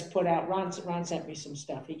league has put out, Ron sent me some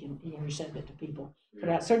stuff, he can resend it to people. Put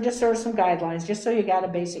out, so just sort of some guidelines, just so you got a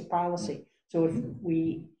basic policy. So if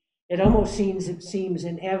it almost seems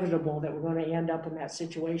inevitable that we're gonna end up in that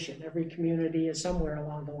situation. Every community is somewhere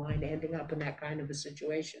along the line ending up in that kind of a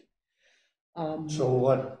situation. So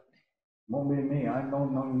what, Won't be me, I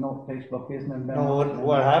know Facebook isn't.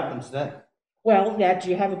 what happens then? Well, that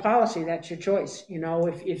you have a policy, that's your choice.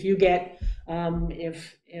 If you get,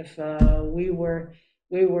 if we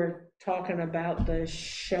were talking about the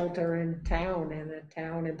shelter in town and the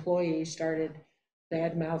town employees started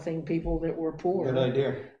bad mouthing people that were poor. Good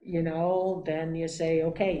idea. Then you say,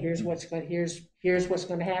 okay, here's what's going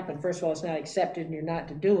to happen. First of all, it's not accepted and you're not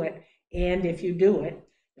to do it. And if you do it,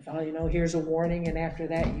 here's a warning, and after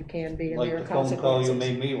that you can be in Like there the phone call you consequences.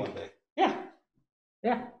 made me one day.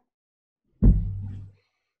 Yeah.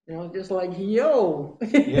 Just like, yo,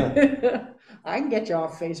 Yeah. I can get you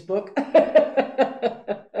off Facebook.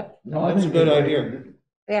 No, I That's a think good it's- idea.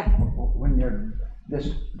 Yeah, When you're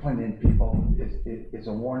disciplining people, it's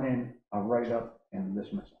a warning, a write-up, and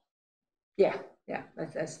dismissal. yeah,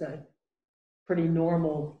 that's the pretty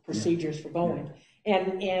normal procedures for going.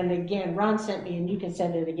 And again, Ron sent me, and you can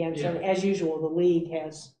send it again, so as usual, the league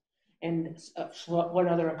has, and a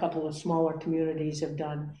couple of smaller communities have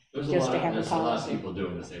done. There's Just a to lot, have a there's a lot of policy. people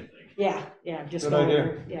doing the same thing. Yeah, just Good go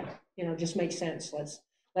idea. over, just makes sense.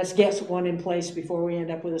 Let's get one in place before we end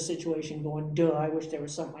up with a situation going, duh, I wish there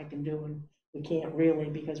was something I can do, and we can't really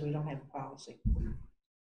because we don't have a policy.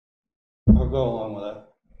 I'll go along with that.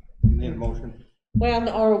 You need a motion? Well,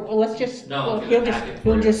 or let's just, No, I'll get he'll a just, packet for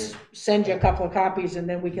he'll you. just send you a couple of copies, and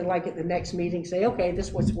then we can, like, at the next meeting, say, okay,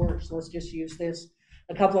 this what's works, let's just use this.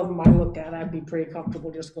 A couple of them I looked at, I'd be pretty comfortable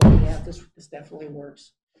just going, yeah, this definitely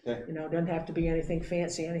works. Okay. It doesn't have to be anything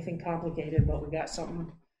fancy, anything complicated, but we've got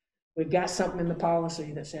something in the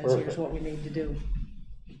policy that says, here's Perfect. what we need to do.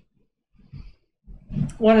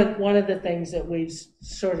 One of the things that we've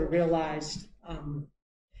sort of realized,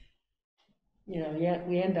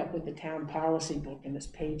 we end up with the town policy book and its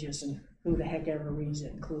pages, and who the heck ever reads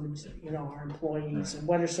it, includes, our employees, and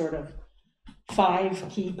what are sort of 5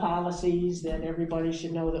 key policies that everybody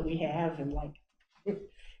should know that we have, and like,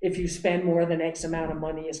 if you spend more than X amount of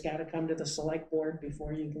money, it's got to come to the select board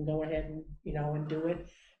before you can go ahead and, and do it.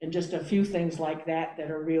 And just a few things like that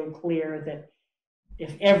are real clear that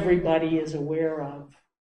if everybody is aware of,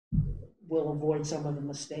 we'll avoid some of the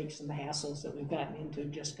mistakes and the hassles that we've gotten into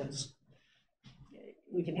just because,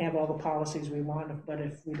 we can have all the policies we want, but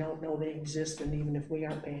if we don't know they exist, and even if we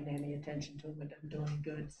aren't paying any attention to them, it doesn't do any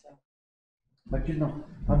good, so. But you know,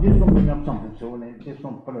 I'm just gonna bring up something, so and it just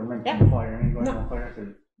don't put a wrench in the fire, ain't going on fire,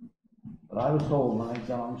 'cause- but I was told when I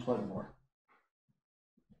got on the select board,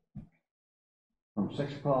 from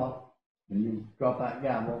 6 o'clock, when you drop that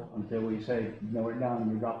gavel, until we say, no, we're done,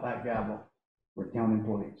 and you drop that gavel, we're town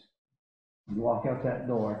employees. You walk out that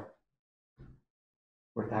door,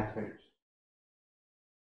 we're taxpayers.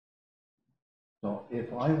 So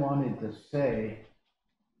if I wanted to say,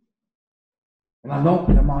 and I don't,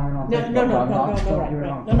 I'm on and on. No, Facebook, no, I'm not- no, don't right, get me right.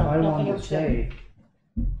 wrong, No, no, if I no, I wanted get to what you're say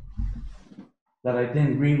that I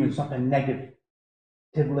didn't agree with something negatively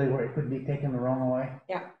where it could be taken the wrong way.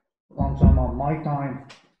 Yeah. As long as I'm on my time,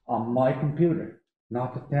 on my computer,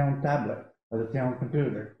 not the town tablet, or the town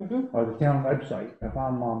computer, Mhm. or the town website, if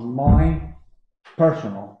I'm on my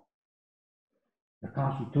personal, the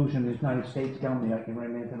Constitution of the United States tells me I can write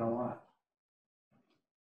anything I want.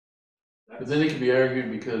 But then it can be argued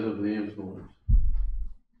because of the influence.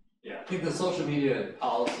 Yeah, I think the social media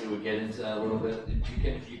policy would get into that a little bit.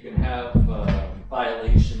 You can have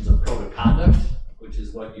violations of code of conduct, which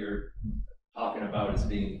is what you're talking about as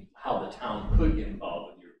being how the town could get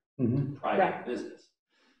involved with your private Right. business.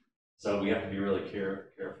 So we have to be really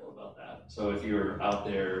careful about that. So if you're out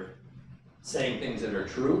there saying things that are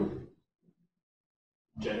true,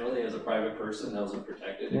 generally as a private person, those are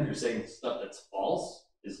protected. Yeah. If you're saying stuff that's false,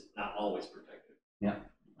 is not always protected. Yeah.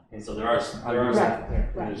 So there are Right. some There's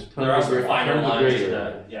there are some tons of finer gray lines to area.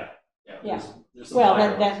 that, yeah. Yeah. There's some Well,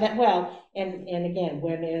 finer lines. well, and again,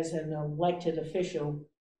 when as an elected official,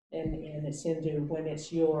 and it's into, when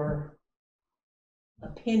it's your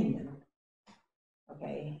opinion,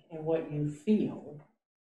 okay, and what you feel,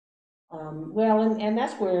 well, and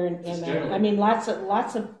that's where, Just and generally. I mean, lots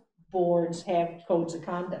of boards have codes of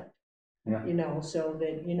conduct. Yeah. You know, so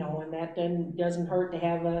that, you know, and that doesn't hurt to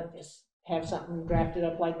have something drafted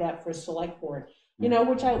up like that for a select board. You know,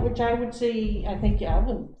 which I would see, I think I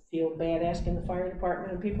wouldn't feel bad asking the fire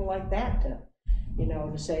department and people like that to, you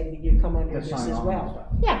know, to say that you come under To this sign as on and well. stuff.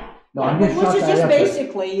 Yeah. No, Yeah, I'm just which shut is that just up.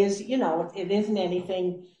 basically is, you know, it isn't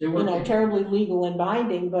anything, There you were- know, terribly legal and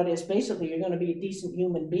binding, but it's basically you're gonna be a decent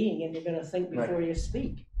human being and you're gonna think before you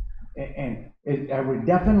speak. And are we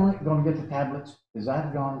definitely gonna get the tablets? Is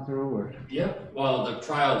that gone through, or? Yep, well, the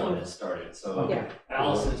trial one has started, so Okay.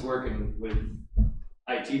 Allison's working with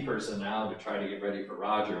IT person now to try to get ready for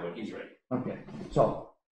Roger when he's ready. Okay, so.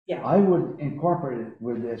 Yeah. I would incorporate it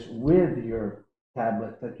with this, with your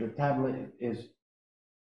tablet, that your tablet is,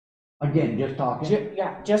 again, just talking.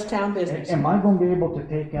 Yeah, just town business. Am I gonna be able to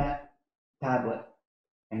take that tablet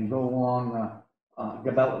and go on,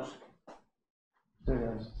 Gabello's?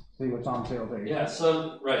 See what's on sale there? Yeah,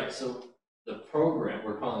 so the program,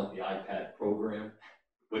 we're calling it the iPad program,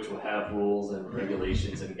 which will have rules and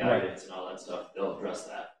regulations and guidance and all that stuff, they'll address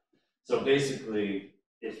that. So basically,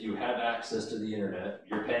 if you have access to the internet,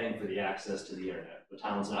 you're paying for the access to the internet, the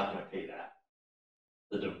town's not gonna pay that.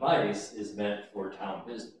 The device is meant for town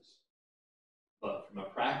business. But from a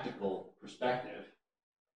practical perspective,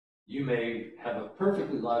 you may have a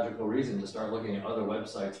perfectly logical reason to start looking at other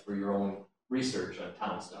websites for your own research on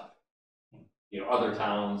town stuff. You know, other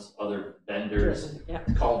towns, other vendors, Yeah.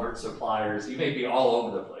 culvert suppliers, you may be all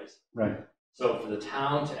over the place. Right. So for the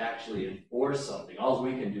town to actually enforce something, all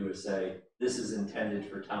we can do is say, this is intended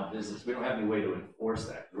for town business. We don't have any way to enforce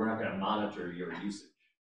that. We're not gonna monitor your usage.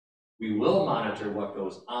 We will monitor what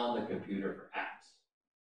goes on the computer for apps.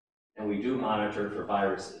 And we do monitor for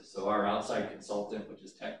viruses. So our outside consultant, which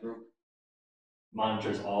is Tech Group,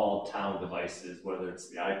 monitors all town devices, whether it's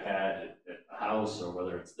the iPad at the house or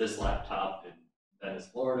whether it's this laptop in Venice,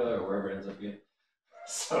 Florida, or wherever it ends up being.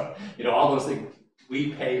 So, you know, all those things,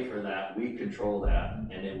 we pay for that, we control that,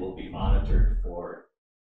 and it will be monitored for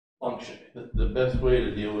functioning. The best way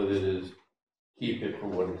to deal with it is keep it for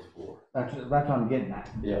what it's for. That's what I'm getting at.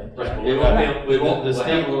 Yeah. Right, we'll have a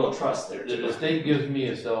little trust there too. The state gives me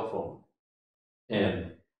a cell phone,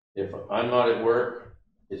 and if I'm not at work,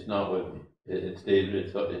 it's not with me. It stays,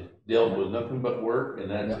 it's dealt with nothing but work, and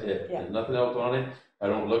that's it. Yeah. There's nothing else on it. I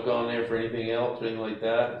don't look on there for anything else, or anything like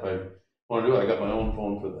that. If I want to do it, I got my own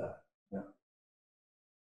phone for that.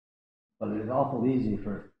 But it's awful easy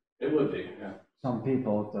for It would be, yeah. some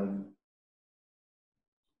people to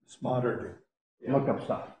Smarter. look up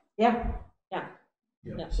stuff. Yeah.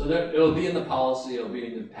 So that, it'll be in the policy, it'll be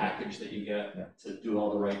in the package that you Yeah. get to do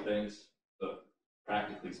all the right things, but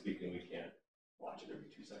practically speaking, we can't watch it every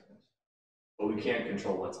 2 seconds. But we can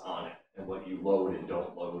control what's on it and what you load and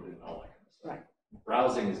don't load and all that kind of stuff. Right.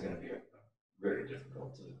 Browsing is gonna be very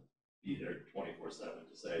difficult to be there 24/7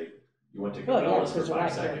 to say, You want to Well, compel yeah, us for because 5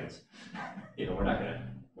 right, seconds. You know, we're not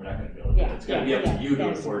gonna be able to do it. It's gonna be up to you to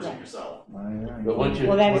enforce it yourself. But once you,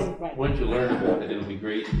 Well, that is right. once you learn about it, it'll be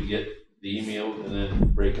great to get the emails and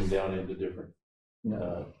then break them down into different,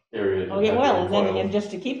 areas. Oh, yeah, well, and then files. again,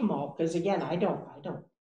 just to keep them all, because again, I don't, No,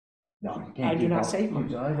 you I can't do keep not all- save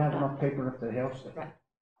mine. I have enough paper up to the house.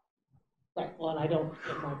 right, well, and I don't,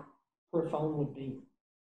 my per phone would be.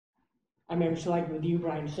 I remember, so like with you,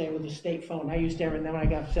 Brian, saying with the state phone, I used to have, and then I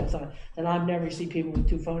got sent on, and I've never seen people with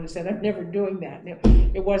 2 phones, I said, I'm never doing that.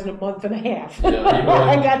 And it wasn't a month and a half. Yeah, you know,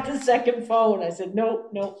 I got the second phone, I said, no,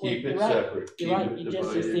 Keep you're it right. separate. You're Keep right, it you just,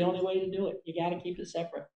 it's divided. the only way to do it, you gotta keep it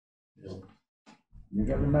separate. You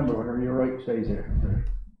gotta remember, whatever you write stays there.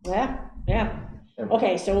 Yeah,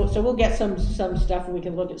 okay, so we'll get some stuff, and we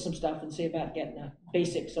can look at some stuff and see about getting a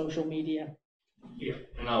basic social media. Yeah,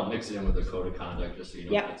 and I'll mix it in with the code of conduct, just so you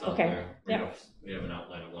know Yeah, what's out okay, there. yeah. We have an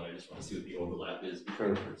outline of one, I just wanna see what the overlap is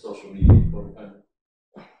between social media and code of conduct.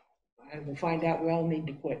 And we'll find out, we all need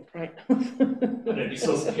to quit, right? I'd be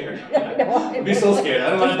so scared. I'd be so scared, I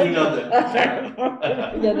don't wanna do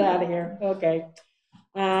nothing. Get out of here, okay.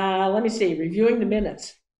 Let me see, reviewing the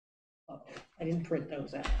minutes. I didn't print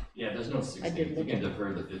those out. Yeah, there's no I 16th, did you look can at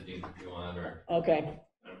defer the 15th if you want, or, Okay,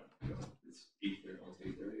 I don't know, it's 8:30, almost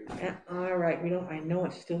 8:30. yeah, all right, I know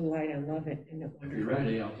it's still light, I love it, isn't it If you're wonderful?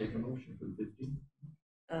 ready, I'll take a motion for the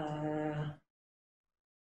 15th.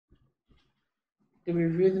 Did we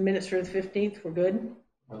review the minutes for the 15th, we're good?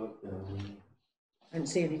 I I didn't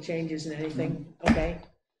see any changes in anything, okay.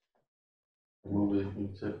 move it,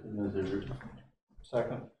 accept it as a written.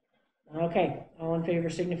 Second. Okay, all in favor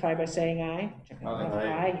signify by saying aye. Aye.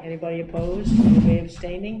 Aye, anybody opposed, anybody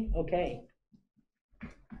abstaining, okay.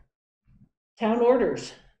 Town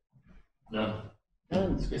orders, No.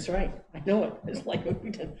 none, that's right, I know it, it's like, all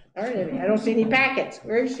right, I don't see any packets,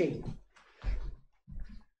 where is she?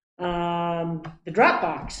 The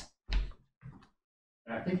Dropbox,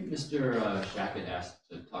 I think Mr. Shackett asked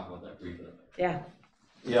to talk about that briefly. yeah,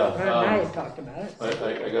 Yeah. Ron and I had talked about it.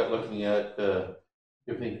 I got looking at,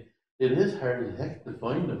 everything, it is hard as heck to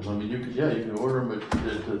find them, I mean, you can order them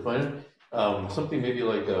to find them, something maybe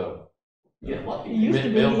like a Yeah, lucky. It used to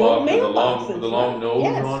be the mailbox old with mailboxes, with a long right? nose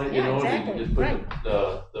Yes, on it, you yeah, know, and you exactly, can just put right.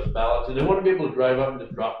 the ballots, and they wanna be able to drive up and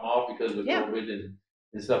just drop them off because of Yeah. COVID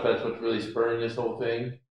and stuff, that's what's really spurring this whole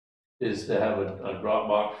thing, is to have a drop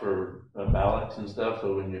box for ballots and stuff,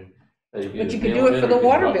 so when you. But you just could mail do them it in for or the you can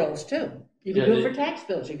water drop- bills too, you could Yeah, do it they- for tax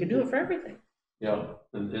bills, you could do it for everything. Yeah,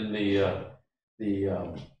 and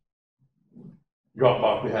the drop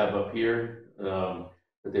box we have up here,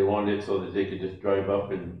 but they wanted it so that they could just drive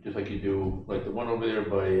up and, just like you do, like the one over there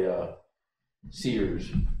by,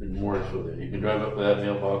 Sears in Morrisville there, you can drive up to that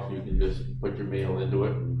mailbox, and you can just put your mail into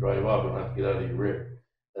it and drive off, and not have to get out of your rear.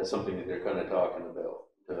 That's something that they're kinda talking about,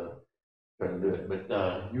 trying to do it,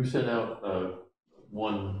 but, you sent out,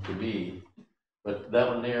 one to me, but that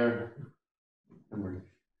one there, remember,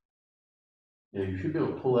 yeah, you should be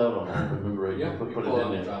able to pull out on it, if I remember right, Yeah, put we it pull out in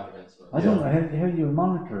and there. drop it in, so. I don't know, how do you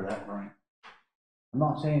monitor that, Brian? I'm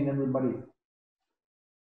not saying everybody,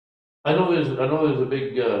 I know there's a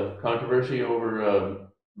big, controversy over,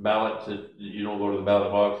 ballots, that you don't go to the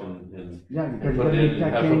ballot box and yeah, because put it you in, and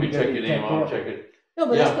check have in, somebody you check gotta your name check off, out. check it. No,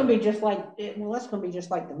 but that's Yeah. gonna be just like, well, that's gonna be just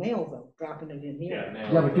like the mail though, dropping it in here.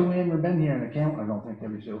 Yeah, but you ain't ever been here in a count, I don't think,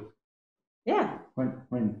 have you, Sue? Yeah,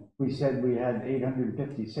 When we said we had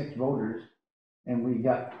 856 voters, and we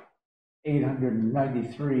got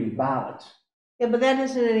 893 ballots. yeah, but that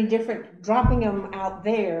isn't any different, dropping them out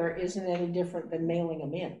there isn't any different than mailing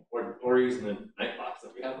them in. Or using the night box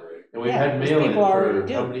that we have already. And we've Yeah, had because mail-in people already for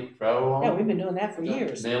do. how many, for how long? Yeah, we've been doing that for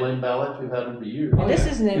years. Mail-in ballots, we've had them for years. And this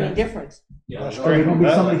isn't Yeah. any different. Yeah. That's Are there gonna be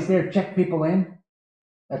Ballot. somebody there check people in?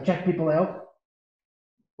 Check people out?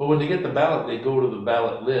 Well, when they get the ballot, they go to the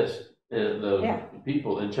ballot list, the Yeah.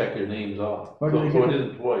 people, and check their names off. Where do they So get it the-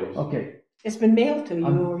 isn't twice. Okay, It's been mailed to you,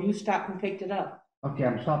 Um, or you stopped and picked it up. okay,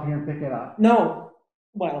 I'm stopping here and pick it up. No,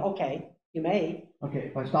 well, okay, you may, Okay,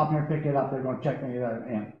 if I stop here and pick it up, they're gonna check me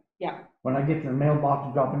in. yeah. When I get to the mailbox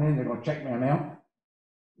and drop it in, they're gonna check me out.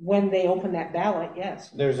 When they open that ballot, yes.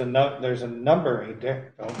 There's a number right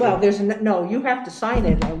there. don't Well, there? no, you have to sign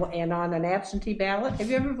it, and on an absentee ballot, have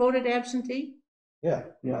you ever voted absentee? Yeah.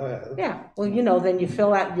 Yeah. Oh, yeah. Yeah, well, then you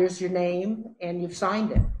fill out, here's your name, and you've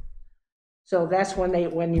signed it. So that's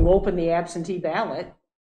when you open the absentee ballot,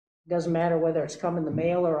 doesn't matter whether it's come in the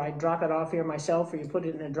mail, or I drop it off here myself, or you put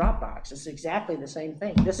it in a drop box, it's exactly the same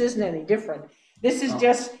thing. This isn't any different. This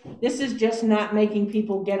is just not making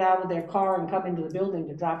people get out of their car and come into the building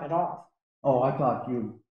to drop it off. Oh, I thought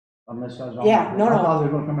you Unless I was on. Yeah, no, I no. thought they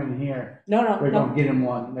were gonna come in here, No, no, they're no. gonna get him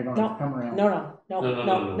one, they're gonna come around.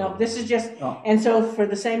 No, this is just, Oh. and so for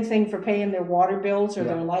the same thing for paying their water bills or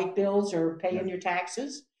their Yeah. light bills or paying your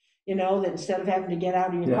taxes, you know, that instead of having to get out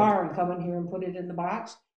of your Yeah. car and come in here and put it in the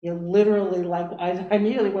box, you literally, like, I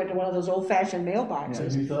immediately went to one of those old fashioned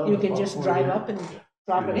mailboxes. You can just drive up and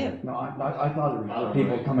drop it in. No, I thought it was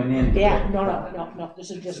people coming in. Yeah, no,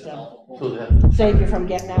 this is just to So that, save you from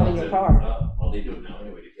getting out of your car. Well, they do it now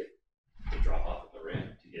anyway to drop off at the ramp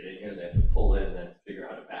to get in here. They have to pull in and then figure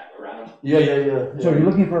out how to back around. yeah. So you're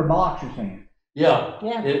looking for a box, you're saying? Yeah,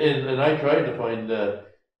 Yeah. and I tried to find,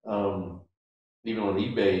 even on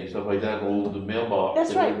eBay and stuff like that, old mailbox.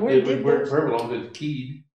 That's and right, where it did would work those- perfect, as long as it's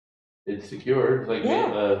keyed, it's secured, like,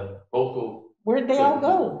 Yeah. postal, Where'd they all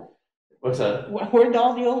go? what's that? Where'd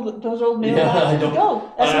all those old Yeah, I mailboxes don't-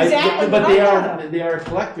 go? That's exactly But what I thought of. they are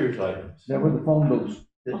collector's items. That was the phone booths.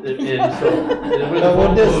 And so, and with the Now, phone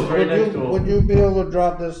would this, booth right next to them. would you be able to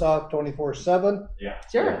drop this off 24/7?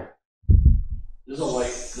 Sure. There's a light.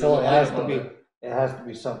 So it has to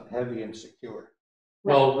be something heavy and secure.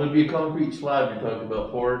 Well, it'd be a concrete slab you're talking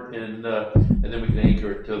about, pour it, and then we can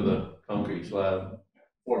anchor it to the concrete slab.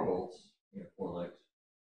 4 bolts, 4 legs.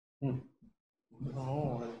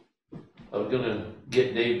 Oh, I was gonna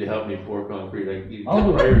get Dave to help me pour concrete, he's I'll got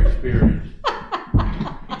do it. prior experience.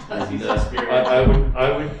 He's And,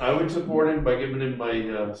 experienced. I would support him by giving him my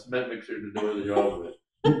cement mixer to do the job with.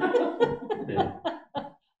 Yeah.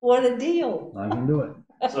 What a deal. I can do it.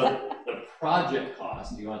 So the project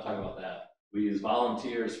cost, do you wanna talk about that? We use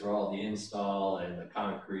volunteers for all the install and the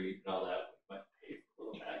concrete and all that. We might pay for a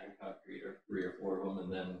little bag of concrete or 3 or 4 of them,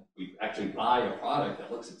 and then we actually buy a product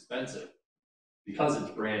that looks expensive. Because it's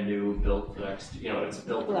brand new, built for next, it's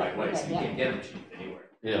built the right way, so you can't get them cheap anywhere.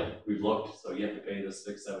 Yeah, We've looked, so you have to pay this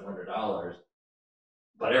 $600-700,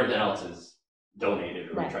 but everything else is donated,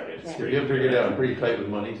 or we try to. Right. you have figured out I'm pretty tight with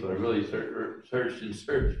money, so I really searched.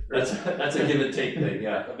 That's a give and take thing,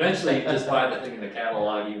 yeah. Eventually, you just buy the thing in the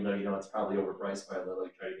catalog, even though you know it's probably overpriced by a little,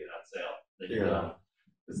 you try to get it on sale. Then you're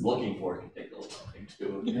because looking for it can take a little time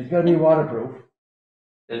too. It's gotta be waterproof.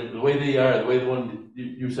 And the way the one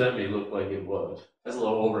you sent me looked like it was. Has a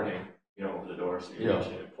little overhang, over the door, so you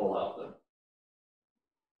can pull out the.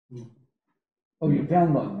 Oh, you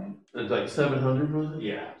found one then? It's like 700, was it?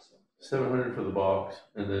 Yeah. 700 for the box,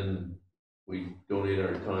 and then we donate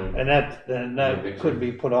our time. and that could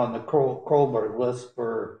be put on the Krollberg list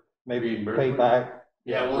for maybe Reimbursement? payback,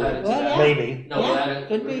 Yeah, we'll add it to Well, that. yeah. maybe. No, we'll add it.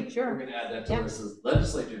 could be, sure. We're gonna add that to Yeah. this is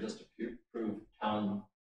legislature just approved town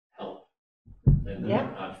help. And Yeah.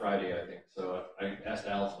 on Friday, I think, so I asked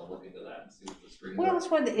Allison to look into that and see what the screen. Well, it's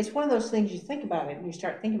one of those things you think about it and you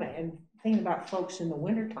start thinking about it and thinking about folks in the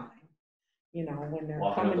wintertime. When they're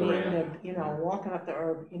Walking up coming the in, ramp. walking up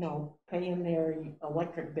or, paying their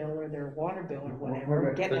electric bill or their water bill or whatever,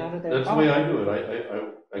 Right. getting out of their That's the way car. I do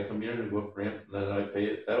it. I come here and go up ramp, and then I pay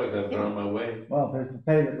it. That way I have it on my way. Well, if they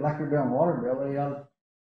pay the electric bill and water bill, they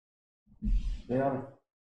ought to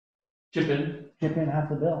Chip in. chip in half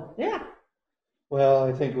the bill. Yeah, Well,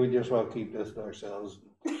 I think we just want to keep this to ourselves.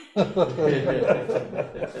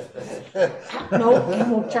 no,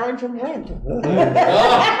 and we'll charge them rent. Where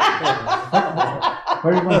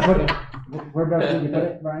are you gonna put it? Whereabouts would you put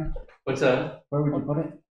it, Brian? What's that? Where would you put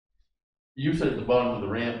it? You said at the bottom of the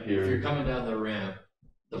ramp If you're here. coming down the ramp,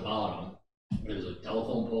 the bottom, there's a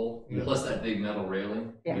telephone pole, plus that big metal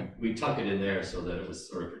railing. Yeah. We tuck it in there so that it was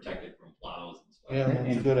sort of protected from plows and stuff. Yeah,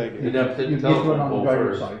 that's a good idea. You'd have to You hit the get to it telephone on the pole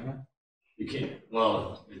driver's first. side, huh? You can't,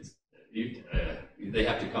 well, they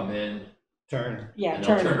have to come in Turn. Yeah, and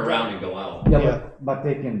they'll turn turn it. around and go out. Yeah, Yeah. but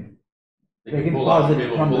they can They can pull pull out, out be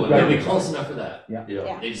able to from pull the it They'll driver's be in. close enough for that. Yeah.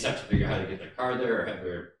 Yeah. They just have to figure out how to get their car there or have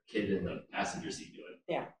their kid in the passenger seat do it.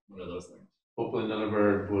 Yeah. One of those things. Hopefully none of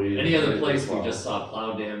our employees. Any other place we just saw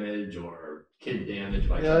plow damage or kid damage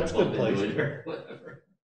by Yeah, trying that's to a bump good into place. it or whatever.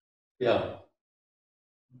 Yeah.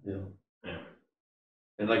 Yeah. Anyway.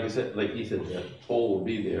 And like I said, like he said, that pole will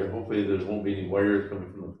be there. Hopefully there won't be any wires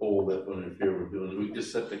coming from the pole that will interfere with doing it. We can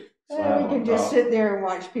just set the Yeah, slab we can on just top. sit there and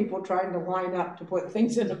watch people trying to line up to put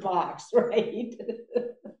things in the box, right?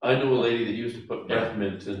 I know a lady that used to put breath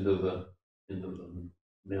mints into the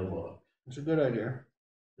mailbox. It's a good idea.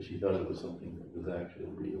 But she thought it was something that was actually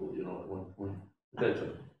real, at one point. But that's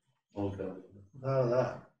a long time ago. Thought of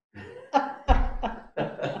that.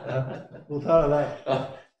 Who thought of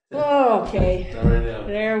that? Okay, All right now.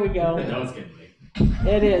 there we go. Now it's getting late.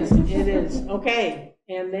 It is, okay,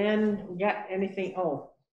 and then we got anything,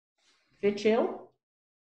 Fitch Hill?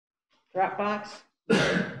 Dropbox?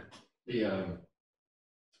 The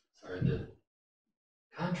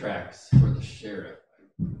contracts for the sheriff,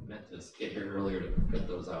 meant to get here earlier to print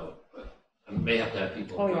those out, but I may have to have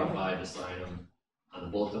people Oh, yeah. drop by to sign them on the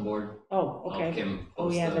bulletin board. Oh, I'll okay. Kim Oh,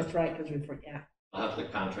 post yeah, the- that's right, because we forgot. I'll have the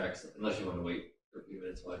contracts, unless you want to wait for a few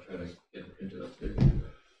minutes while I try to get them printed up too.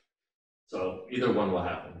 So either one will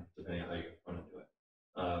happen, depending on how you want to do it.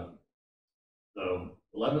 The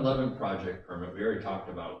 1111 project permit, we already talked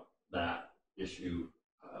about that issue.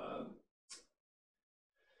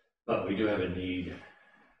 But we do have a need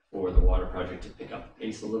for the water project to pick up the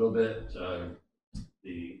pace a little bit.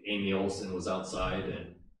 The Amy Olson was outside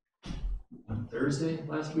and on Thursday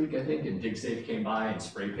last week, I think, and DigSafe came by and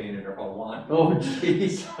spray painted her whole lawn. Oh,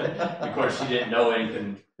 jeez. Of course, she didn't know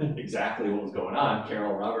anything exactly what was going on.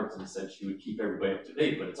 Carol Robertson said she would keep everybody up to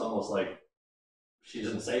date, but it's almost like she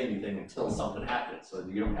doesn't say anything until something happens. So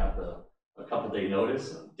you don't have a couple-day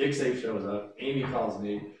notice. DigSafe shows up. Amy calls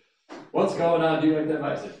me. What's going on? Do you like that?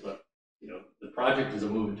 I said, look, you know, the project is a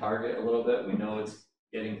moving target a little bit. We know it's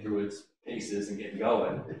getting through its paces and getting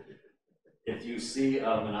going. If you see a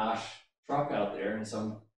Menage truck out there and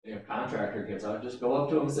some contractor gets out, just go up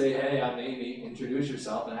to him and say, hey, I'm Amy, introduce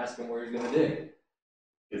yourself and ask him where he's gonna dig.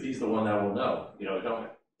 Because he's the one that will know. You know,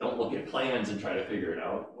 don't look at plans and try to figure it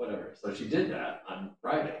out, whatever. So she did that on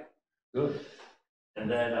Friday. Good. And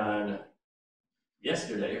then on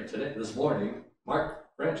yesterday or today, this morning, Mark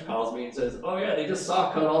French calls me and says, oh yeah, they just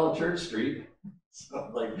saw cut all of Church Street.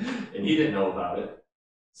 So like, and he didn't know about it.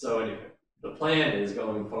 So anyway, the plan is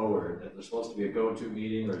going forward that there's supposed to be a go-to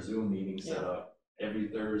meeting or Zoom meeting set up every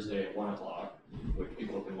Thursday at 1 o'clock, which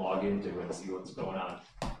people can log into and see what's going on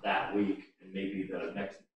that week and maybe the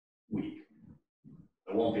next week.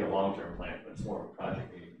 It won't be a long-term plan, but it's more of a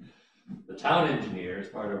project meeting. The town engineer, as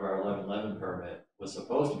part of our 1111 permit, was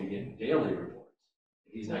supposed to be getting daily reports.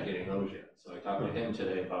 He's not getting those yet. So I talked to him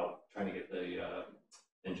today about trying to get the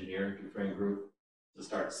engineering frame group to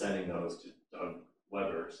start sending those to Doug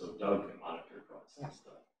Weber so Doug can monitor across that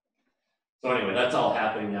stuff. So anyway, that's all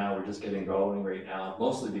happening now. We're just getting going right now,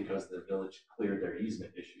 mostly because the village cleared their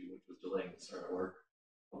easement issue, which was delaying the start of work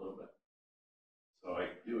a little bit. So I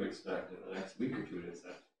do expect in the next week or 2 days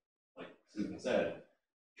that, like Susan said,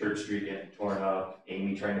 Church Street getting torn up,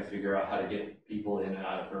 Amy trying to figure out how to get people in and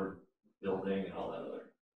out of her building and all that other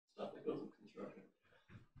stuff that goes with construction.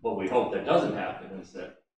 What we hope that doesn't happen is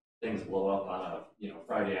that things blow up on a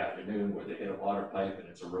Friday afternoon where they hit a water pipe and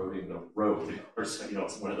it's eroding the road, or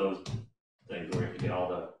it's one of those things where you have to get all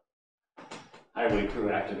the highway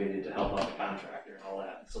crew activated to help out the contractor and all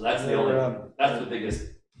that. So that's that's the biggest.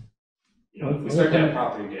 If we start to have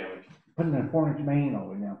property damage. Putting a 4-inch main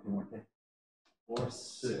over now, weren't they? 4,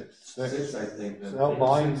 6, I think. It's out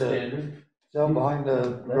behind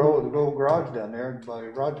the Grove Garage down there by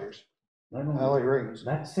Rogers. I don't know. Alley Rings.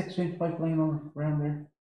 That's 6-inch pipe laying around there?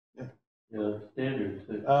 Yeah, standard.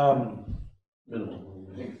 Minimum.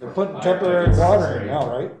 They're putting temporary water in now,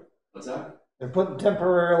 right? What's that? They're putting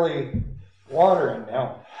temporarily water in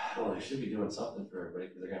now. Well, they should be doing something for everybody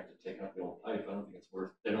because they're gonna have to take out the old pipe. I don't think it's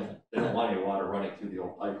worth. They don't want any water running through the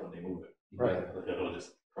old pipe when they move it. Right. But it'll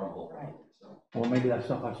just crumble. Right. So Well, maybe that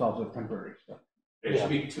stuff I saw was temporary stuff. it should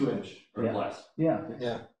be 2-inch or Yeah. less. Yeah.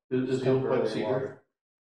 Yeah. Is the old pipe secret?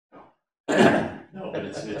 No, but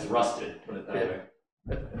it's rusted. Put it that way.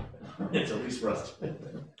 It's at least rusted.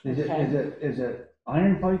 Is it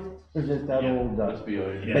iron pipe or is it that Yeah, old Must be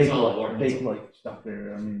oil. Yeah, it's all orange. Bakelite stuff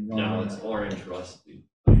there? I mean, No, it's orange rust.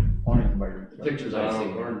 orange pipe. The pictures I've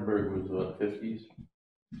seen. Orangeburg was what, 50s?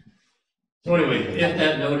 So anyway, if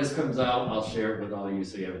that notice comes out, I'll share it with all you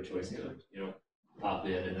so you have a choice to, pop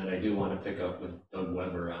in. And then I do want to pick up with Doug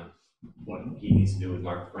Weber on what he needs to do with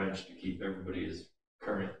Mark French to keep everybody as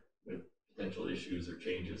current with potential issues or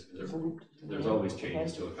changes, because there's always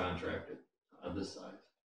changes to a contract on this side.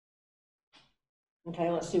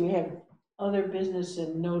 Okay, let's see, we have other business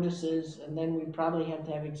and notices, and then we probably have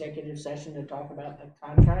to have executive session to talk about the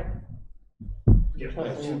contract. Yeah, So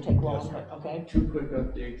it won't take long, but, okay. 2 quick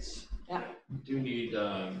updates. Yeah. I do need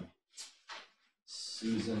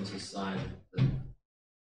Susan to sign the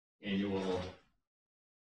annual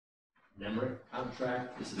NEMRIC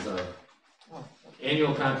contract. This is a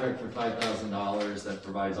annual contract for $5,000 that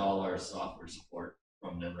provides all our software support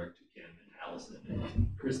from NEMRIC to Kim and Allison and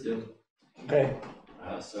Kristen. Okay.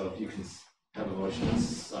 So if you can have a motion to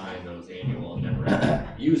sign those annual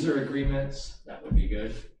NEMRIC user agreements, that would be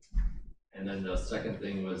good. And then the second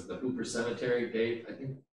thing was the Hooper Cemetery date.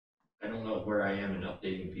 I don't know where I am in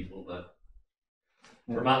updating people, but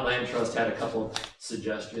Vermont Land Trust had a couple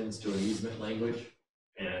suggestions to an easement language,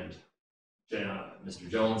 and Mr.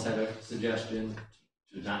 Jones had a suggestion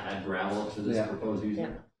to not add gravel to this proposed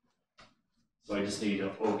easement. So I just need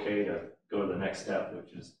an okay to go to the next step,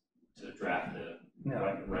 which is to draft the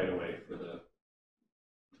Yeah. right away for the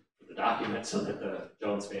document so that the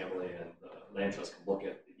Jones family and the land trust can look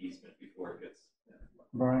at the easement before it gets.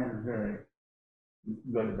 Brian is very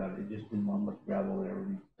good about it, he just didn't want much gravel there,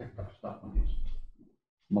 and he picked up stuff and he's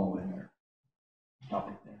mowing there.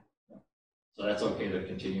 Topic there. So that's okay to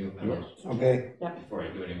continue? I don't- Okay, Before I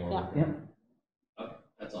do any more? Yeah. Okay,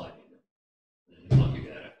 that's all I need. And I'll give you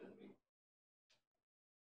that after the meeting.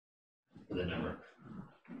 For the number.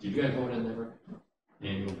 Did you guys vote on number?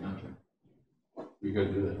 Annual contract? We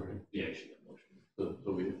gotta do that, right? Yeah, you should get a motion.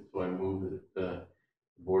 So I move that, the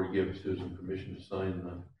board gives Susan permission to sign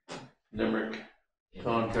the NEMRIC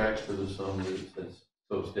contracts for the sum that's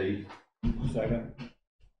so state. Second.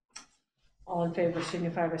 All in favor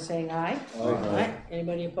signify by saying aye. Aye.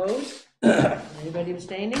 Anybody opposed? Anybody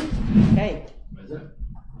abstaining? Okay, What is it?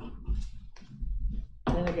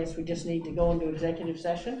 then I guess we just need to go into executive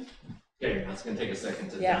session. Okay, that's gonna take a second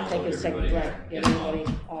to Yeah, take download a second, everybody. right, get everybody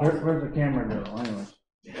off. Where's the camera go, anyways?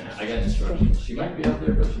 Yeah, I got instructions. She might be out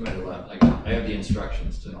there, but she might have left. I have the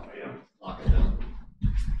instructions to lock it down.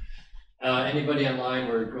 Anybody online,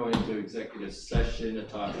 we're going to executive session to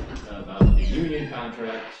talk about the union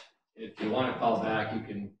contract. If you want to call back, you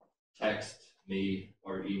can text me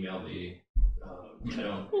or email me. I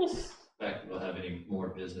don't expect we'll have any more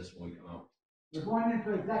business when we come out. We're going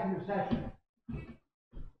into executive session.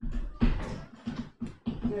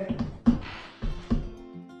 Okay.